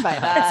you mean by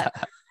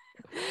that?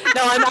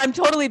 No, I'm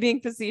totally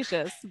being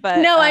facetious, but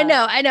no, I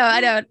know.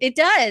 It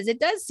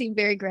does seem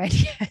very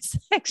grandiose,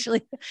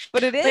 actually.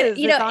 But it is,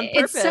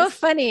 it's so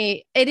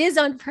funny. It is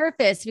on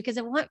purpose because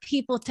I want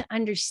people to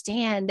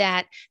understand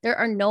that there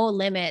are no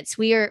limits.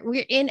 We're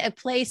in a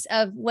place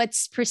of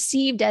what's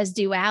perceived as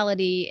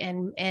duality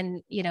and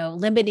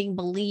limiting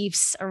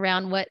beliefs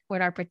around what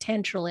our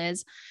potential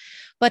is.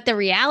 But the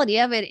reality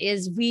of it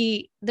is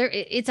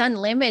it's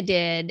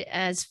unlimited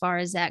as far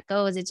as that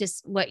goes. It's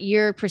just what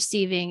you're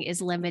perceiving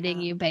is limiting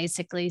you,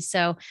 basically.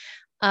 So,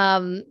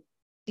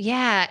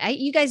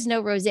 you guys know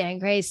Roseanne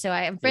Grace. So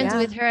I'm friends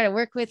with her. I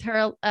work with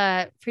her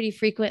pretty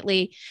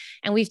frequently.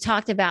 And we've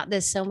talked about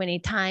this so many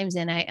times.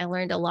 And I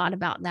learned a lot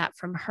about that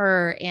from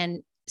her.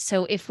 And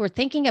so if we're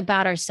thinking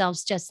about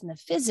ourselves just in the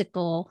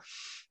physical,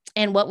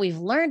 and what we've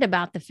learned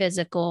about the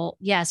physical,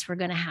 yes, we're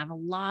going to have a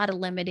lot of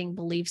limiting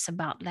beliefs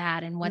about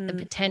that and what the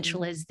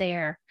potential is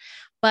there.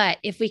 But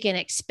if we can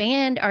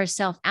expand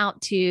ourselves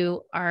out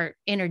to our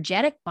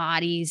energetic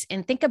bodies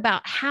and think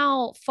about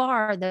how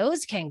far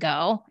those can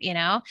go,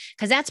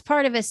 because that's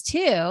part of us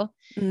too.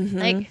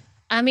 Like,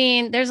 I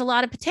mean, there's a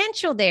lot of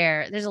potential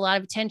there. There's a lot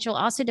of potential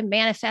also to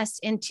manifest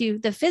into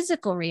the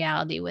physical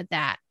reality with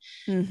that.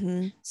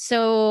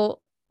 So,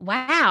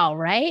 wow,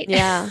 right?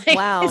 Yeah.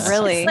 Wow.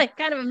 Really? It's like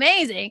kind of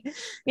amazing.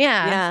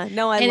 Yeah. Yeah.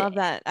 No, I love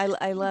that.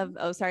 I love,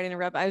 sorry to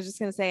interrupt. I was just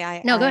going to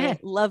say, go ahead.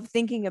 Love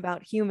thinking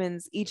about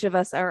humans. Each of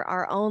us are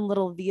our own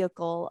little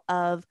vehicle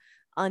of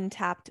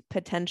untapped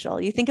potential.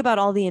 You think about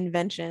all the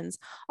inventions,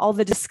 all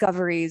the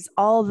discoveries,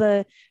 all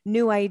the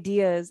new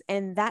ideas,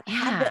 and that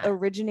had to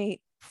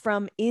originate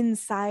from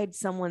inside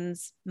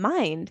someone's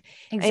mind.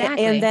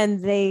 Exactly. And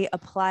then they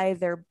apply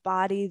their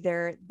body,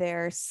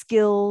 their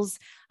skills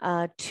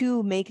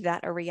to make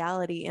that a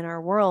reality in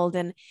our world.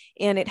 And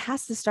it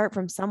has to start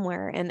from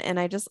somewhere. And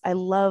I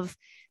love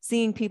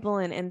seeing people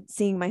and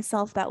seeing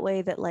myself that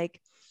way, that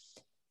like,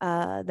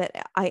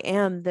 that I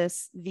am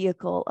this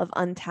vehicle of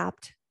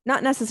untapped,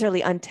 not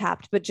necessarily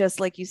untapped, but just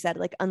like you said,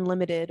 like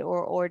unlimited,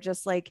 or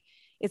just like,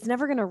 it's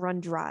never going to run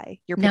dry,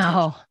 your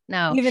potential.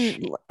 No.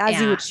 Even as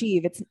you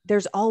achieve,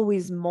 there's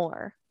always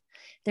more.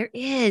 There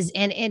is.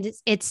 And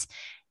it's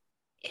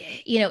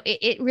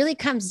it really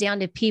comes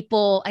down to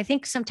people. I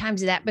think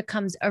sometimes that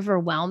becomes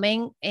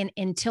overwhelming, and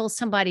until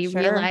somebody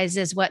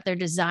realizes what their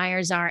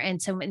desires are.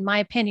 And so in my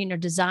opinion, your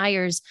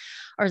desires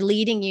are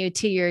leading you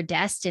to your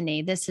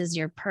destiny. This is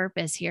your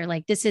purpose here.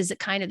 Like, this is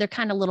they're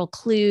kind of little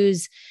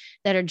clues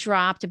that are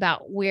dropped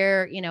about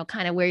where,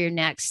 kind of where your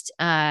next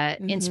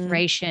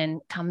inspiration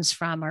comes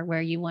from, or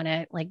where you want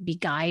to like be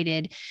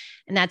guided.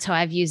 And that's how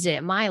I've used it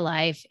in my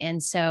life.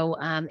 And so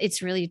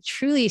it's really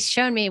truly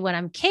shown me what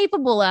I'm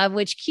capable of,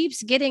 which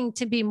keeps getting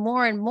to be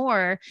more and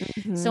more.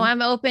 So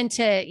I'm open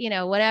to,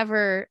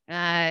 whatever,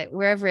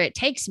 wherever it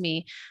takes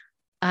me.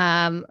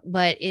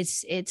 But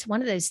it's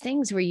one of those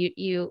things where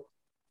you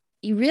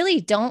really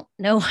don't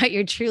know what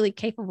you're truly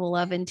capable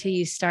of until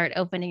you start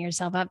opening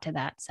yourself up to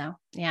that. So,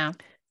 yeah.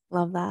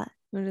 Love that.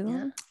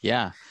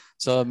 Yeah.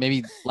 So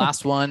maybe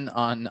last one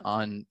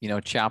on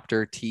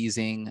chapter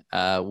teasing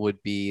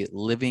would be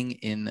living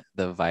in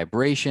the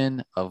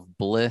vibration of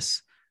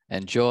bliss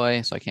and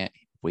joy. So I can't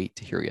wait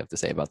to hear what you have to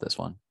say about this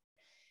one.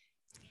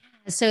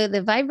 So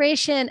the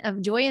vibration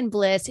of joy and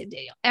bliss,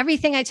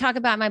 everything I talk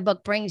about in my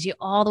book brings you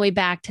all the way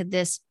back to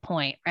this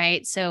point,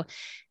 right? So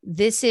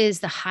this is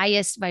the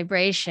highest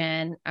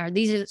vibration, or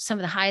these are some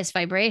of the highest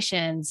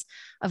vibrations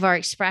of our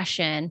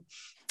expression.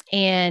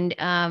 And,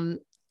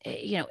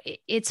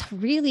 it's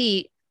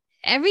really,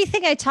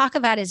 everything I talk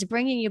about is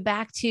bringing you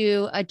back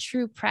to a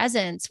true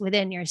presence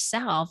within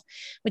yourself,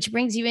 which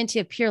brings you into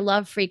a pure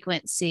love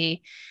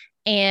frequency.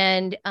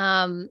 And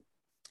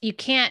you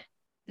can't,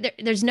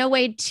 there's no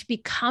way to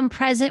become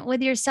present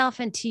with yourself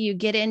until you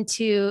get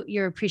into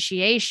your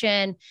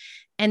appreciation,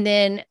 and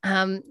then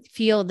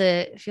feel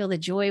the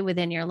joy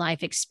within your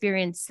life,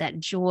 experience that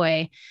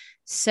joy.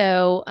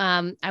 So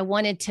I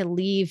wanted to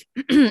leave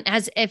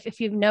as if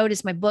you've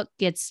noticed, my book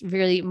gets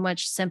really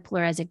much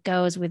simpler as it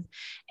goes with.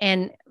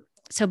 And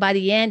so by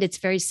the end, it's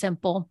very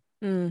simple.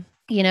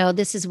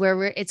 This is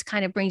where it's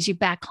kind of brings you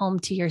back home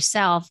to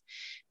yourself,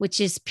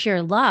 which is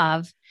pure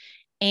love.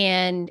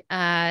 And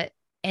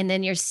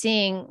then you're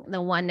seeing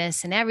the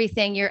oneness and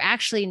everything. You're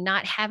actually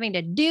not having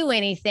to do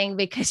anything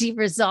because you've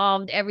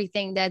resolved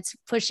everything that's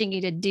pushing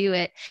you to do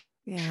it.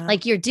 Yeah.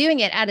 Like, you're doing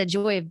it out of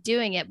joy of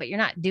doing it, but you're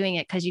not doing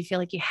it because you feel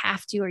like you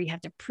have to, or you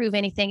have to prove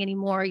anything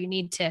anymore. You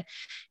need to,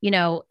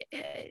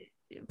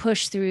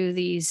 push through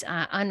these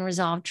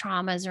unresolved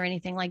traumas or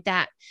anything like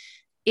that.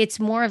 It's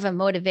more of a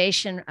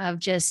motivation of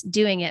just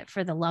doing it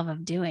for the love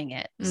of doing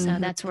it. So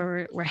that's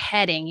where we're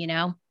heading,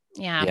 Yeah.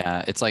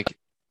 Yeah. It's like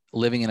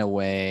living in a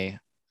way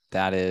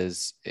that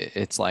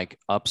it's like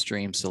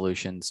upstream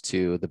solutions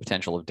to the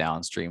potential of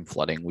downstream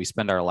flooding. We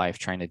spend our life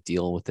trying to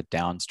deal with the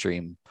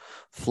downstream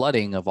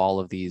flooding of all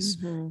of these,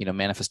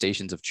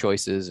 manifestations of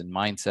choices and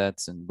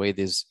mindsets and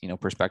these,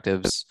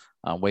 perspectives,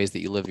 ways that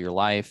you live your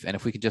life. And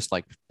if we could just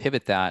like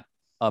pivot that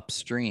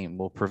upstream,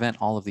 we'll prevent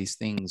all of these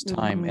things,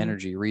 time,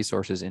 energy,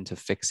 resources into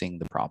fixing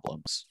the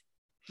problems.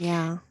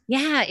 Yeah.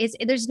 Yeah.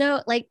 There's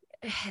no, like,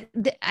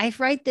 I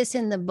write this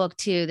in the book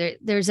too.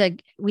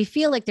 We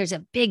feel like there's a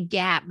big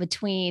gap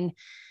between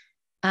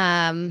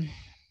kind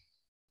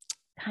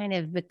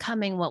of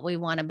becoming what we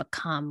want to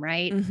become,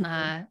 right?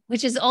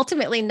 Which is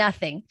ultimately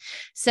nothing.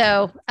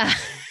 So,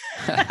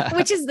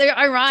 which is the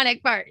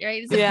ironic part,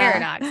 right? It's a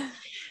paradox.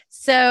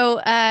 So,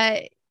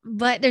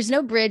 but there's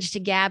no bridge to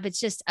gap. It's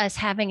just us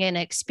having an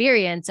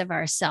experience of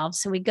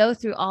ourselves. So we go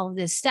through all of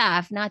this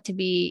stuff, not to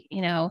be,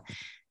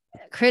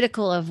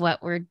 critical of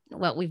what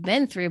we've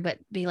been through, but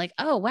be like,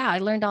 oh wow, I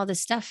learned all this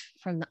stuff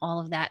from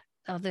all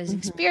of those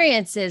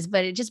experiences,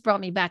 but it just brought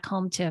me back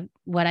home to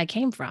what I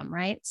came from,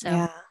 right? So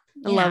I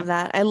love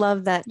that. I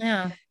love that.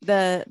 Yeah.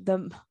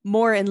 The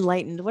more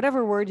enlightened,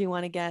 whatever word you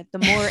want to get, the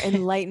more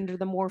enlightened or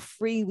the more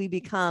free we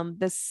become,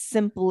 the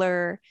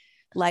simpler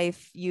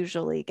life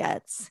usually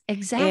gets.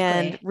 Exactly.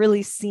 And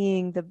really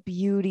seeing the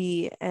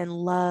beauty and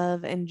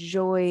love and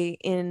joy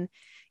in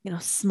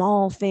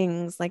small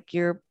things like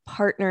your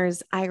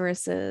partner's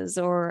irises,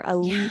 or a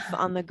leaf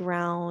on the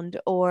ground,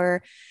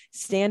 or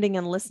standing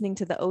and listening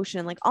to the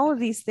ocean. Like, all of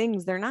these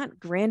things, they're not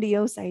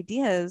grandiose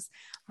ideas,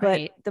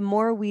 but the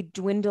more we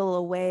dwindle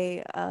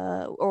away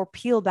or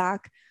peel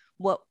back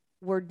what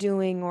we're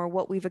doing or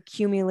what we've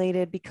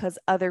accumulated because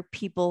other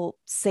people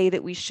say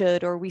that we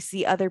should, or we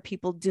see other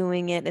people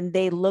doing it and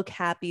they look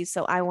happy,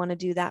 so I want to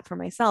do that for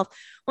myself.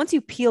 Once you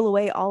peel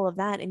away all of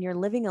that and you're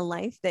living a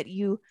life that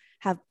you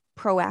have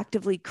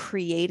proactively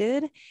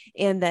created,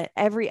 and that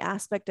every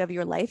aspect of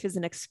your life is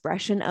an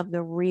expression of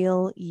the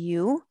real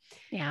you,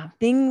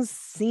 things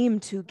seem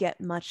to get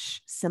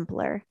much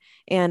simpler.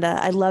 And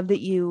I love that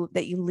you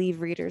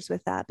leave readers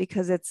with that,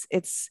 because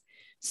it's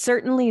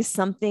certainly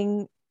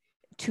something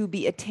to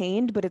be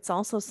attained, but it's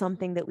also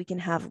something that we can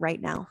have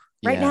right now.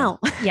 Right now.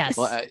 Yes.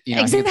 Well,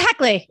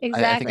 exactly.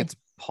 I think it's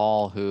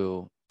Paul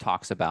who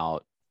talks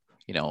about,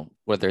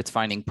 whether it's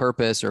finding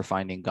purpose or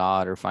finding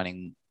God or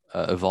finding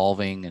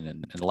evolving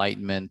and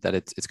enlightenment, that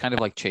it's kind of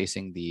like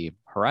chasing the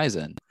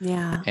horizon.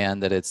 Yeah.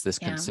 And that it's this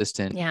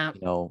consistent,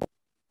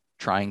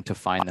 trying to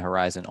find the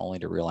horizon only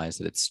to realize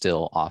that it's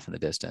still off in the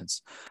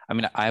distance. I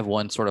mean, I have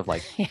one sort of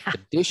like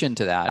addition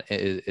to that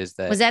is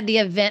that. Was that the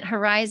event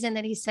horizon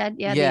that he said?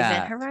 Yeah. The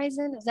event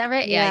horizon. Is that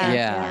right?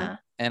 Yeah.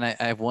 And I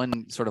have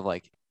one sort of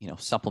like,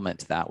 supplement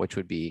to that, which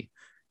would be,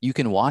 you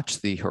can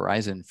watch the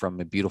horizon from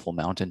a beautiful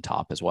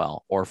mountaintop as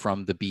well, or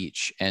from the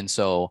beach. And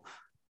so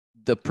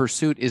the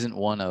pursuit isn't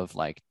one of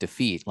like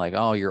defeat, like,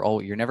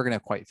 you're never going to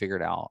quite figure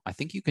it out. I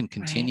think you can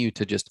continue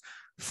to just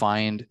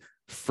find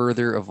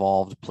further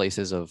evolved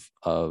places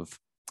of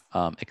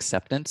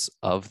acceptance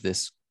of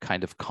this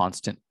kind of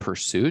constant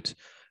pursuit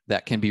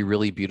that can be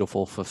really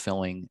beautiful,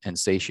 fulfilling, and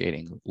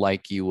satiating.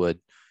 Like you would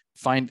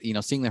find,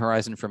 seeing the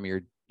horizon from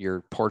your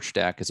porch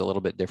deck is a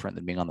little bit different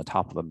than being on the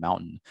top of a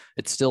mountain.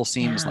 It still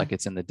seems like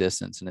it's in the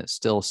distance, and it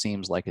still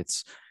seems like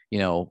it's,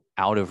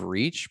 out of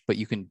reach, but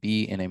you can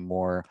be in a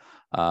more,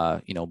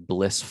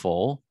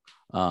 blissful,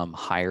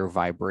 higher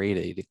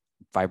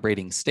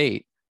vibrating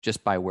state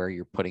just by where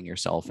you're putting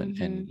yourself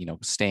and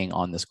staying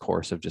on this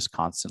course of just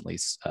constantly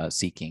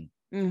seeking.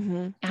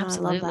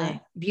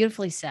 Absolutely.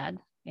 Beautifully said.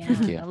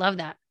 Yeah. I love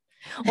that.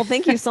 Well,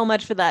 thank you so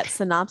much for that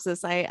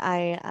synopsis.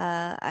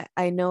 I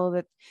know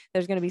that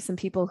there's going to be some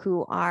people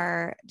who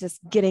are just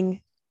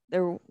getting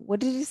their, what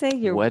did you say?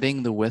 You're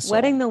wetting the whistle.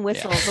 Wetting the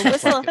whistle. Yeah. The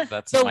whistle.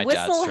 That's the my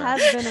whistle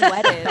dad's has been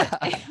wetted.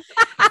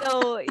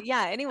 So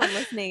yeah, anyone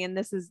listening, and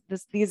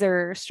these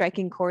are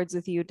striking chords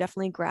with you,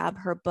 definitely grab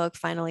her book,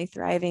 Finally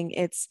Thriving.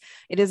 It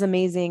is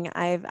amazing.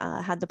 I've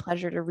had the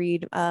pleasure to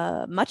read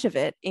much of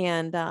it,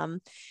 and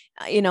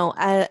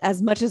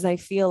as much as I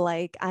feel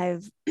like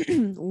I've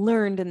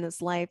learned in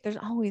this life, there's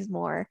always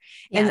more.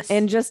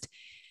 And just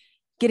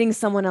getting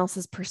someone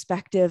else's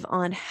perspective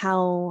on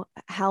how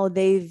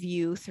they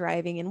view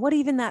thriving and what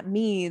even that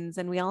means.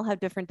 And we all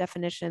have different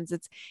definitions.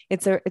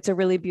 It's a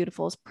really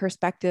beautiful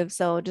perspective.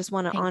 So just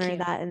want to honor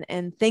that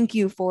and thank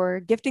you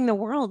for gifting the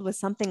world with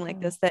something like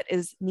this that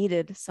is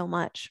needed so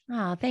much.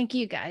 Oh, thank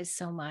you guys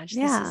so much.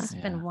 Yeah. This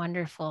has been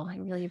wonderful. I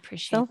really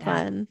appreciate that. So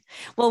fun.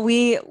 Well,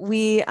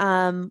 we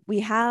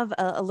have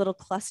a little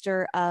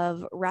cluster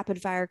of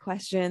rapid fire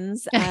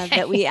questions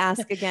that we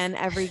ask again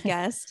every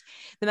guest.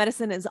 The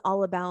Medicine is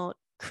all about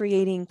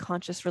creating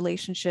conscious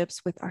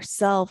relationships with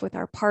ourselves, with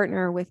our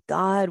partner, with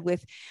God,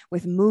 with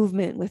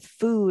movement, with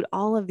food,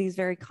 all of these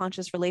very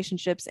conscious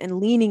relationships,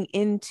 and leaning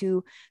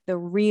into the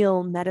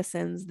real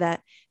medicines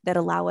that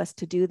allow us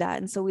to do that.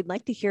 And so we'd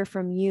like to hear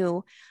from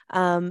you.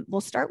 We'll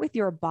start with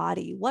your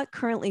body. What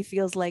currently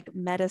feels like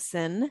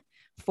medicine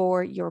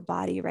for your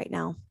body right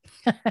now?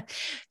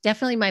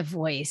 Definitely my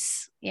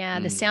voice. Yeah.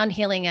 The sound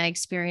healing I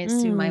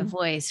experienced through my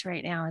voice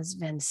right now has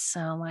been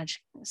such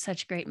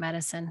great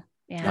medicine.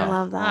 Yeah. I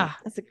love that.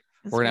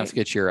 We're going to have to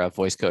get your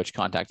voice coach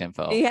contact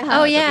info. Yeah.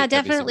 Oh yeah,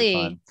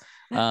 definitely.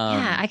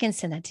 Yeah. I can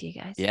send that to you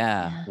guys.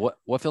 Yeah.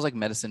 What feels like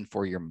medicine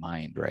for your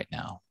mind right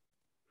now?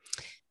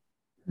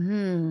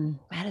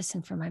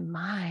 Medicine for my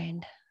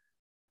mind.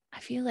 I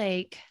feel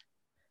like,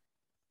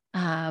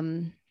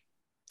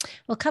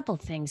 well, a couple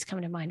of things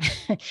come to mind.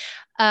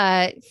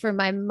 For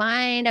my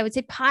mind, I would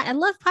say I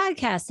love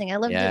podcasting. I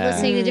love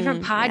listening to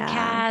different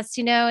podcasts,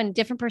 and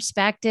different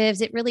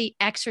perspectives. It really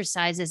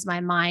exercises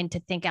my mind to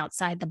think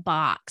outside the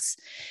box.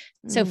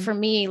 So for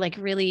me, like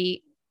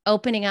really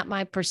opening up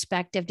my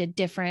perspective to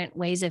different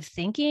ways of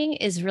thinking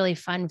is really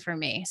fun for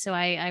me. So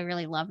I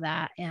really love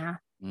that. Yeah.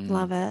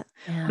 Love it.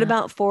 Yeah. What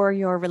about for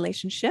your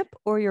relationship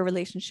or your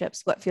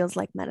relationships? What feels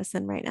like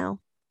medicine right now?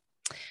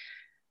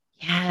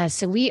 Yeah.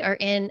 So we are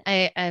in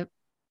a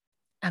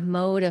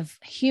mode of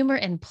humor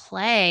and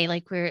play.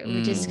 Like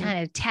we're just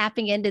kind of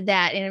tapping into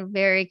that in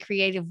very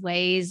creative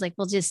ways. Like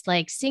we'll just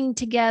like sing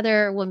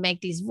together. We'll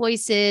make these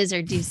voices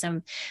or do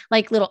some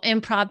like little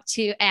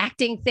impromptu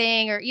acting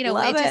thing, or,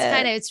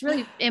 it's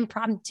really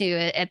impromptu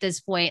at this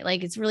point.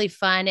 Like it's really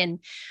fun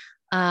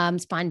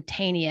and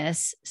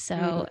spontaneous.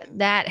 So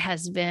that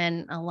has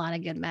been a lot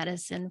of good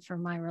medicine for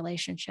my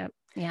relationship.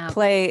 Yeah.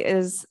 Play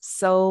is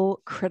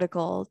so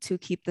critical to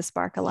keep the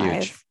spark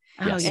alive. Huge.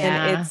 Oh,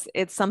 yeah. And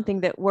it's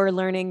something that we're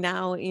learning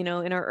now, in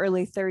our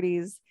early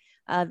 30s,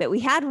 that we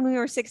had when we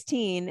were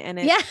 16, and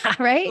it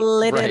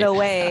lit it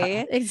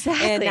away.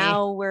 Exactly. And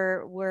now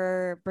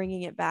we're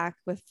bringing it back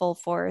with full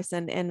force.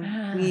 And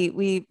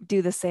we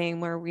do the same,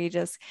 where we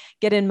just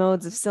get in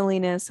modes of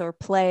silliness or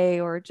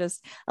play, or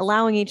just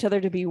allowing each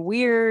other to be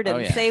weird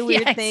and say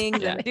weird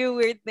things and do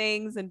weird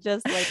things, and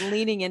just like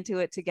leaning into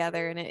it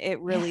together. And it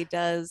really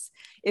does.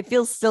 It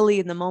feels silly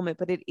in the moment,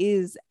 but it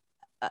is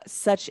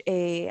such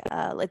a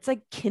it's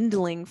like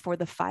kindling for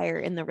the fire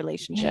in the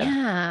relationship.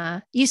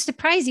 Yeah. You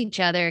surprise each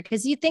other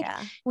because you think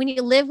when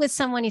you live with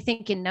someone, you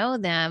think you know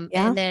them,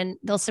 and then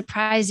they'll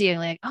surprise you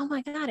like, oh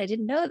my God, I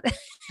didn't know that.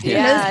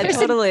 Yeah,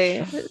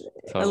 totally.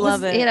 I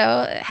love it.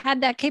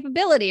 Had that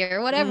capability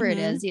or whatever it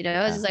is, it's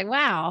just like,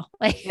 wow.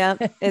 Like,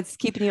 it's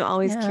keeping you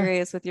always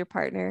curious with your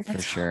partner.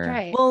 For sure.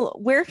 Right. Well,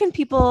 where can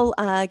people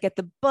get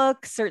the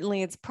book?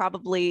 Certainly it's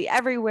probably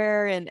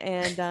everywhere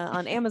and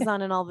on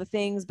Amazon and all the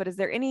things, but is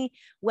there any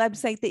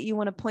website that you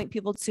want to point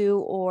people to,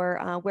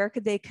 or where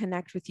could they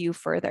connect with you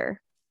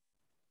further?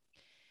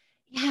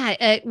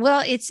 Yeah,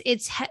 well, it's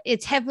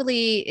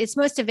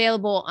most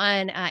available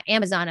on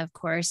Amazon, of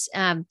course.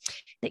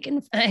 They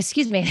can,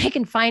 they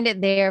can find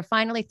it there.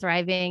 Finally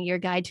Thriving: Your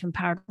Guide to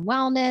Empowered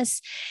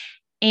Wellness.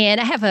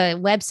 And I have a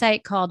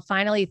website called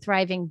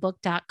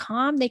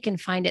finallythrivingbook.com. They can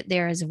find it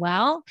there as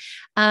well.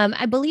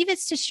 I believe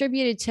it's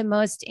distributed to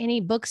most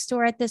any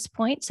bookstore at this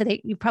point. So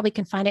you probably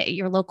can find it at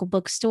your local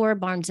bookstore,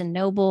 Barnes and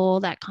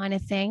Noble, that kind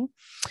of thing.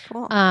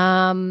 Cool.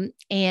 I'm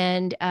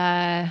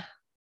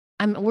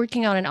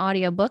working on an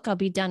audiobook. I'll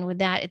be done with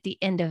that at the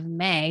end of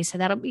May. So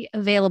that'll be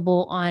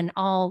available on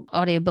all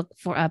audiobook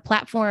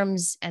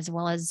platforms, as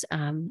well as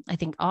I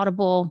think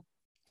Audible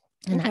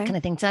and that kind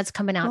of thing. So that's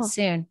coming out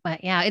soon.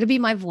 But yeah, it'll be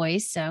my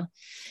voice. So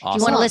if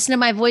you want to listen to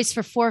my voice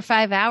for 4 or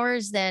 5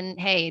 hours, then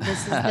hey,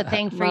 this is the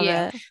thing for you.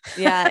 It.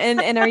 Yeah.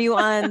 And are you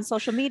on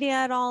social media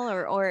at all,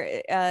 or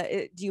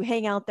do you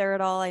hang out there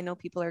at all? I know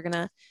people are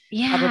gonna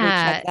probably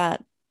check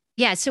that.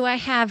 Yeah. So I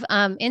have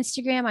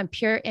Instagram. I'm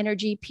Pure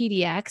Energy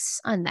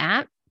PDX on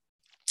that.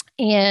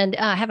 And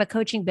I have a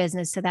coaching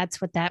business. So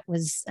that's what that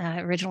was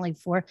originally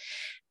for.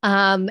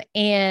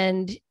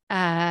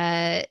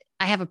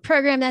 I have a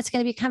program that's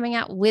going to be coming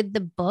out with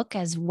the book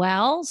as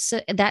well.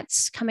 So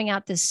that's coming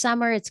out this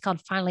summer. It's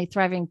called Finally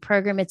Thriving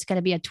Program. It's going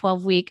to be a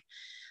 12-week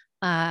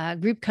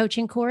group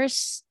coaching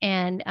course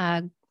and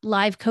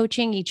live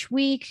coaching each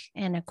week.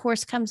 And a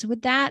course comes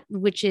with that,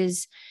 which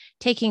is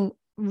taking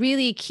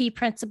really key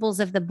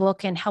principles of the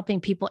book and helping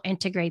people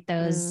integrate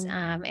those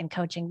and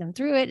coaching them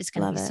through it. It's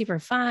going to be super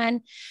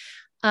fun.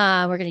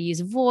 We're going to use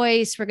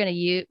voice. I'm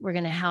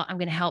going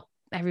to help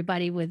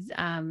everybody with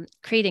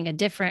cultivating a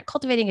different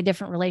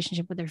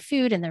relationship with their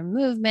food and their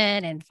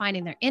movement and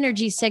finding their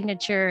energy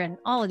signature and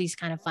all of these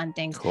kind of fun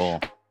things. Cool.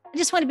 I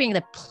just want to bring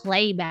the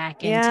play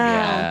back into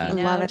health.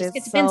 I love it.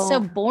 It's been so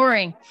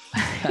boring.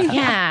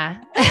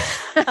 Yeah.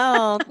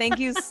 Oh, thank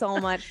you so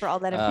much for all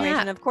that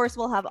information. Of course,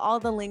 we'll have all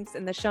the links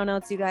in the show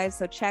notes, you guys.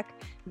 So check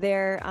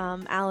there.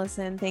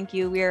 Allison, thank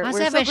you. I also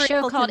have a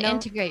show called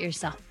Integrate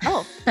Yourself.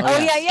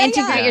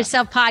 Integrate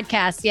Yourself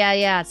podcast.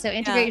 Yeah. So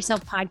Integrate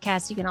Yourself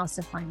podcast. You can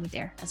also find me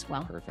there as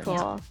well. Perfect.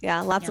 Cool.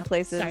 Yeah. Lots of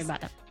places. Sorry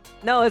about that.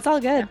 No, it's all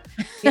good.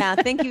 Yeah.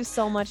 Thank you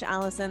so much,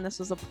 Allison. This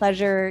was a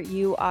pleasure.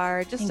 You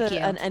are just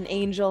an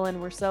angel,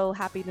 and we're so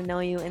happy to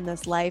know you in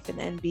this life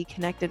and be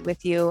connected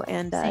with you.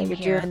 And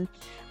you're doing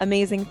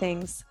amazing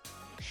things.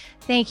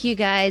 Thank you,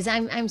 guys.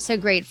 I'm so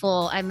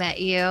grateful I met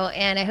you,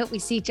 and I hope we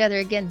see each other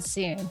again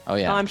soon. Oh,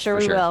 yeah. Oh, I'm sure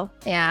we will.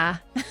 Yeah.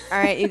 All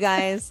right, you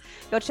guys,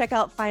 go check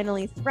out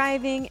Finally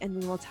Thriving,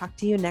 and we will talk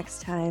to you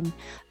next time.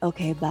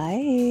 Okay,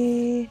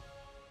 bye.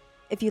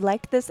 If you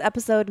liked this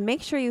episode,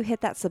 make sure you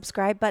hit that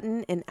subscribe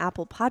button in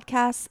Apple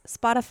Podcasts,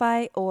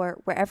 Spotify, or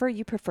wherever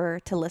you prefer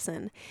to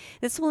listen.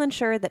 This will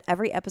ensure that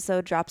every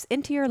episode drops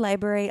into your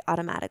library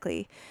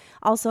automatically.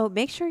 Also,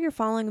 make sure you're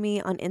following me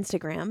on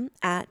Instagram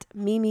at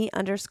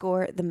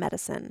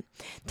Mimi_the_medicine.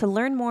 To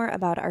learn more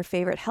about our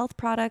favorite health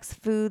products,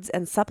 foods,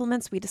 and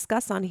supplements we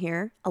discuss on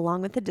here,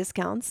 along with the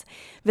discounts,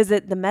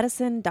 visit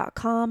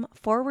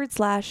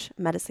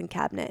themedicine.com/medicine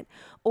cabinet,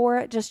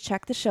 or just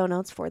check the show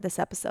notes for this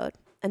episode.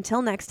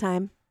 Until next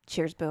time,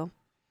 cheers, boo.